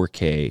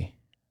 4K,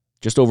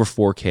 just over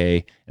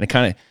 4K,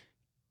 and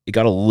it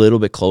got a little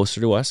bit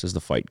closer to us as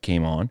the fight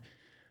came on,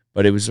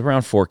 but it was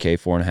around 4K,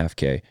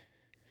 4.5K,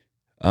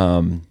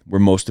 where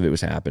most of it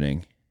was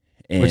happening.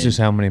 And, which is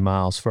how many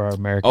miles for our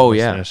American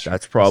listeners?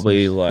 That's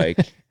probably like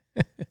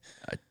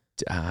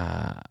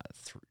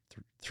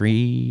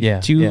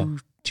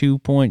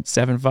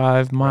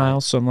 2.75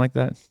 miles, something like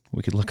that.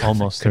 We could look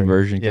almost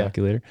conversion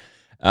calculator.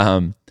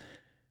 But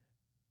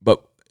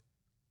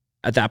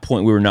at that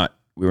point we were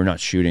not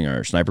shooting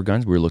our sniper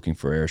guns. We were looking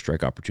for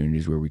airstrike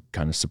opportunities where we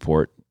kind of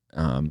support.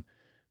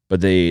 But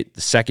the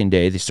second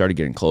day they started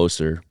getting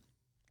closer,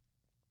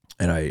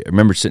 and I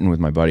remember sitting with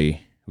my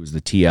buddy who was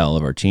the TL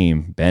of our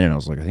team, Ben, and I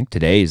was like, I think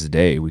today is the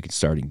day we can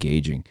start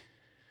engaging.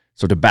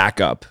 So to back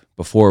up,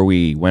 before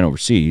we went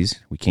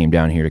overseas, we came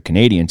down here to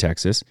Canadian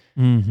Texas,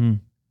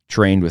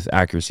 trained with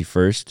Accuracy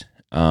First,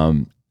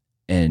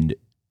 and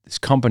this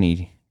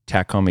company,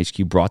 TACCOM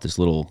HQ, brought this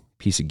little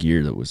piece of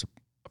gear that was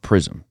a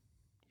prism.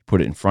 You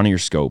put it in front of your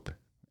scope,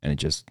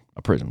 and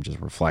a prism just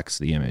reflects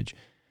the image.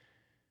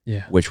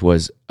 Yeah, which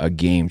was a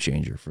game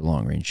changer for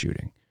long range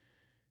shooting,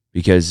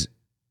 because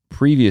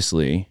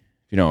previously,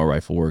 if you know how a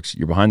rifle works,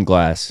 you're behind the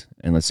glass,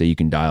 and let's say you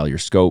can dial your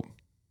scope,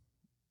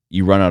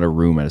 you run out of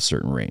room at a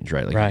certain range,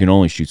 right? Like you can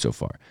only shoot so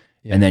far,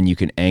 and then you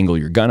can angle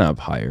your gun up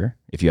higher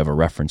if you have a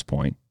reference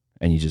point,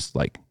 and you just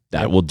like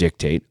that will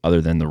dictate,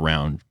 other than the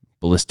round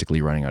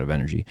ballistically running out of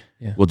energy,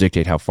 will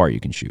dictate how far you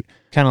can shoot.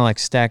 Kind of like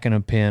stacking a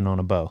pin on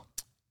a bow.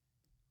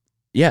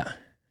 Yeah,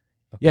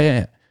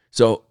 yeah.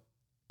 So.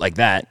 Like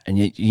that, and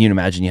you can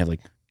imagine you have like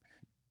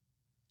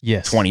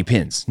 20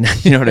 pins.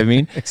 You know what I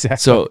mean? Exactly.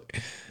 So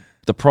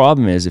the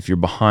problem is, if you're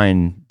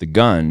behind the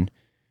gun,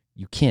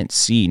 you can't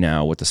see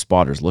now what the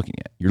spotter's looking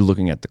at. You're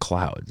looking at the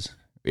clouds.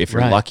 If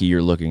you're lucky,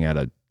 you're looking at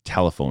a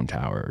telephone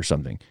tower or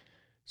something.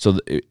 So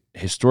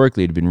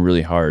historically, it had been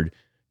really hard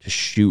to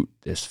shoot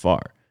this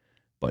far.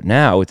 But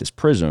now with this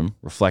prism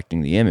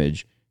reflecting the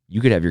image, you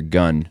could have your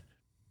gun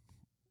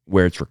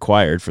where it's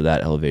required for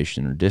that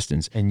elevation or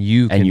distance, and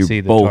you can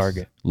see the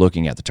target.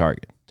 Looking at the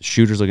target, the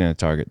shooter's looking at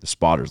the target, the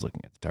spotter's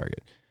looking at the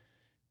target.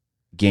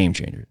 Game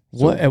changer.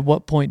 So, at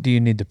what point do you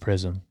need the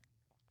prism?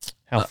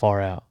 How far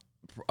out?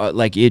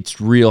 Like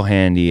it's real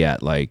handy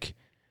at like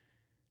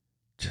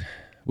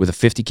with a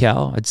 50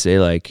 cal. I'd say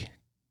like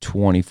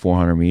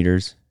 2,400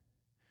 meters.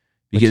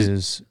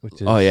 Because which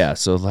is oh yeah,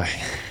 so like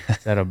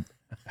is that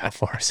how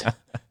far is that?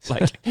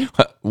 Like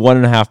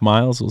 1.5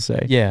 miles, we'll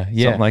say. Yeah,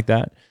 something like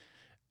that.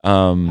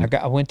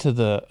 I went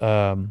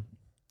to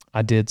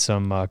I did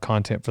some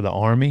content for the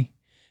Army,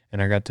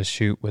 and I got to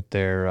shoot with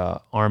their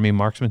Army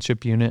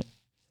marksmanship unit,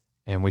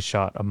 and we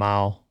shot a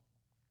mile.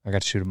 I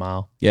got to shoot a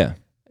mile. Yeah.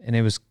 And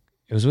it was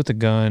with a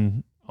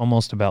gun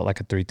almost about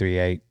like a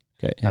 338.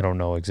 Okay. I don't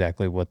know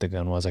exactly what the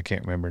gun was. I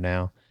can't remember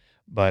now,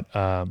 but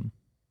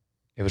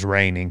it was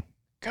raining.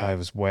 God, it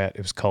was wet.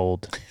 It was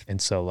cold.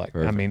 And so like,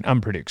 perfect. I mean,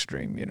 I'm pretty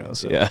extreme,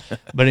 so. Yeah.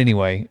 But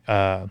anyway,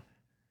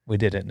 we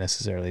didn't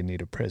necessarily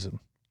need a prism.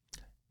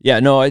 Yeah,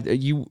 no,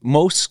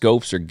 most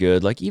scopes are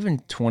good. Like even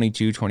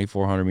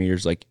 2,400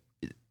 meters, like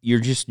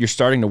you're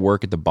starting to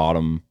work at the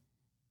bottom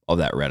of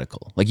that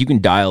reticle. Like you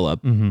can dial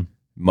up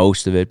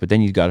most of it, but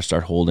then you got to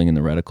start holding in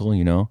the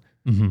reticle,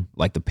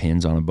 like the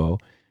pins on a bow.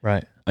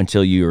 Right.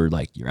 Until you're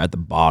at the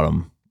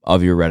bottom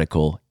of your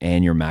reticle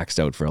and you're maxed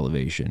out for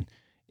elevation.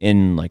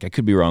 In like, I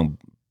could be wrong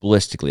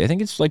ballistically. I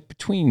think it's like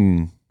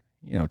between,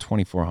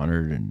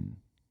 2,400 and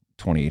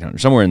 2,800,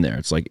 somewhere in there.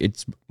 It's like,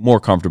 it's more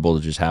comfortable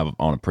to just have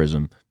on a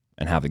prism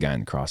and have the guy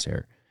in the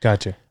crosshair.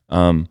 Gotcha.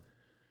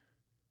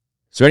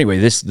 So anyway,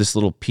 this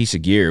little piece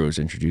of gear was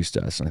introduced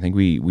to us, and I think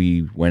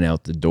we went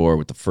out the door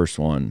with the first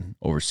one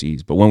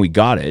overseas. But when we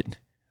got it,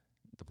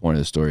 the point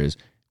of the story is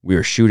we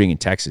were shooting in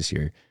Texas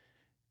here,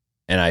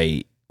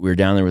 and we were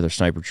down there with our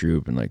sniper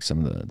troop and like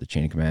some of the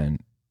chain of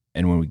command.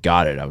 And when we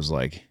got it, I was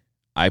like,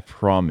 I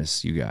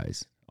promise you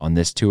guys, on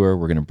this tour,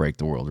 we're gonna break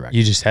the world record.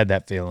 You just had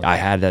that feeling. I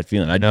had that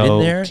feeling. I'd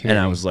been there, and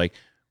I was like,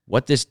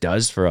 what this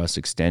does for us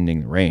extending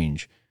the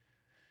range.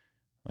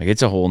 Like,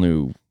 it's a whole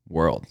new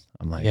world.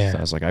 I'm like, so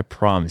I was like, I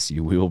promise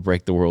you, we will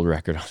break the world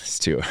record on this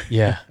tour.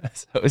 Yeah.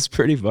 So it's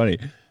pretty funny.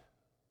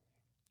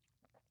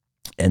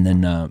 And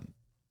then,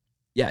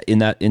 in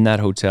that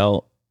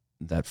hotel,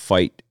 that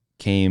fight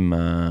came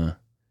kind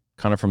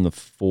of from the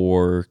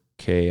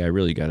 4K. I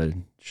really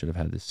should have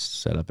had this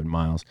set up in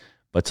miles,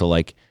 but to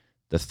like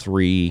the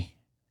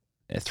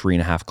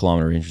 3.5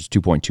 kilometer range is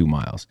 2.2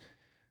 miles.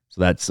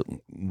 So that's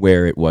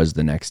where it was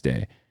the next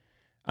day.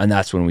 And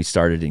that's when we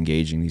started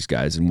engaging these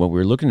guys. And what we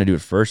were looking to do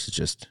at first is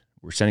just,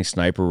 we're sending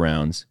sniper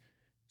rounds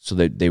so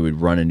that they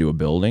would run into a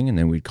building, and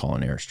then we'd call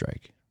an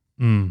airstrike.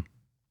 And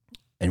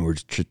we're,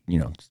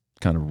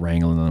 kind of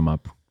wrangling them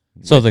up.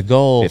 So the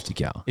goal, 50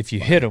 cal. If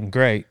you hit them,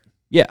 great.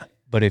 Yeah.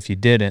 But if you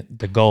didn't,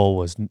 the goal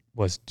was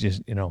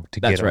just, to get them.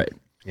 That's right.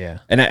 Yeah.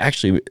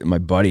 And my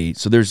buddy,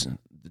 so there's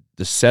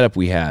the setup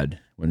we had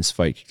when this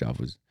fight kicked off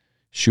was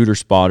shooter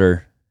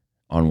spotter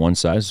on one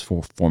side,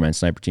 four-man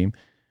sniper team.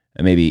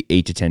 And maybe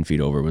 8 to 10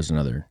 feet over was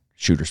another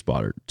shooter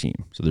spotter team.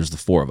 So there's the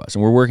four of us,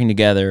 and we're working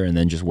together, and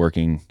then just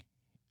working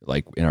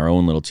like in our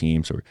own little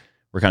team. So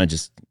we're kind of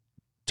just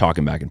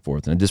talking back and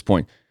forth. And at this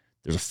point,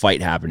 there's a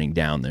fight happening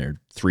down there,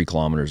 3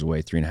 kilometers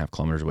away, 3.5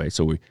 kilometers away.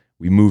 So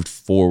we moved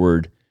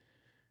forward,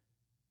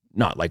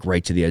 not like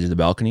right to the edge of the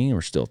balcony.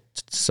 We're still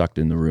sucked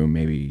in the room,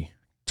 maybe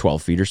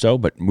 12 feet or so,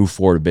 but moved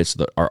forward a bit so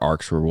that our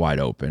arcs were wide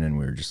open, and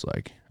we were just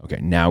like, okay,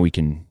 now we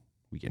can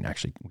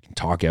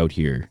talk out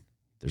here.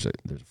 There's a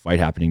fight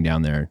happening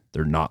down there.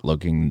 They're not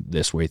looking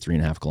this way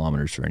 3.5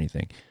 kilometers for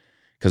anything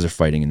because they're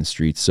fighting in the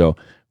streets. So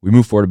we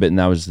moved forward a bit,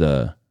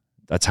 and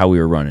that's how we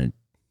were running.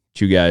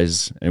 2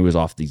 guys, and it was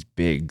off these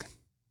big,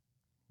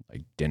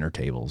 like dinner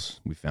tables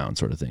we found,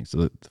 sort of thing. So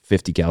the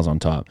 50 cals on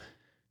top,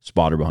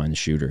 spotter behind the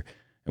shooter,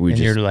 and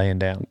you're laying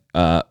down.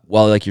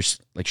 Well, like you're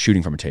like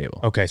shooting from a table.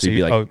 Okay, so you'd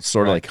be like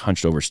sort of like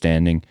hunched over,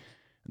 standing.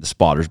 The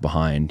spotter's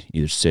behind,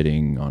 either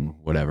sitting on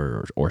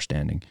whatever or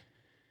standing,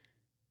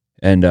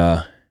 and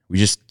we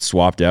just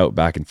swapped out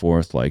back and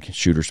forth like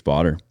shooter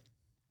spotter.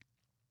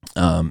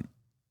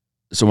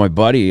 So my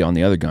buddy on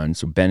the other gun,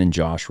 so Ben and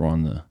Josh were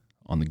on the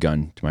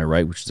gun to my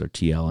right, which is our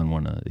TL, and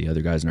one of the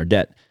other guys in our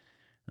det.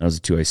 And I was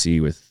a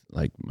 2IC with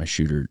like my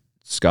shooter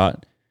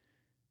Scott,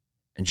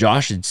 and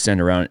Josh had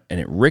sent around, and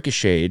it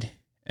ricocheted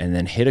and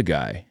then hit a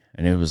guy,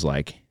 and it was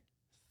like,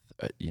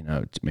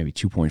 maybe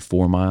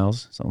 2.4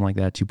 miles, something like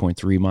that,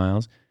 2.3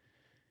 miles.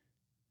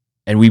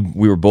 And we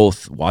were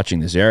both watching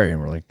this area, and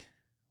we're like,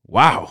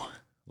 wow,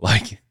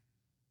 like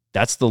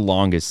that's the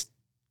longest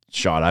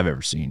shot I've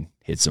ever seen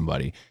hit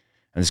somebody.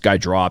 And this guy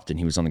dropped, and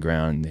he was on the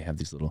ground, and they have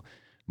these little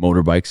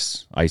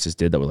motorbikes ISIS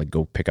did that would like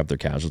go pick up their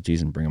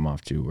casualties and bring them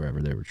off to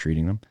wherever they were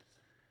treating them.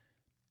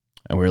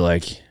 And we're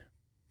like,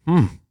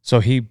 So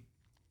he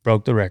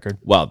broke the record.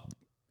 Well,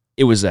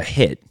 it was a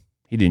hit.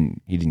 He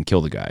didn't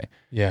kill the guy.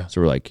 Yeah.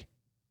 So we're like,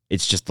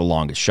 it's just the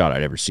longest shot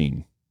I'd ever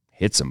seen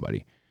hit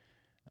somebody.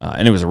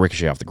 And it was a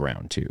ricochet off the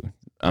ground too.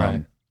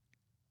 Right.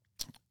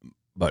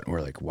 But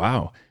we're like,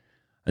 wow.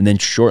 And then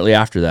shortly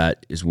after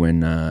that is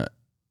when a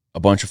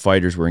bunch of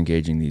fighters were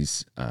engaging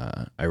these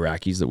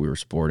Iraqis that we were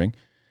supporting,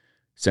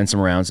 sent some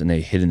rounds, and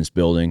they hid in this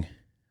building.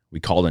 We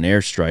called an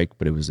airstrike,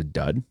 but it was a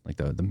dud. Like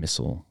the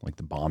missile, like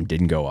the bomb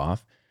didn't go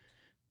off,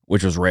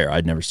 which was rare.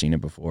 I'd never seen it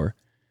before.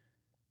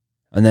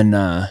 And then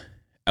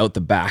out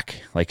the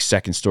back, like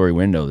second story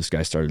window, this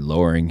guy started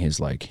lowering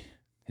his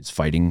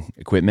fighting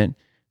equipment,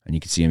 and you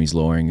could see him. He's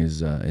lowering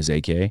his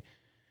AK.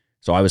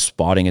 So I was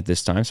spotting at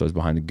this time. So I was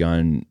behind the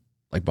gun,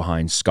 like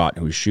behind Scott,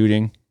 who was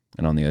shooting,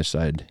 and on the other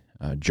side,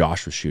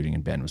 Josh was shooting,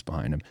 and Ben was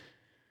behind him.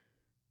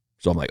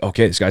 So I'm like,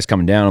 okay, this guy's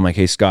coming down. I'm like,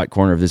 hey, Scott,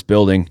 corner of this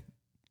building.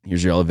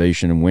 Here's your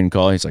elevation and wind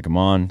call. He's like, come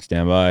on,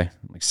 stand by.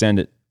 I'm like, send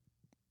it.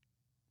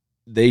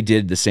 They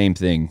did the same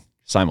thing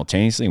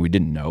simultaneously, and we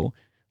didn't know.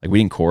 Like, we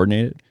didn't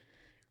coordinate it.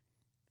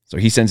 So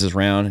he sends his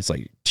round. It's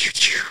like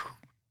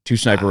 2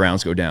 sniper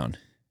rounds go down.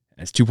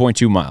 And it's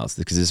 2.2 miles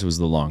because this was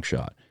the long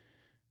shot.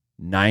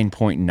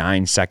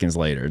 9.9 seconds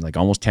later, like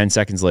almost 10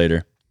 seconds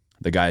later,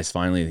 the guy's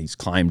he's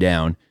climbed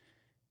down.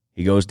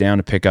 He goes down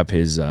to pick up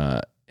his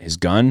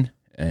gun,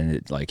 and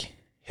it like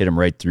hit him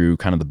right through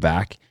kind of the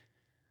back.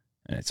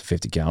 And it's a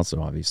 50 cal,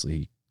 so obviously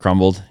he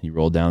crumbled. He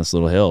rolled down this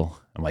little hill.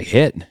 I'm like,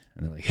 hit. And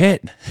they're like,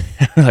 hit.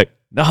 I'm like,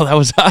 no, that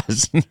was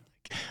us.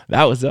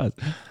 That was us.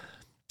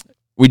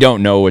 We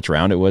don't know which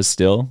round it was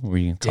still.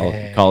 We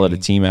call it a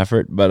team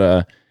effort.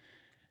 But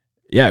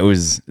yeah,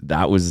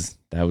 that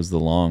was the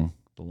long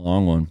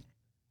one.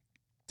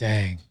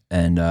 Dang.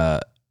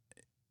 And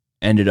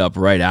ended up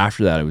right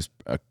after that. It was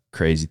a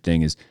crazy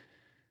thing is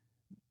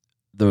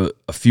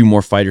a few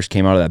more fighters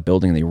came out of that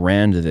building, and they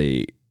ran to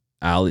the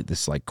alley,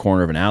 this like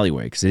corner of an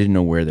alleyway, because they didn't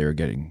know where they were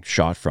getting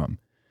shot from.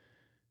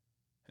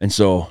 And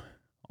so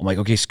I'm like,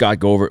 okay, Scott,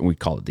 go over it. And we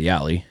called it the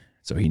alley.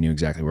 So he knew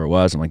exactly where it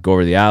was. I'm like, go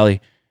over to the alley,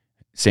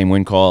 same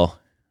wind call,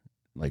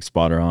 like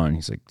spotter on.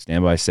 He's like,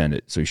 stand by, send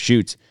it. So he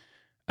shoots.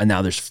 And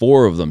now there's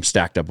 4 of them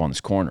stacked up on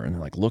this corner, and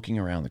they're like looking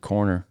around the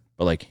corner,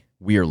 but like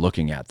we are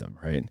looking at them,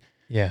 right?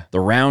 Yeah. The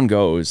round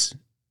goes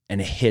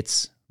and it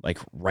hits like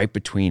right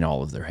between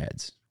all of their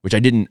heads, which I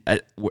didn't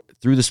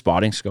through the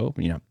spotting scope,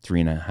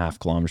 3.5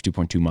 kilometers,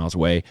 2.2 miles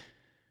away.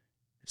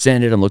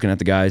 Send it. I'm looking at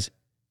the guys.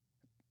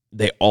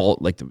 They all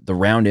like the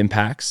round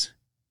impacts,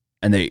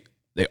 and they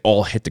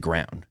all hit the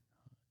ground.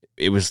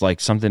 It was like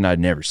something I'd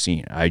never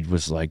seen. I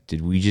was like,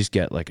 did we just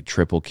get like a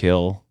triple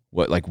kill?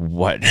 What?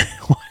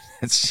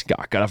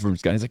 Scott got up from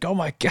his gun. He's like, oh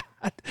my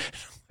God.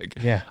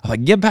 Yeah. I'm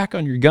like, get back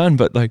on your gun.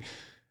 But like,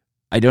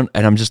 and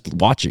I'm just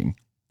watching.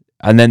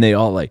 And then they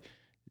all like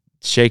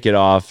shake it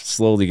off,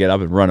 slowly get up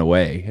and run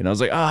away. And I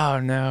was like, oh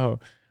no.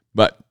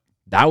 But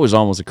that was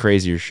almost a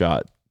crazier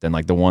shot than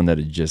like the one that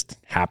had just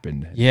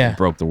happened. Yeah.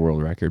 Broke the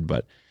world record.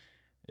 But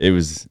it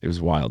was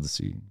wild to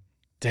see.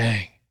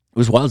 Dang. It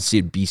was wild to see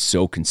it be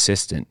so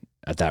consistent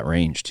at that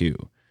range too.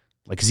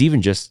 Like, cause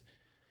even just,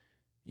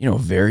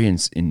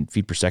 variance in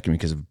feet per second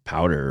because of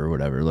powder or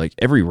whatever, like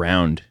every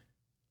round,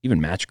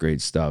 even match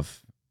grade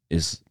stuff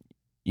is,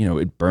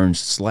 it burns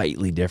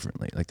slightly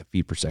differently. Like the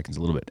feet per second is a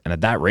little bit. And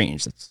at that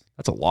range, that's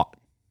a lot.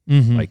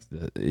 Mm-hmm. Like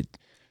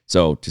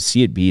so to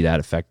see it be that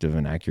effective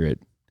and accurate,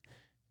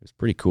 it was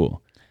pretty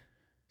cool.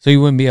 So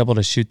you wouldn't be able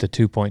to shoot the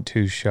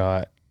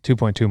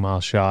 2.2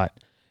 mile shot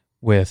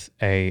with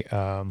a,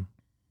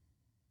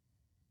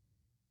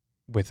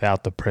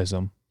 without the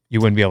prism. You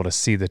wouldn't be able to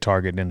see the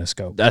target in a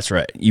scope. That's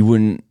right. You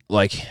wouldn't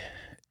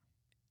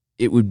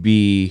it would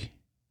be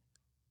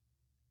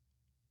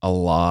a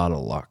lot of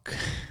luck.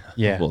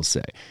 Yeah. We'll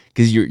say.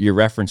 Because your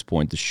reference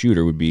point, the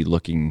shooter, would be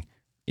looking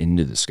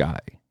into the sky.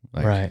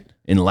 Right.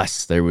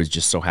 Unless there was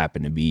just so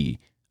happened to be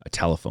a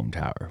telephone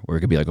tower where it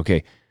could be like,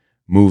 okay,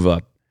 move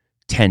up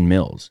 10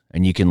 mils.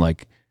 And you can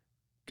like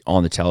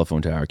on the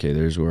telephone tower. Okay,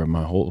 there's where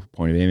my whole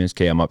point of aim is.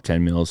 Okay, I'm up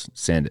 10 mils,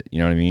 send it. You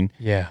know what I mean?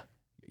 Yeah.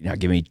 Now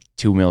give me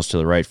 2 mils to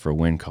the right for a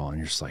wind call. And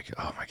you're just like,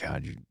 oh my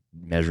God, you're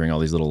measuring all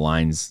these little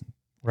lines.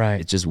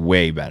 Right. It's just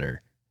way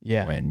better.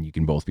 Yeah. When you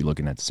can both be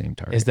looking at the same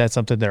target. Is that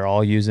something they're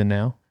all using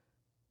now?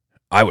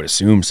 I would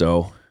assume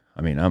so.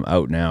 I mean, I'm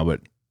out now,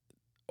 but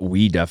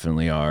we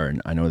definitely are.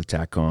 And I know the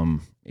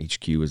TACCOM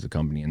HQ is the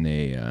company, and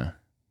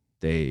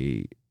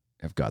they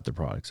have got their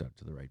products out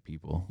to the right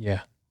people.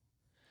 Yeah.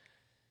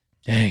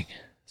 Dang.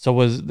 So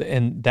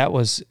and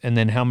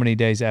then how many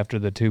days after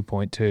the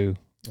 2.2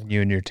 when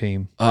you and your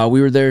team?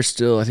 We were there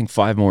still, I think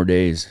 5 more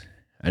days.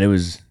 And it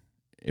was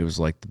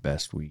like the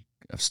best week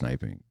of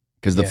sniping.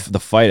 Because the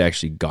fight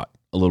actually got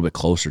a little bit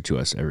closer to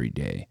us every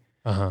day.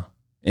 Uh-huh.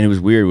 And it was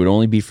weird. It would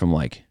only be from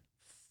like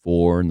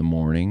 4:30 in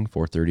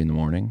the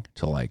morning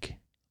to like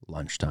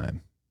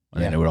lunchtime.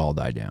 And then it would all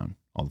die down,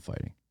 all the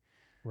fighting.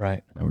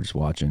 Right. And we're just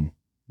watching.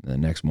 And the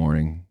next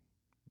morning,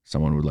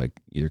 someone would like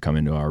either come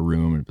into our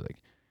room and be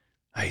like,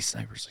 hey,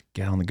 snipers, like,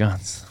 get on the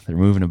guns. They're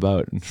moving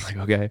about. And it's like,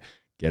 okay,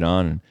 get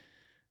on and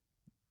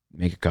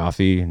make a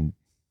coffee and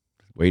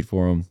wait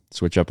for them,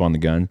 switch up on the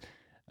gun.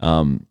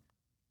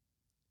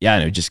 Yeah,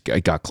 and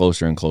it got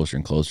closer and closer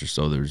and closer.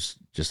 So there's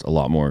just a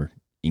lot more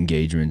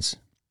engagements.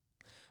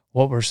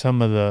 What were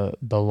some of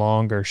the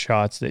longer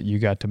shots that you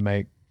got to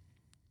make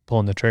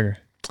pulling the trigger?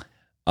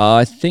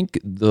 I think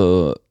it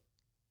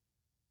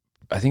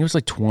was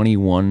like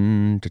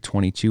 21 to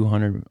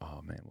 2200.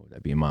 Oh man, what would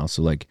that be in miles?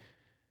 So like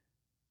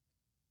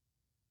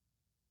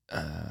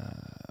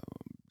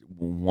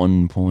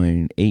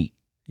 1.8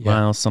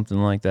 miles, something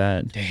like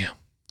that. Damn.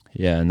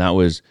 Yeah, and that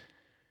was,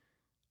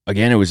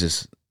 again, it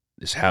was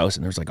this house,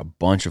 and there was like a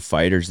bunch of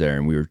fighters there,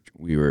 and we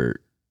were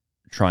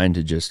trying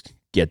to just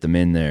get them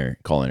in there,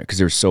 calling it, because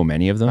there were so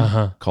many of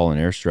them, calling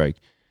airstrike.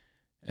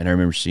 And I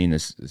remember seeing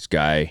this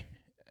guy,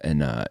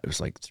 and it was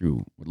like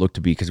looked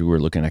to be, because we were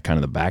looking at kind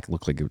of the back,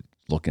 looked like it was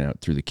looking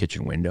out through the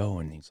kitchen window,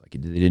 and he's like, they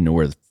didn't know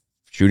where the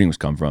shooting was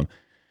coming from,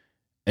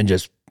 and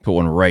just put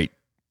one right,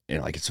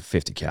 and like it's a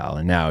 50 cal,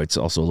 and now it's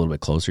also a little bit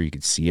closer, you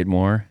could see it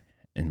more,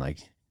 and like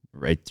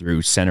right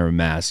through center of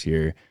mass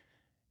here,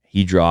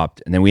 he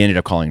dropped, and then we ended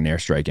up calling an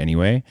airstrike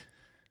anyway,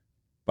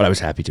 but I was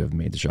happy to have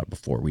made the shot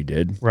before we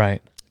did.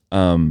 Right.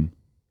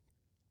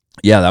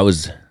 Yeah, that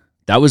was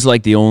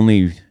like the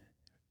only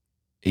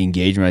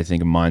engagement I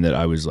think of mine that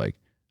I was like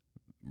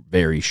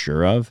very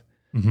sure of.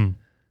 Mm-hmm.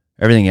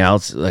 Everything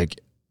else,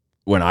 like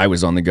when I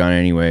was on the gun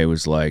anyway, it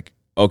was like,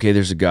 okay,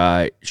 there's a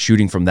guy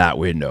shooting from that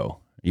window.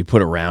 You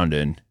put a round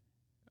in,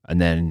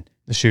 and then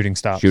the shooting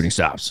stops. You're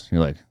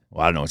like,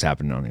 well, I don't know what's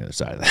happening on the other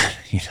side of that.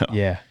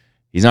 Yeah.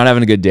 He's not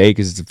having a good day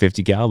because it's a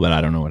 50 cal, but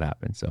I don't know what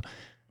happened. So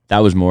that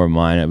was more of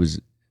mine. It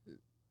was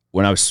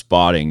when I was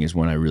spotting is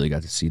when I really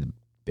got to see the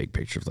big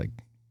picture of like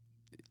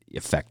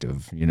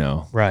effective,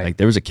 right. Like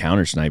there was a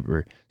counter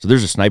sniper. So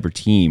there's a sniper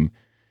team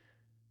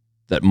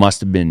that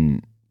must have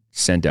been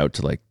sent out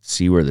to like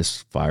see where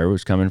this fire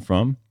was coming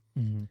from.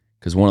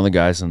 Because one of the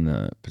guys in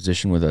the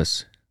position with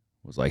us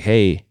was like,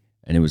 hey,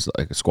 and it was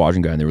like a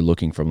squadron guy, and they were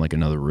looking from like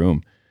another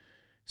room.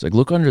 It's like,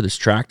 look under this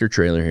tractor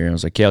trailer here. And I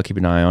was like, okay, I'll keep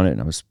an eye on it.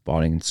 And I was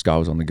spotting, and Scott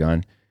was on the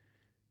gun.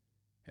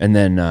 And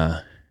then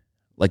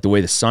like the way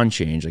the sun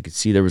changed, I could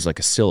see there was like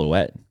a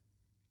silhouette.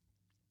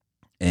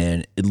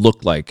 And it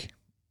looked like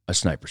a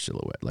sniper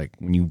silhouette. Like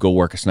when you go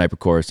work a sniper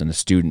course and a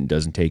student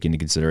doesn't take into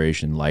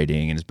consideration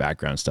lighting and his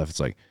background stuff, it's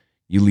like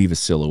you leave a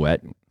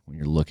silhouette when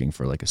you're looking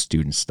for like a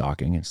student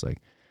stalking. It's like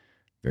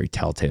very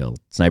telltale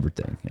sniper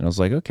thing. And I was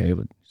like, okay,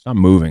 but it's not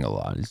moving a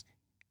lot. It's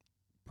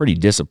pretty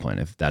disciplined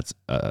if that's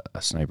a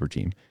sniper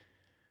team.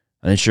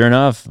 And then sure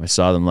enough, I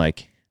saw them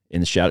like in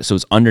the shadow. So it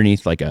was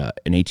underneath like an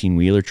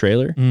 18-wheeler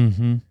trailer.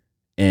 Mm-hmm.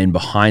 And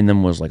behind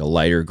them was like a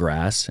lighter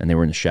grass, and they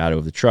were in the shadow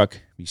of the truck.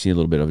 You see a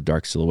little bit of a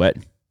dark silhouette.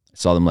 I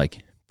saw them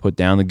like put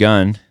down the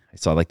gun. I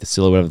saw like the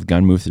silhouette of the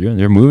gun move through, and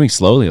they're moving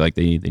slowly, like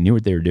they knew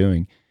what they were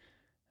doing.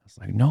 I was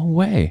like, no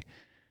way.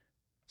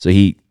 So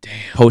he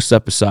posts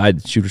up beside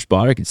the shooter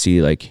spotter. I could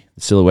see like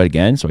the silhouette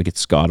again. So I get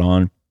Scott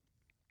on.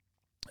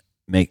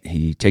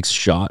 He takes a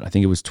shot. I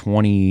think it was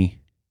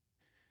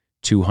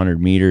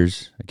 2,200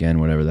 meters. Again,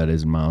 whatever that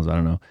is in miles, I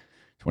don't know.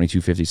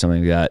 2250,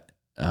 something like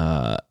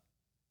that.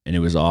 And it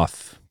was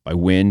off by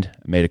wind.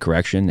 I made a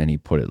correction, and he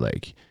put it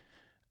like,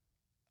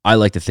 I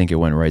like to think it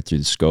went right through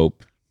the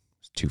scope.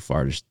 It's too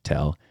far to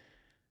tell.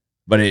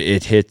 But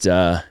it hit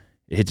the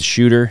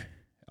shooter,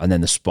 and then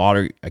the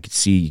spotter, I could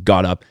see he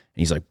got up, and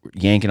he's like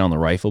yanking on the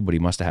rifle, but he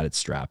must have had it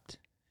strapped.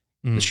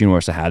 The shooter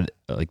must have had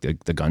like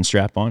the gun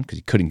strap on because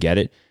he couldn't get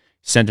it.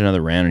 He sent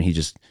another round, and he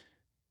just,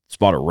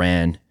 spotter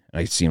ran, and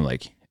I could see him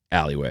like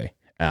alleyway.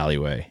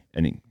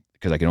 And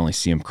because I could only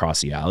see him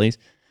cross the alleys.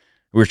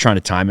 We were trying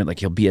to time it, like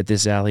he'll be at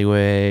this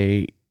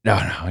alleyway. No,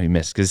 he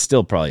missed because it's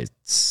still probably a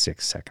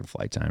 6-second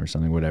flight time or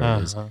something, whatever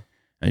it is. And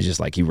it's just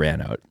like he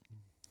ran out.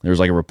 There was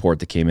like a report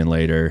that came in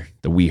later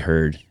that we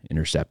heard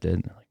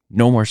intercepted. Like,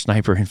 no more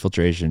sniper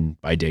infiltration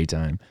by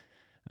daytime.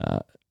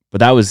 But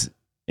that was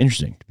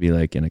interesting to be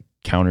like in a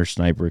counter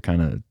sniper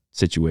kind of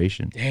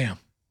situation. Damn.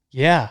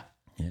 Yeah.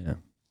 Yeah.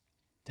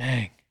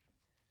 Dang.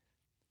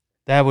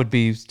 That would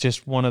be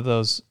just one of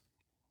those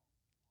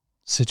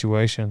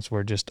situations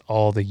where just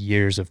all the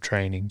years of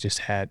training just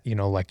had,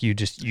 like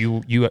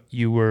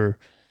you were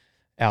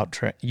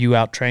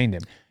out-trained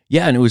him.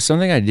 Yeah, and it was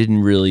something I didn't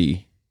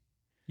really...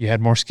 You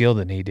had more skill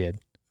than he did.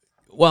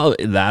 Well,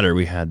 that or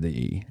we had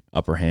the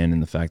upper hand in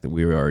the fact that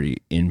we were already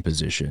in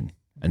position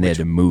and they had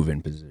to move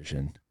in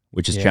position,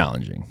 which is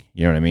challenging.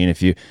 You know what I mean?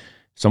 If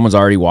someone's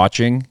already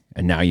watching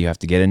and now you have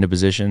to get into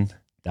position,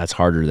 that's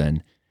harder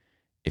than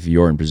if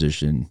you're in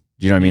position.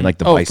 Do you know what I mean? Like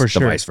the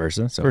vice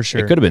versa. So for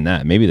sure. It could have been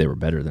that. Maybe they were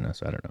better than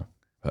us. I don't know.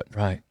 But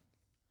right.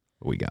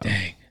 We got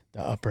Dang,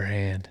 the upper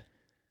hand.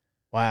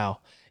 Wow.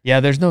 Yeah,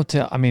 there's no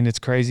tell. I mean, it's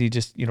crazy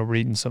just,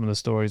 reading some of the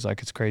stories.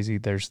 Like, it's crazy.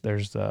 There's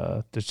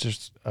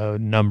just a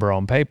number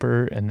on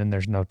paper, and then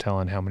there's no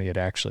telling how many it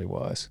actually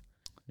was.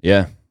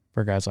 Yeah.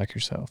 For guys like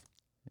yourself.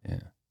 Yeah.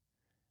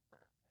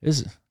 I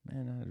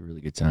had a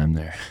really good time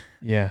there.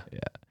 Yeah. Yeah.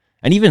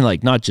 And even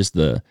like not just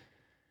the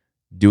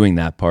doing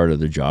that part of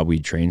the job we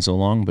trained so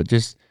long, but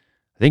just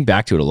I think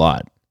back to it a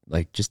lot.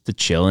 Like just the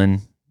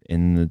chilling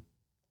in the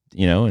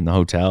in the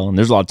hotel. And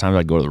there's a lot of times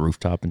I'd go to the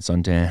rooftop in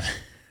suntan.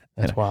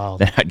 That's wild.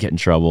 Then I'd get in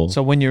trouble.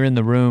 So when you're in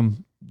the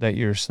room that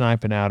you're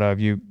sniping out of,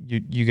 you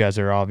guys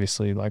are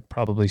obviously like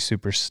probably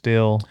super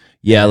still.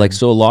 Yeah, like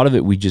so a lot of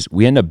it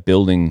we end up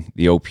building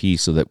the OP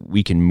so that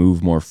we can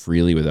move more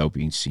freely without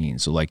being seen.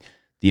 So like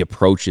the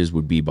approaches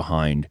would be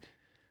behind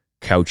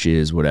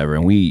couches, whatever,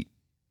 and we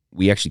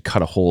actually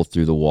cut a hole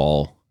through the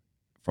wall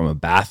from a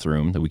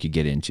bathroom that we could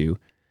get into,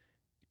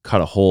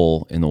 cut a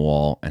hole in the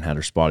wall and had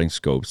our spotting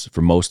scopes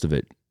for most of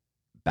it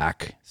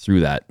back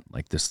through that,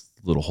 like this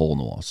little hole in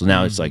the wall. So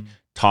now it's like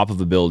top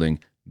of a building,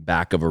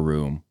 back of a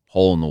room,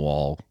 hole in the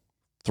wall,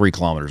 3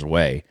 kilometers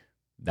away.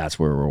 That's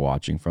where we're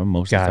watching from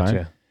most of the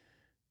time.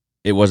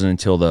 It wasn't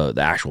until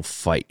the actual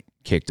fight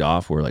kicked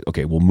off where like,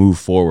 okay, we'll move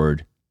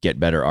forward, get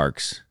better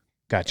arcs.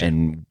 Gotcha.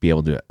 And be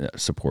able to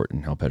support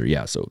and help better.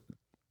 Yeah. So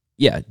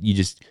yeah,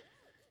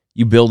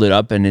 you build it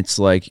up and it's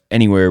like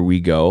anywhere we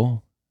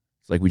go,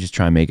 it's like we just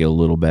try and make it a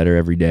little better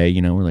every day.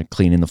 We're like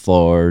cleaning the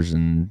floors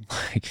and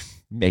like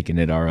making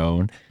it our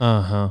own.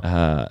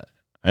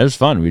 It was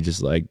fun. We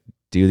just like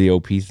do the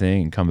OP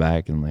thing and come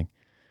back and like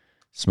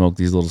smoke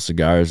these little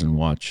cigars and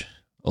watch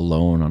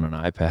Alone on an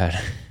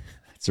iPad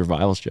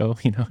survival show,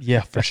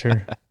 Yeah, for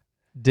sure.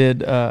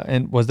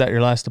 And was that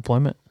your last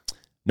deployment?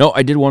 No,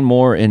 I did one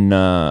more in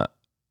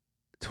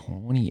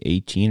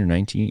 2018 or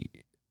 19.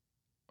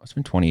 It's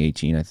been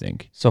 2018, I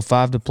think. So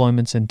 5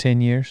 deployments in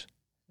 10 years?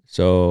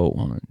 So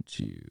 1,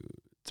 2,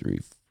 3,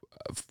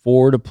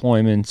 4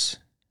 deployments.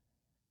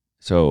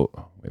 So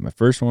my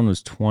first one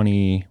was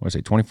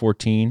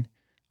 2014.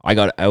 I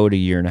got out a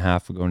year and a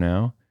half ago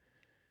now.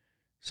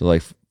 So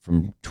like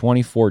from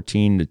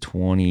 2014 to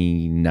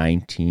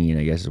 2019,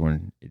 I guess is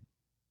when it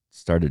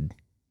started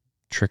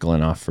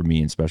trickling off for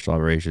me in special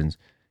operations.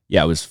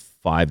 Yeah, it was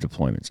 5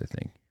 deployments, I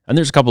think. And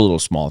there's a couple little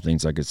small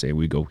things I could say.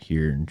 We go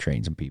here and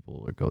train some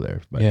people or go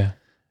there. But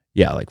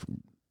yeah, like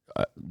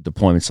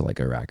deployments to like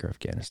Iraq or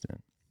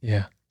Afghanistan.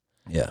 Yeah.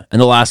 Yeah.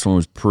 And the last one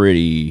was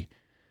pretty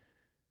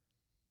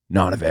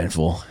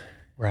non-eventful.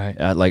 Right.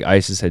 Like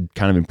ISIS had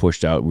kind of been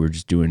pushed out. We were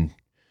just doing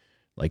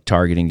like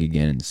targeting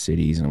again in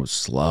cities and it was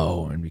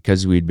slow. And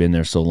because we'd been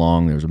there so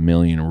long, there was a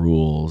million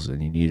rules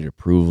and you needed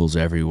approvals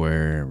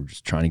everywhere. We're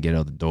just trying to get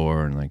out the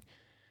door. And like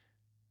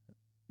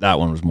that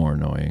one was more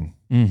annoying.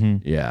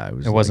 Mm-hmm. Yeah.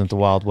 It wasn't the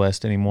Wild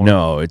West anymore.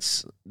 No,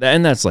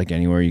 and that's like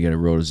anywhere you get a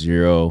road to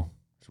zero.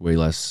 It's way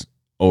less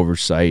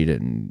oversight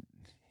and,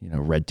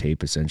 red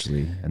tape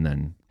essentially. And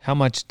then how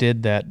much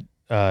did that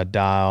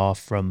die off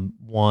from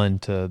one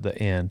to the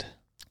end?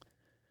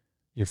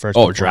 Your first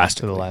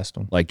drastically to the last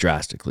one. Like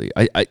drastically.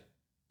 I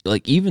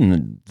like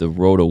even the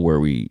roto where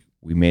we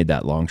made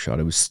that long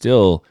shot, it was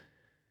still,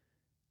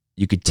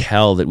 you could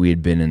tell that we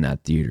had been in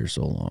that theater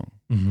so long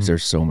because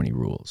there's so many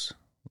rules.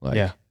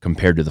 Like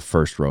compared to the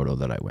first roto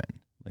that I went,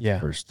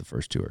 the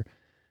first tour,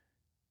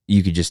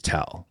 you could just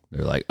tell.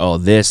 They're like, oh,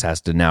 this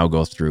has to now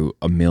go through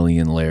a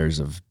million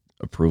layers of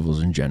approvals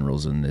and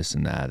generals and this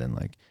and that. And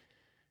like,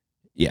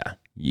 yeah,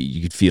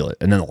 you could feel it.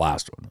 And then the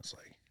last one was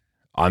like,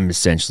 I'm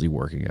essentially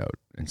working out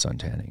and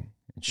suntanning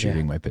and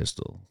shooting my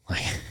pistol.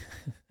 Like,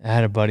 I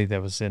had a buddy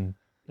that was in,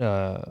 he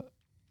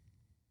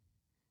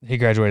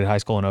graduated high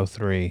school in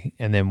 2003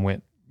 and then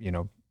went,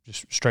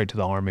 just straight to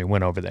the Army,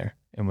 went over there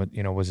and,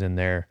 was in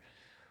there.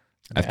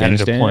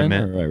 Afghanistan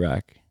or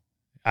Iraq?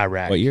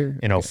 Iraq. What year?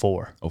 In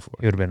 2004. 2004.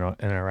 He would have been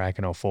in Iraq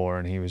in 2004,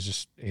 and he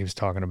was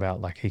talking about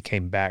like he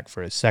came back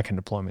for his second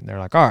deployment. And they're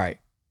like, all right,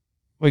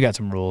 we got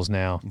some rules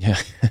now. Yeah.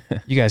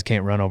 You guys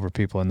can't run over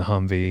people in the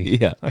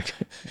Humvee. Yeah. Like,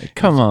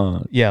 come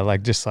on. Yeah,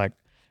 like just like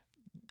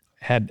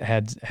had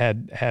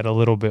a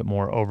little bit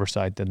more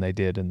oversight than they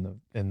did in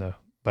the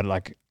but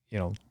like,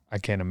 I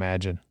can't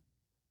imagine.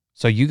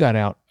 So you got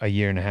out a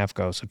year and a half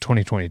ago, so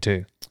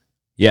 2022.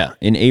 Yeah,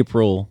 in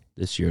April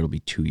this year it'll be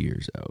 2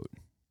 years out.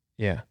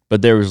 Yeah.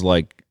 But there was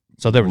like...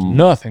 So there was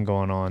nothing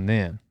going on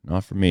then.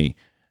 Not for me.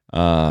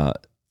 There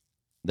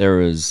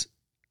was...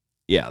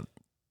 Yeah.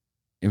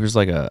 It was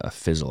like a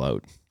fizzle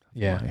out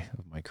of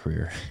my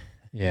career.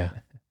 Yeah.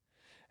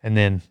 And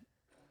then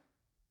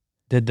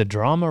did the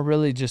drama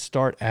really just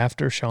start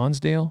after Sean's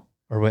deal?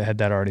 Or had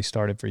that already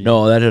started for you?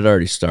 No, that had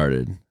already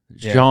started.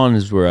 Yeah. Sean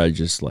is where I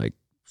just like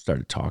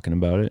started talking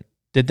about it.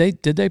 Did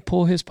they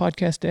pull his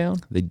podcast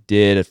down? They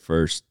did at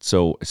first.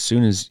 So as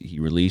soon as he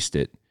released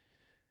it,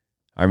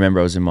 I remember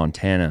I was in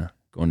Montana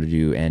going to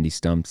do Andy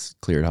Stump's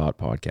Cleared Hot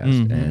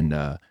podcast,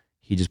 and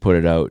he just put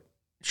it out.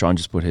 Sean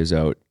just put his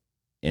out,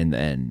 and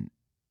then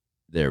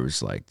there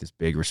was like this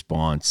big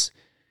response.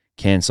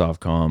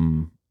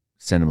 CanSoftCom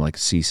sent him like a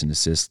cease and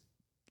desist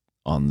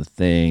on the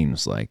thing. It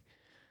was like,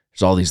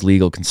 there's all these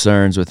legal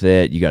concerns with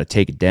it. You got to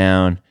take it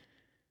down.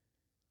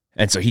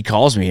 And so he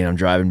calls me, and I'm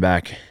driving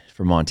back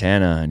from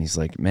Montana, and he's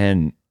like,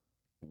 man,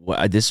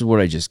 this is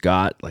what I just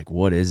got. Like,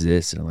 what is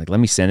this? And I'm like,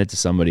 let me send it to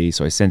somebody.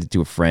 So I sent it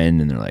to a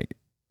friend, and they're like,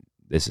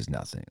 this is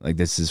nothing. Like,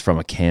 this is from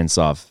a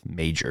CanSoft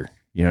major.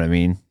 You know what I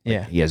mean? Like,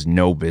 yeah. He has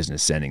no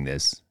business sending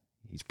this.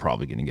 He's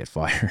probably going to get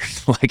fired.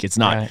 Like, it's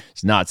not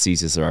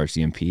CSIS or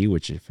RCMP,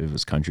 which if it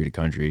was country to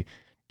country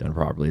done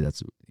properly,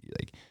 that's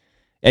like,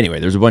 anyway,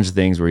 there's a bunch of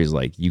things where he's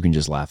like, you can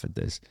just laugh at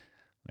this.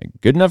 Like,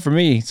 good enough for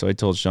me. So I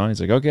told Sean,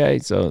 he's like, okay.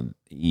 So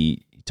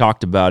he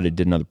talked about it,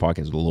 did another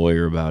podcast with a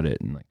lawyer about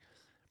it, and like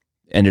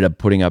ended up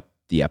putting up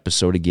the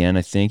episode again.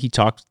 I think he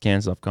talked to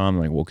CanSoftCom,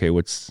 like, well, okay,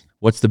 what's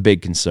the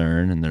big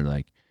concern? And they're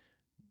like,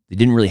 they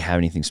didn't really have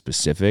anything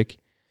specific.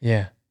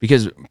 Yeah.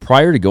 Because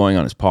prior to going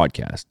on his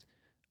podcast,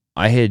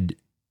 I had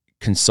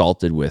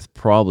consulted with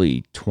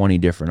probably 20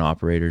 different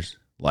operators,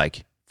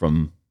 like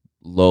from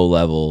low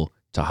level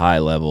to high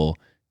level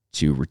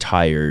to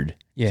retired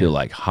to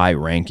like high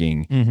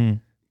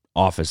ranking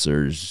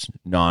officers,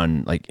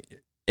 like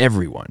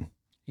everyone.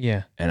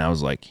 Yeah. And I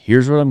was like,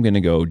 here's what I'm going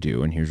to go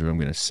do, and here's what I'm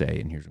going to say,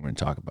 and here's what I'm going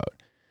to talk about.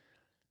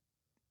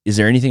 Is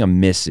there anything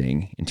I'm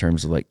missing in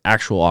terms of like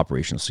actual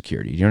operational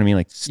security? You know what I mean?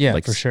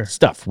 Like, for sure.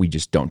 Stuff we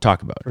just don't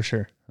talk about. For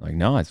sure. Like,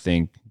 no, I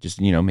think just,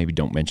 maybe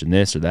don't mention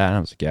this or that. And I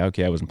was like, yeah,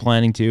 okay, I wasn't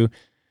planning to.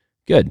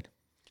 Good.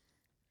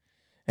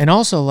 And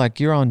also, like,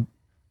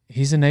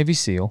 he's a Navy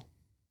SEAL.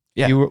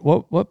 Yeah. You were,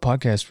 what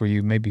podcast were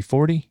you? Maybe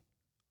 40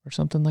 or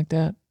something like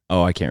that?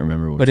 Oh, I can't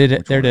remember. But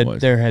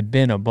there had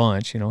been a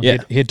bunch,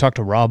 Yeah. He had talked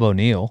to Rob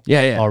O'Neill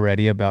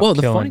already about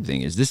the funny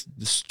thing is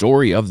the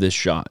story of this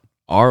shot,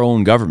 our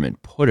own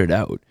government put it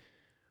out.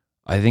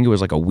 I think it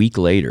was like a week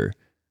later.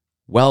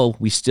 Well,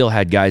 we still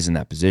had guys in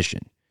that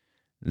position.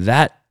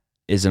 That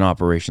is an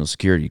operational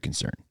security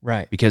concern.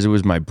 Right. Because it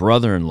was my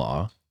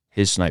brother-in-law,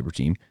 his sniper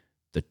team,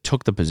 that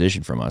took the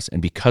position from us.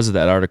 And because of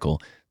that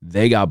article,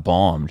 they got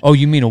bombed. Oh,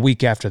 you mean a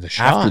week after the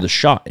shot? After the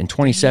shot in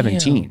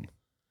 2017. Damn.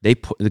 They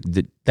put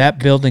that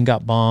building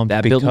got bombed.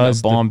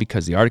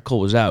 Because the article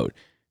was out,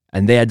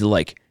 and they had to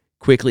like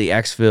quickly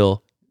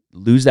exfil,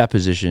 lose that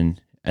position,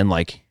 and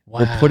like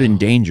were put in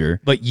danger.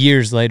 But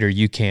years later,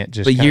 you can't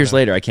just. But years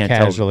later, I can't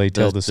casually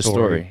tell the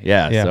story.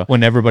 Yeah. So,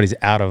 when everybody's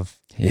out of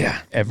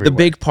everywhere. The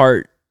big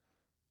part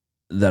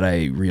that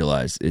I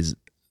realized is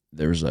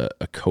there's a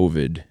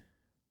COVID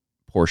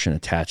portion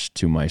attached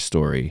to my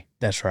story.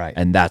 That's right,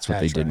 and that's what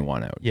they didn't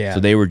want out. Yeah.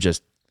 So they were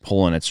just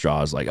pulling at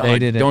straws, like,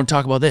 don't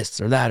talk about this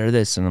or that or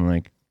this, and I'm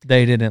like,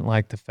 they didn't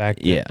like the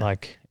fact that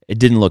like it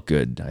didn't look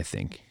good. I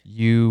think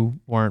you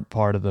weren't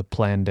part of the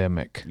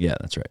pandemic. Yeah,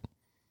 that's right.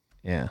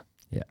 Yeah,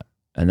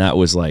 and that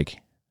was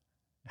like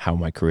how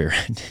my career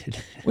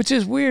ended. Which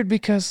is weird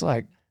because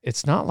like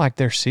it's not like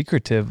they're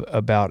secretive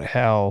about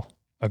how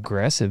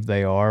aggressive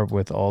they are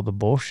with all the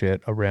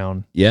bullshit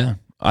around. Yeah,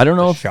 I don't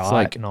know if shot it's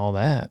like and all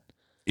that.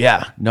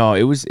 Yeah, no,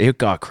 it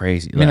got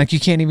crazy. I mean, like you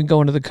can't even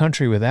go into the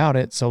country without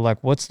it. So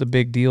like, what's the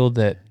big deal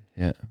that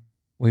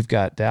we've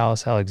got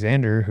Dallas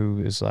Alexander,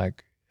 who is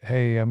like,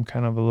 hey, I'm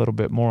kind of a little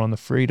bit more on the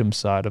freedom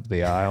side of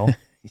the aisle.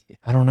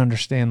 I don't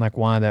understand like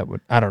why that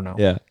would, I don't know.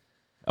 Yeah.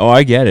 Oh,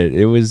 I get it.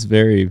 It was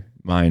very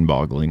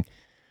mind-boggling.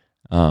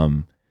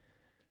 Well,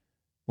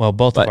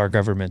 both of our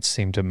governments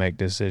seem to make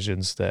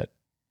decisions that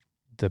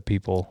the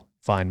people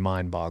find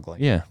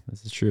mind-boggling. Yeah,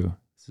 this is true.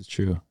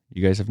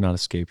 You guys have not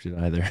escaped it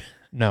either.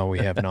 No, we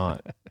have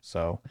not.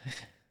 So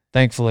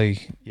thankfully,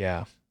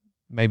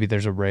 maybe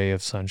there's a ray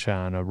of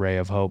sunshine, a ray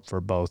of hope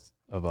for both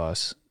of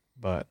us,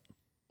 but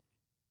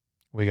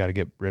we got to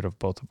get rid of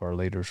both of our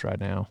leaders right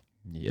now.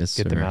 Yes,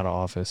 Get them out of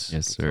office.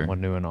 Yes, sir.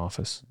 Someone new in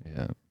office.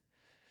 Yeah.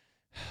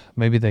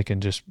 Maybe they can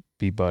just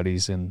be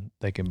buddies and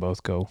they can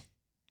both go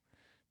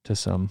to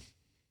some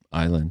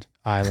island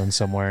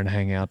somewhere and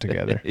hang out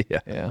together.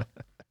 Yeah.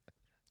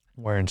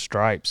 Wearing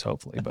stripes,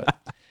 hopefully, but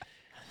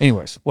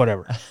anyways,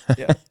 whatever.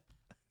 Yeah.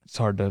 It's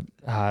hard to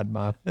hide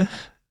my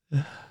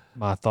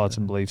thoughts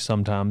and beliefs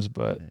sometimes,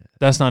 but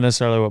that's not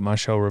necessarily what my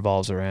show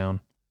revolves around.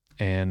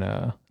 And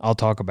I'll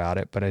talk about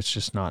it, but it's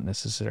just not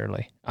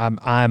necessarily.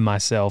 I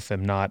myself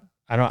am not.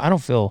 I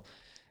don't feel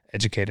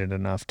educated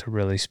enough to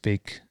really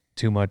speak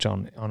too much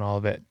on all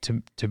of it.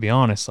 To be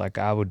honest, like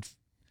I would,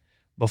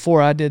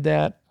 before I did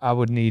that, I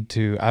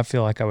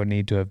feel like I would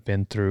need to have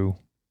been through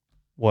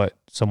what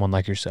someone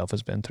like yourself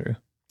has been through.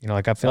 You know,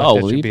 like I feel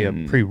like that should be a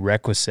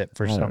prerequisite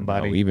for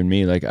somebody. Even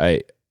me, like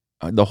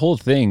the whole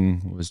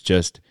thing was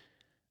just,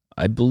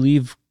 I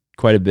believe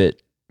quite a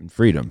bit in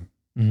freedom.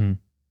 Mm-hmm.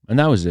 And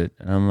that was it.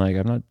 And I'm like,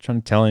 I'm not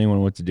trying to tell anyone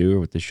what to do or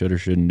what they should or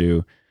shouldn't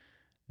do.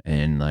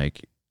 And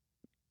like,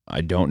 I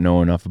don't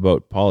know enough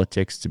about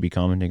politics to be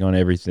commenting on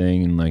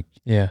everything. And like,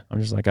 I'm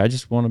just like, I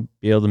just want to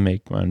be able to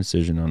make my own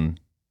decision on,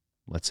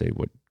 let's say,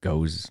 what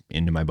goes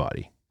into my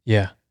body.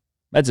 Yeah.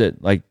 That's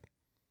it. Like,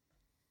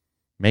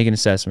 make an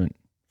assessment.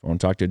 If I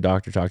want to talk to a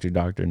doctor, talk to a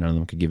doctor. None of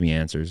them could give me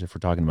answers. If we're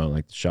talking about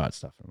like the shot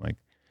stuff, I'm like,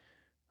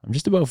 I'm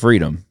just about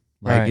freedom.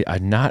 Like,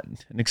 I'm not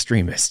an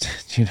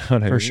extremist. You know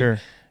what I mean? For sure.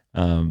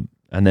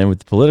 And then with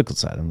the political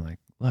side, I'm like,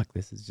 look,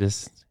 this is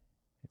just,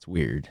 it's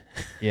weird.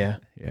 Yeah.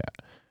 Yeah.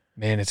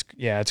 Man,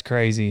 it's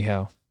crazy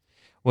how,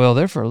 well,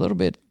 there for a little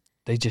bit,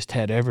 they just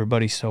had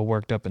everybody so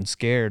worked up and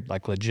scared,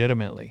 like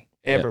legitimately.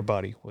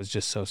 Everybody was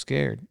just so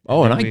scared.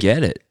 Oh, and I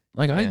get it.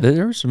 Like,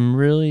 there's some,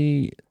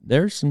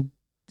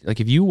 like,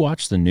 if you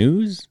watch the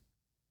news,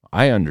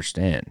 I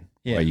understand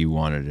why you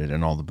wanted it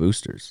and all the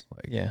boosters.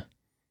 Like, I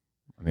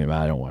mean,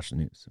 I don't watch the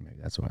news, so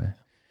maybe that's why.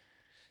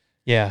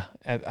 Yeah,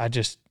 I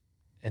just,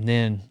 and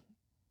then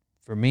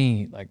for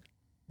me, like,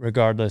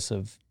 regardless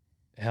of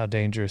how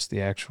dangerous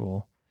the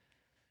actual,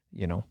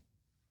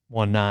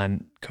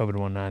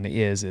 COVID-19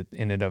 is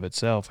in and of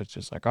itself, it's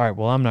just like, all right,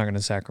 well, I'm not going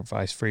to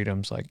sacrifice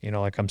freedoms. Like,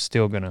 like I'm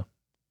still going to,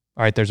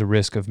 all right, there's a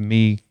risk of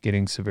me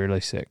getting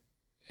severely sick.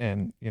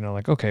 And,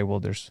 like, okay, well,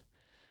 there's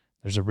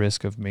a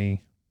risk of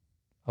me,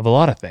 of a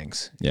lot of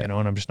things, and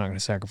I'm just not going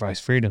to sacrifice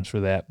freedoms for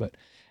that.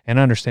 And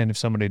I understand if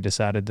somebody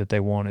decided that they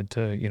wanted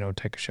to,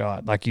 take a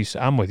shot, like you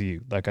said, I'm with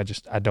you. Like,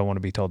 I don't want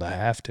to be told I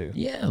have to.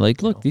 Yeah.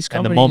 Like, look, these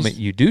companies. And the moment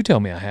you do tell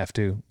me I have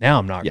to, now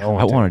I'm not going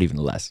to. I want it even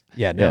less.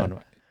 Yeah.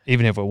 No,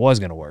 even if it was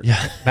going to work.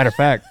 Yeah. Matter of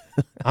fact,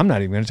 I'm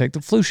not even going to take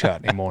the flu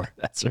shot anymore.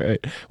 That's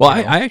right. Well,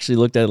 I actually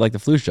looked at it like the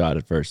flu shot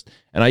at first.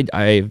 And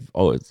I've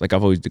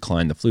always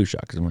declined the flu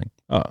shot because I'm like,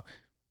 oh,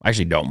 I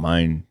actually don't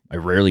mind. I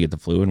rarely get the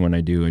flu. And when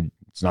I do,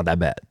 it's not that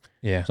bad.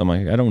 Yeah. So I'm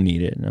like, I don't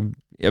need it. And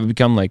I've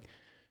become like,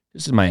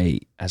 this is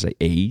as I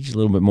age, a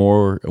little bit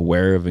more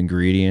aware of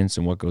ingredients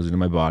and what goes into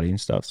my body and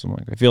stuff. So I'm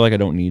like, I feel like I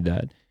don't need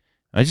that. And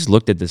I just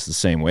looked at this the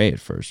same way at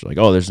first. Like,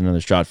 oh, there's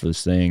another shot for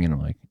this thing. And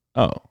I'm like,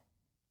 oh,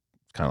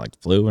 it's kind of like the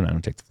flu, and I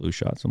don't take the flu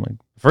shot. So I'm like,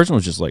 the first one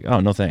was just like, oh,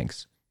 no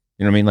thanks.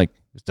 You know what I mean? Like,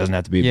 this doesn't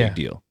have to be a big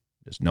deal.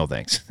 Just no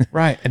thanks.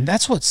 Right. And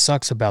that's what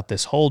sucks about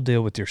this whole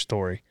deal with your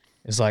story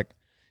is like,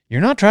 you're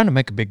not trying to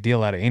make a big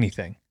deal out of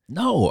anything.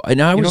 No,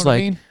 and I was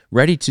like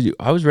ready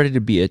to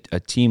be a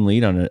team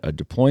lead on a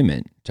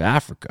deployment to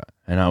Africa,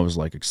 and I was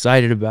like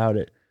excited about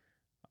it.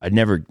 I'd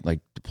never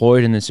like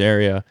deployed in this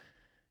area,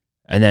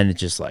 and then it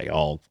just like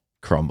all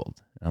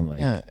crumbled. I'm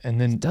like,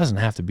 and then it doesn't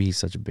have to be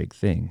such a big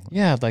thing.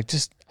 Yeah, like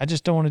I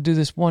just don't want to do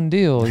this one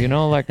deal,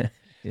 like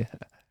yeah.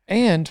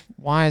 And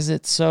why is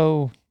it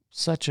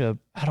such a,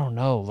 I don't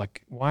know,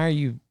 like why are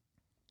you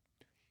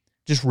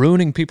just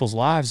ruining people's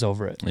lives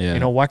over it?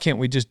 Yeah. Why can't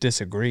we just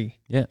disagree?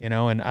 Yeah.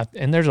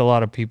 And there's a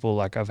lot of people,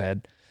 like I've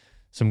had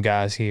some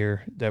guys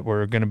here that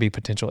were going to be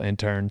potential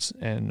interns,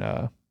 and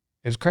it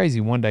was crazy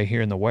one day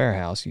here in the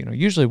warehouse.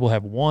 Usually we'll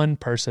have one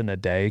person a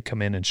day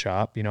come in and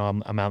shop.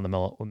 I'm out in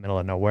the middle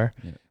of nowhere.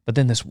 Yeah. But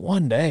then this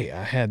one day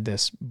I had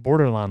this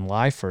borderline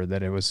lifer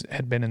that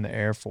had been in the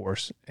Air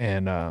Force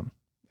and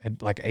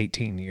had like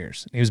 18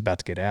 years. He was about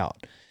to get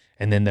out.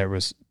 And then there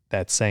was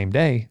that same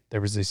day,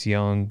 there was this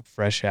young,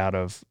 fresh out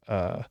of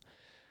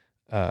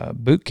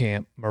boot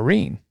camp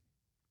Marine,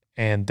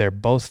 and they're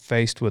both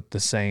faced with the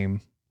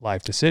same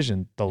life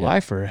decision. The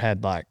lifer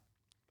had like,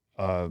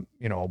 a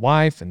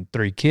wife and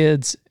 3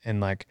 kids, and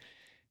like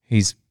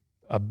he's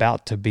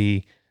about to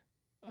be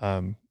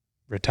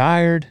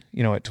retired,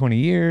 at 20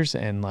 years,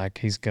 and like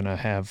he's gonna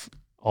have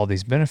all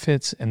these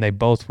benefits. And they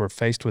both were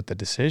faced with the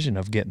decision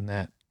of getting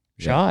that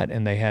shot,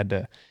 and they had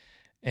to.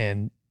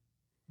 And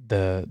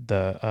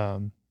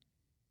the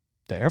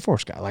Air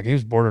Force guy, like he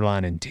was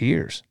borderline in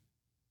tears,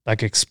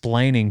 like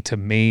explaining to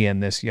me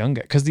and this young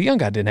guy, because the young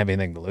guy didn't have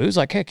anything to lose.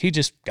 Like, heck, he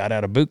just got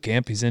out of boot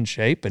camp. He's in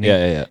shape. And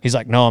he's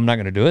like, no, I'm not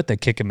going to do it. They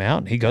kick him out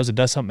and he goes and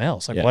does something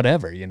else. Like,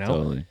 whatever,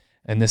 Totally.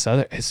 And this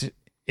other,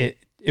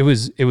 it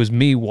was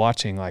me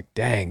watching like,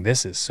 dang,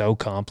 this is so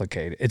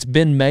complicated. It's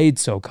been made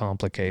so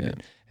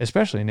complicated,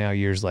 especially now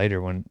years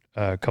later when,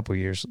 a couple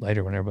years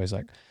later when everybody's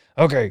like,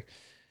 okay,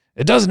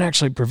 it doesn't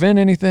actually prevent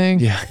anything.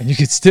 Yeah. And you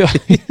could still,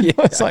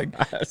 it's like,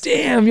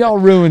 damn, y'all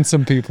ruined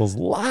some people's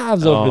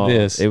lives over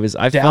this. It was,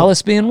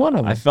 Dallas being one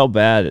of them. I felt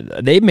bad.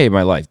 They made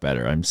my life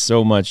better.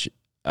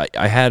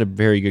 I had a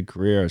very good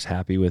career. I was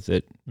happy with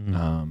it.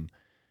 Mm-hmm.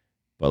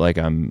 But like,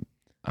 I'm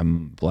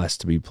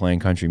blessed to be playing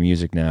country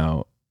music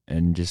now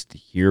and just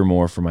hear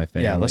more from my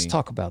family. Yeah. Let's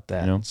talk about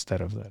that instead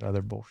of that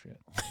other bullshit.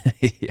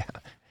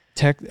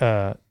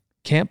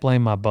 Can't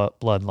blame my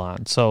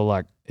bloodline. So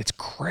like, it's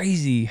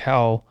crazy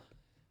how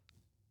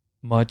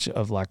much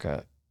of like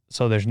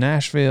so there's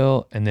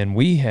Nashville, and then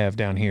we have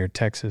down here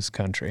Texas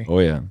country. Oh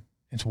yeah.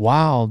 It's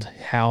wild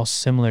how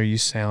similar you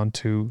sound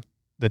to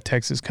the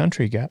Texas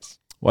country guys.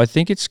 Well, I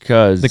think it's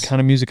because the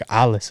kind of music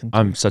I listen to.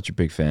 I'm such a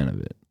big fan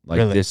of it. Like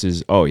really? This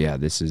is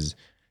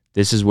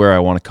where I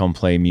want to come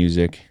play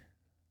music.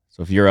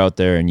 So if you're out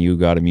there and you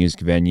got a music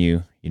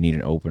venue, you need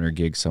an opener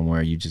gig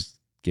somewhere, you just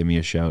give me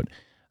a shout.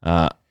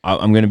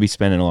 I'm going to be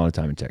spending a lot of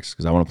time in Texas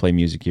because I want to play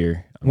music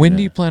here. When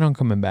do you plan on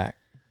coming back?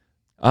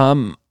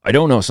 I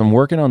don't know. So I'm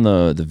working on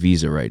the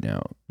visa right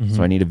now. Mm-hmm.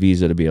 So I need a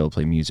visa to be able to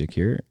play music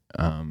here.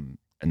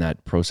 And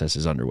that process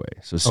is underway.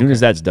 So as soon as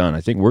that's done,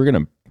 I think we're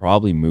going to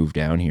probably move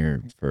down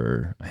here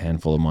for a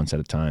handful of months at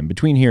a time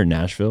between here and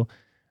Nashville.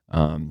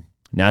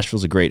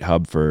 Nashville's a great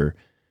hub for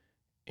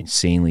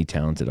insanely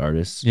talented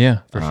artists. Yeah,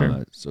 for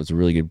sure. So it's a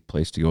really good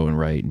place to go and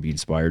write and be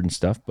inspired and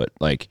stuff. But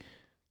like,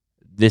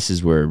 this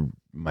is where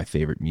my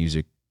favorite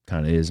music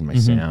kind of is and my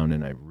sound,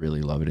 and I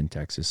really love it in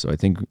Texas. So I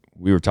think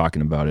we were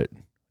talking about it.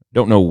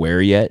 Don't know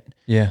where yet.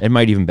 Yeah. It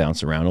might even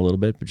bounce around a little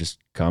bit, but just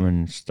come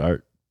and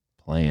start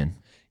playing.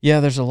 Yeah,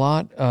 there's a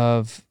lot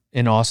of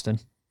in Austin,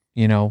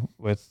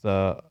 with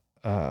the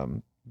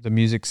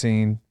music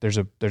scene. There's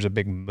a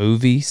big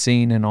movie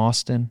scene in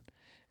Austin,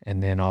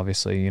 and then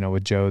obviously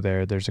with Joe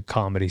there's a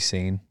comedy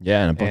scene.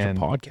 Yeah, and a bunch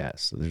of podcasts.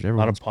 So there's a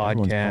lot of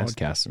podcasts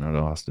podcasting out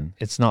of Austin.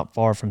 It's not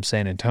far from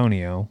San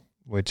Antonio,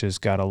 which has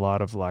got a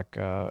lot of like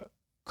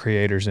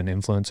creators and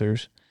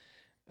influencers.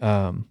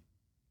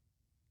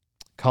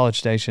 College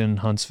Station,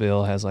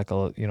 Huntsville has like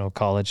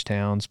college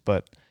towns,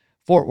 but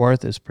Fort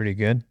Worth is pretty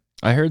good.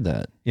 I heard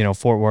that.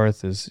 Fort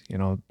Worth is,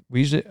 I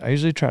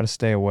usually try to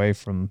stay away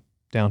from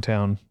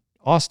downtown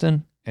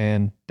Austin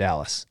and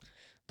Dallas.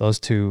 Those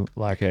two,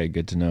 like, okay,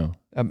 good to know.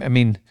 I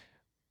mean,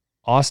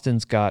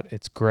 Austin's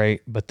it's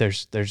great, but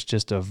there's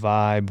just a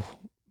vibe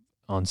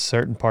on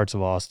certain parts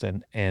of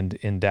Austin and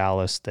in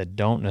Dallas that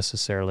don't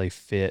necessarily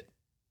fit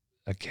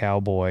a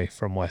cowboy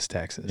from West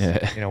Texas.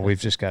 Yeah. We've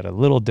just got a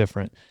little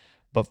different,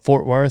 but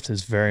Fort Worth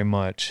is very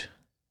much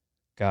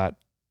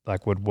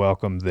would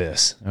welcome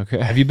this. Okay.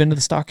 Have you been to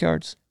the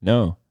stockyards?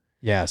 No.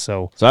 Yeah,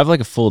 so I have like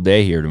a full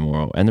day here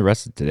tomorrow and the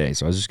rest of today,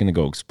 so I was just going to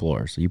go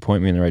explore. So you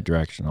point me in the right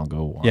direction, I'll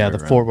go wander the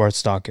around. Fort Worth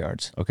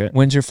stockyards. Okay.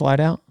 When's your flight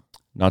out?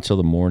 Not till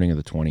the morning of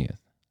the 20th.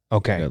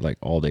 Okay. I got like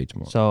all day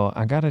tomorrow. So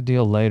I got a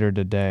deal later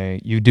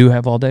today. You do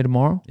have all day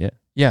tomorrow? Yeah.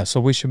 Yeah,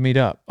 so we should meet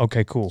up.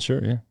 Okay, cool.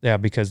 Sure, yeah. Yeah,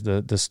 because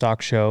the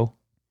stock show,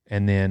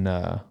 and then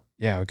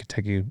we could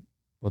take you,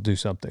 we'll do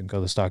something, go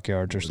to the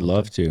stockyards or something. Would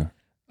love to.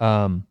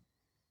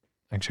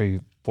 I can show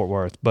you Fort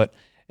Worth. But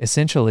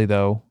essentially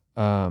though,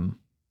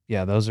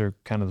 those are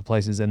kind of the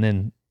places. And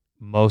then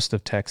most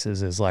of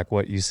Texas is like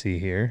what you see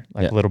here,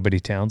 like little bitty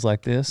towns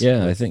like this.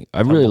 Yeah, I think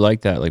I really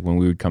like that. Like when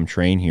we would come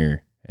train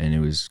here and it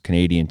was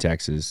Canadian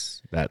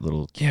Texas, that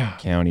little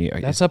county.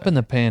 That's up in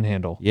the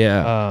Panhandle.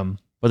 Yeah.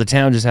 But the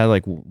town just had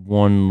like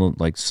one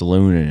like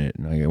saloon in it.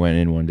 And I went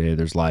in one day,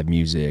 there's live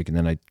music, and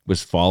then I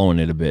was following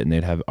it a bit, and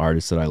they'd have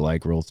artists that I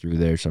like roll through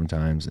there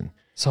sometimes. And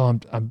so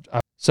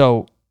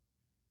so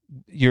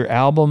your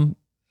album,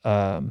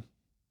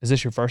 is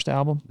this your first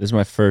album? This is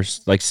my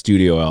first like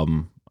studio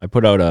album. I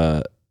put out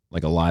a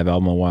live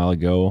album a while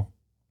ago,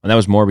 and that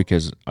was more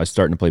because I was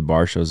starting to play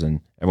bar shows, and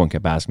everyone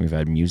kept asking me if I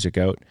had music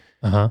out,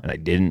 and I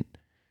didn't.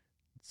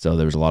 So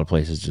there was a lot of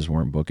places just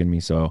weren't booking me.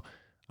 So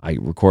I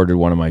recorded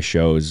one of my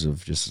shows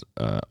of just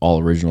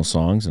all original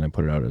songs, and I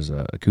put it out as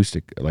a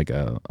acoustic, like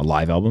a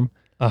live album.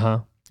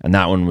 And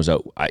that one was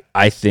out.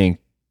 I think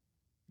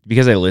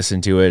because I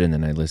listened to it, and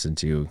then I listened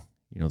to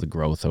the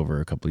growth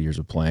over a couple of years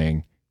of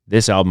playing.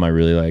 This album I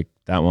really like.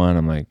 That one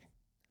I'm like,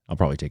 I'll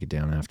probably take it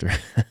down after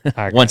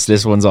once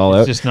this one's all out.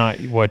 It's just not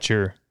what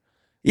you're.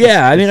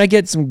 Yeah, I mean, I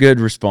get some good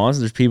response.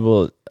 There's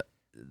people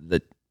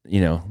that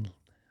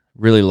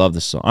really love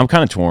the song. I'm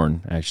kind of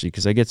torn actually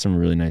because I get some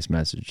really nice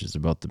messages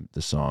about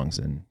the songs,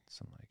 and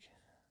so I'm like,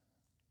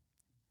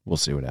 we'll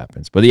see what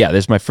happens. But yeah,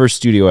 this is my first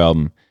studio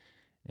album,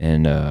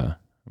 and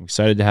I'm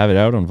excited to have it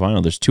out on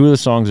vinyl. There's 2 of the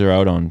songs that are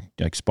out on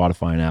like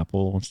Spotify and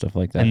Apple and stuff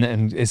like that.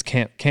 And it's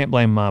Can't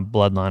Blame My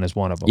Bloodline is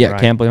one of them. Yeah,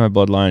 right? Can't Blame My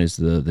Bloodline is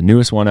the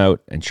newest one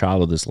out, and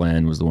Child of This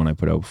Land was the one I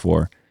put out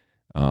before.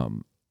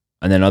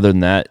 And then other than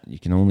that, you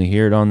can only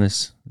hear it on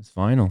this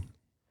vinyl.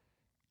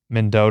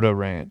 Mendota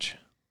Ranch.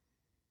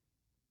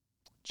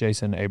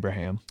 Jason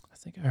Abraham. I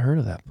think I heard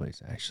of that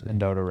place actually.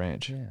 Mendota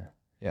Ranch.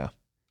 Yeah.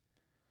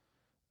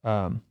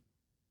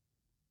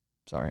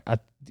 Sorry.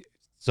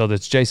 So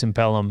that's Jason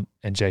Pelham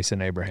and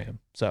Jason Abraham.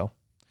 So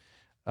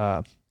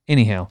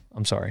anyhow,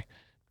 I'm sorry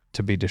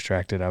to be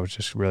distracted. I was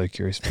just really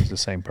curious if it's the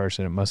same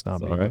person. It must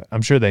not be. Right.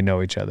 I'm sure they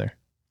know each other.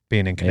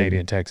 Being in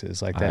Canadian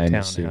Texas, like that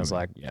town has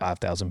like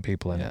 5,000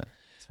 people in it.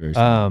 It's very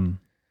small.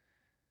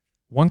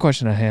 One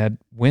question I had: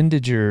 when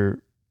did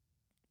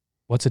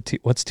what's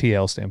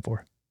TL stand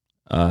for?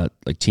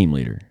 Like team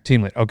leader.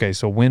 Team leader. Okay,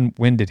 so when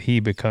did he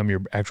become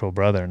your actual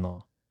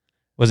brother-in-law?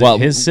 Was it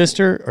his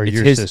sister or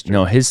your sister?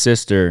 No, his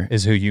sister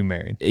is who you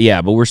married.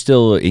 Yeah, but we're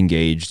still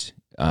engaged.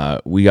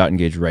 We got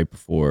engaged right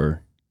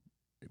before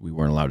we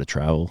weren't allowed to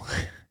travel.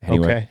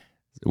 Anyway, okay.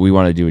 We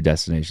want to do a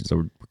destination, so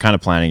we're kind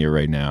of planning it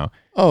right now.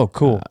 Oh,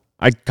 cool.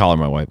 I call her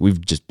my wife. We've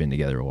just been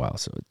together a while,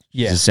 so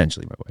it's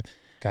essentially my wife.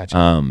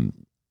 Gotcha.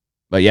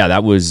 But yeah,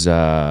 that was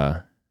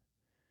I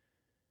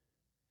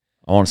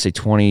want to say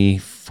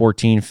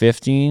 2014,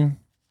 15.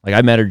 Like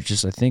I met her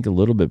just I think a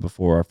little bit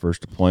before our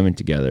first deployment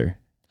together,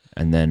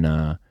 and then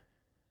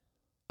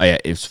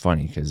it was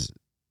funny because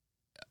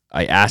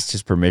I asked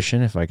his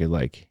permission if I could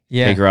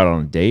take her out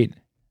on a date,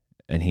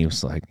 And he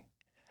was like,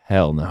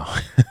 hell no.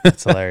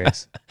 That's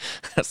hilarious.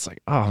 That's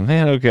like, oh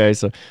man, okay.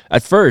 So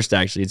at first,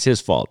 actually, it's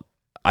his fault.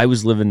 I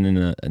was living in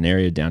an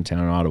area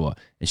downtown Ottawa,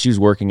 and she was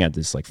working at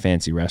this like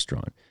fancy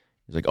restaurant.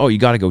 He's like, oh, you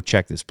got to go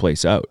check this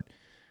place out. I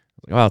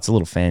was like, oh, it's a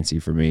little fancy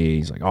for me.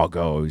 He's like, I'll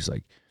go. He's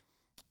like,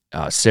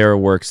 Sarah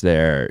works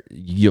there.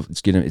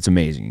 It's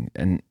amazing.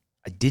 And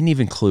I didn't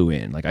even clue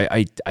in. Like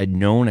I'd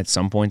known at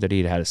some point that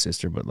he had a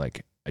sister, but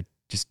like I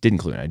just didn't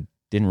clue in. I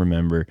didn't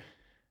remember.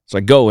 So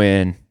I go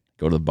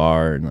to the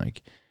bar and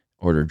like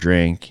order a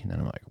drink, and then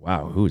I'm like,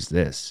 wow, who is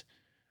this?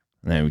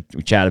 And then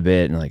we chat a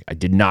bit, and like I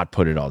did not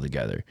put it all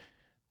together.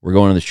 We're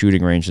going to the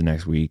shooting range the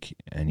next week,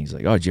 and he's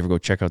like, oh, did you ever go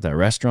check out that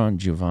restaurant,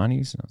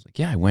 Giovanni's? And I was like,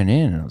 yeah, I went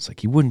in, and I was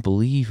like, you wouldn't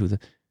believe who the...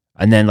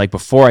 And then like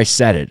before I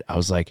said it, I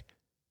was like,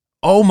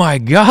 oh my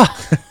God,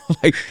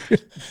 like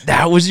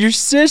that was your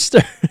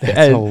sister.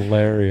 That's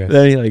hilarious.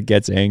 Then he like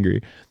gets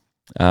angry.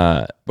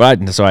 So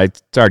I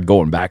started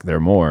going back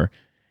there more.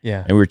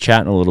 Yeah. And we were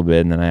chatting a little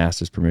bit, and then I asked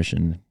his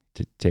permission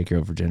to take her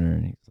out for dinner,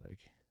 and he's like,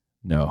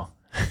 no,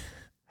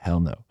 hell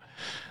no.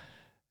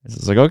 I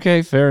was like,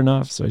 okay, fair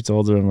enough. So I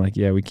told her, I'm like,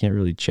 yeah, we can't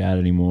really chat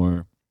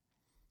anymore.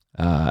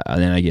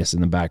 And then I guess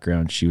in the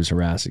background, she was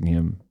harassing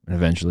him, and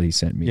eventually he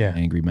sent me an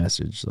angry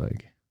message,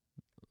 like,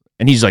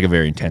 and he's like a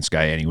very intense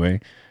guy anyway.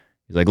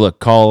 He's like, look,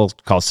 call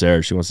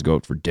Sarah. She wants to go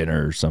out for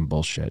dinner or some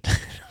bullshit.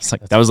 It's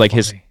like, that was like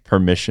his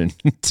permission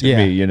to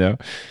me, you know?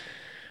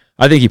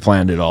 I think he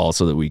planned it all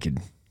so that we could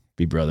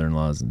be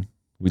brother-in-laws, and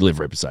we live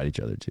right beside each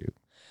other too.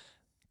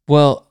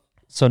 Well,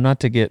 so not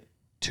to get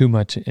too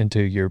much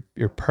into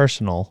your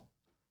personal,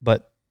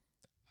 but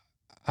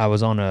I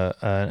was on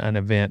an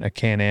event, a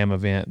Can-Am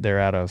event.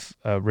 They're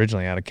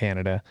originally out of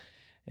Canada.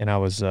 And I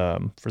was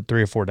for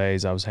 3 or 4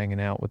 days I was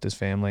hanging out with this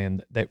family,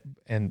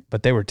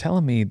 but they were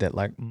telling me that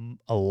like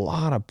a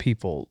lot of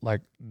people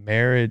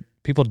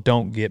people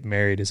don't get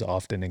married as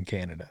often in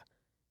Canada.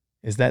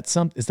 Is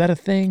that a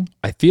thing?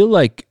 I feel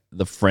like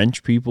the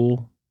French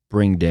people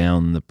bring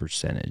down the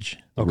percentage,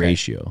 the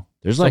ratio.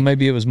 There's so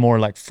maybe it was more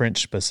like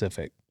French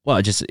specific. Well,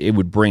 it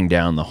would bring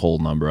down the whole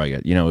number.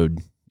 It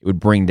would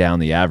bring down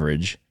the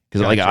average,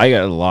 because like I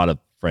got a lot of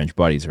French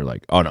buddies who are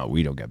like, oh no,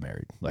 we don't get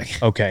married.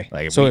 Like, okay,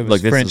 so it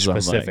was French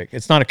specific.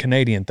 It's not a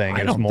Canadian thing.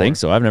 I don't think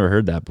so. I've never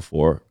heard that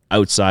before.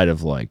 Outside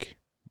of like,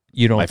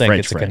 you don't think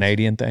it's a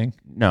Canadian thing?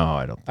 No,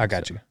 I don't. I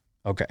got you.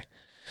 Okay,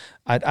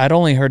 I'd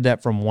only heard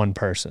that from one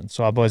person,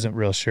 so I wasn't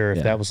real sure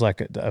if that was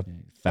like a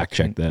fact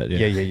check that.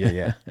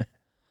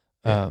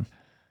 Yeah.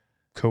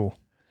 Cool,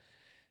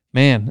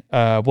 man.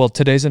 Well,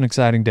 today's an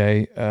exciting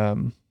day.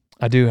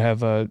 I do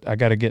have I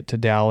got to get to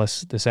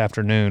Dallas this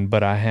afternoon,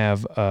 but I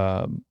have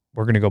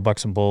we're going to go buck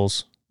some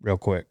bulls real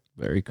quick.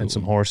 Very cool. And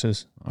some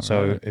horses. All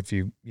so right. If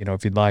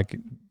if you'd like,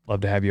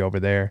 love to have you over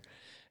there,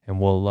 and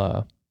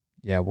we'll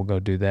go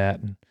do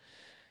that. And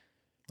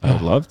I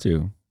would love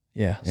to.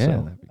 Yeah.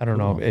 So I don't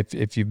know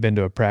if you've been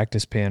to a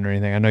practice pen or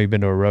anything. I know you've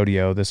been to a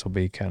rodeo. This will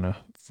be kind of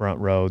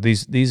front row.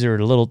 These are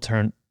a little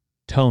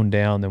toned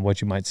down than what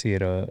you might see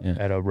at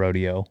a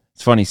rodeo.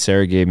 It's funny.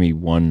 Sarah gave me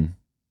one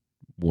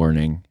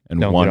warning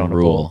and one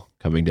rule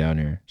coming down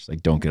here. She's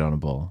like, don't get on a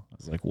bull. I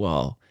was like,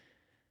 well,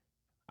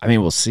 I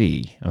mean, we'll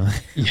see.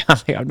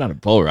 I'm not a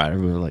bull rider.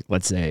 We were like,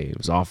 let's say it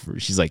was off.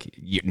 She's like,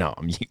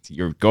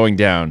 you're going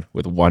down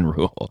with one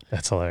rule.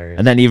 That's hilarious.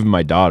 And then even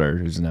my daughter,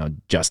 who's now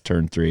just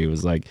turned 3,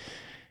 was like,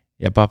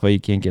 yeah, Papa, you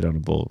can't get on a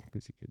bull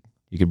because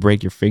you could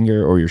break your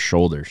finger or your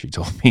shoulder, she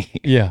told me.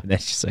 Yeah. And then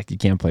she's like, you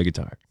can't play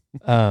guitar.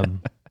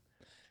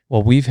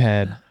 Well,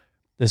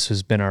 this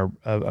has been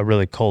a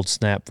really cold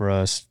snap for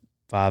us,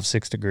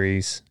 5-6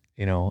 degrees,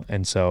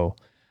 and so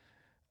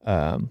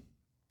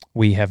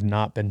we have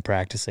not been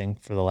practicing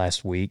for the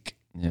last week.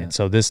 Yeah. And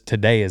so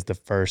today is the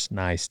first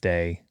nice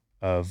day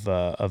of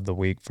the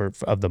week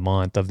of the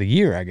month of the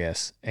year, I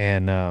guess.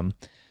 And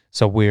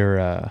so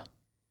we're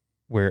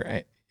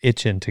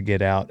itching to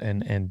get out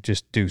and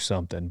just do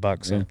something,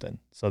 buck something.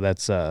 So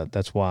that's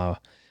why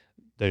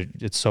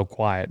it's so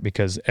quiet,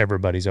 because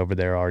everybody's over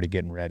there already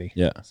getting ready.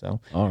 Yeah.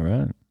 So all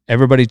right,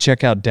 everybody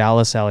check out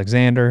Dallas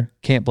Alexander.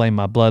 Can't Blame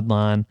My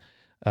Bloodline.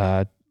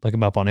 Look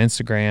him up on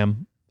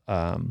Instagram.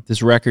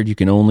 This record you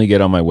can only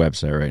get on my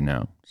website right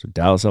now. So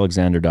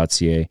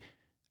dallasalexander.ca.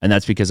 And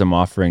that's because I'm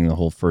offering the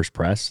whole first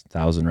press,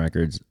 1,000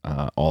 records,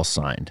 all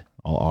signed,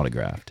 all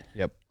autographed.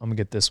 Yep. I'm going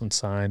to get this one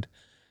signed.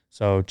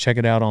 So check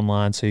it out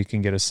online so you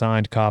can get a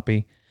signed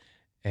copy,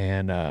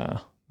 and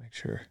make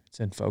sure it's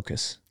in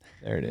focus.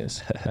 There it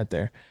is, right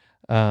there.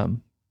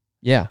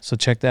 So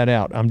check that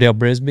out. I'm Dale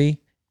Brisby,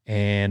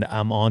 and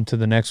I'm on to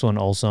the next one,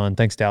 old son.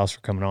 Thanks, Dallas,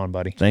 for coming on,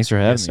 buddy. Thanks for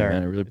having me,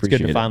 man. I really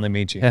appreciate it. It's good to finally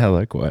meet you. Yeah,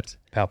 likewise.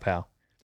 Pow, pow.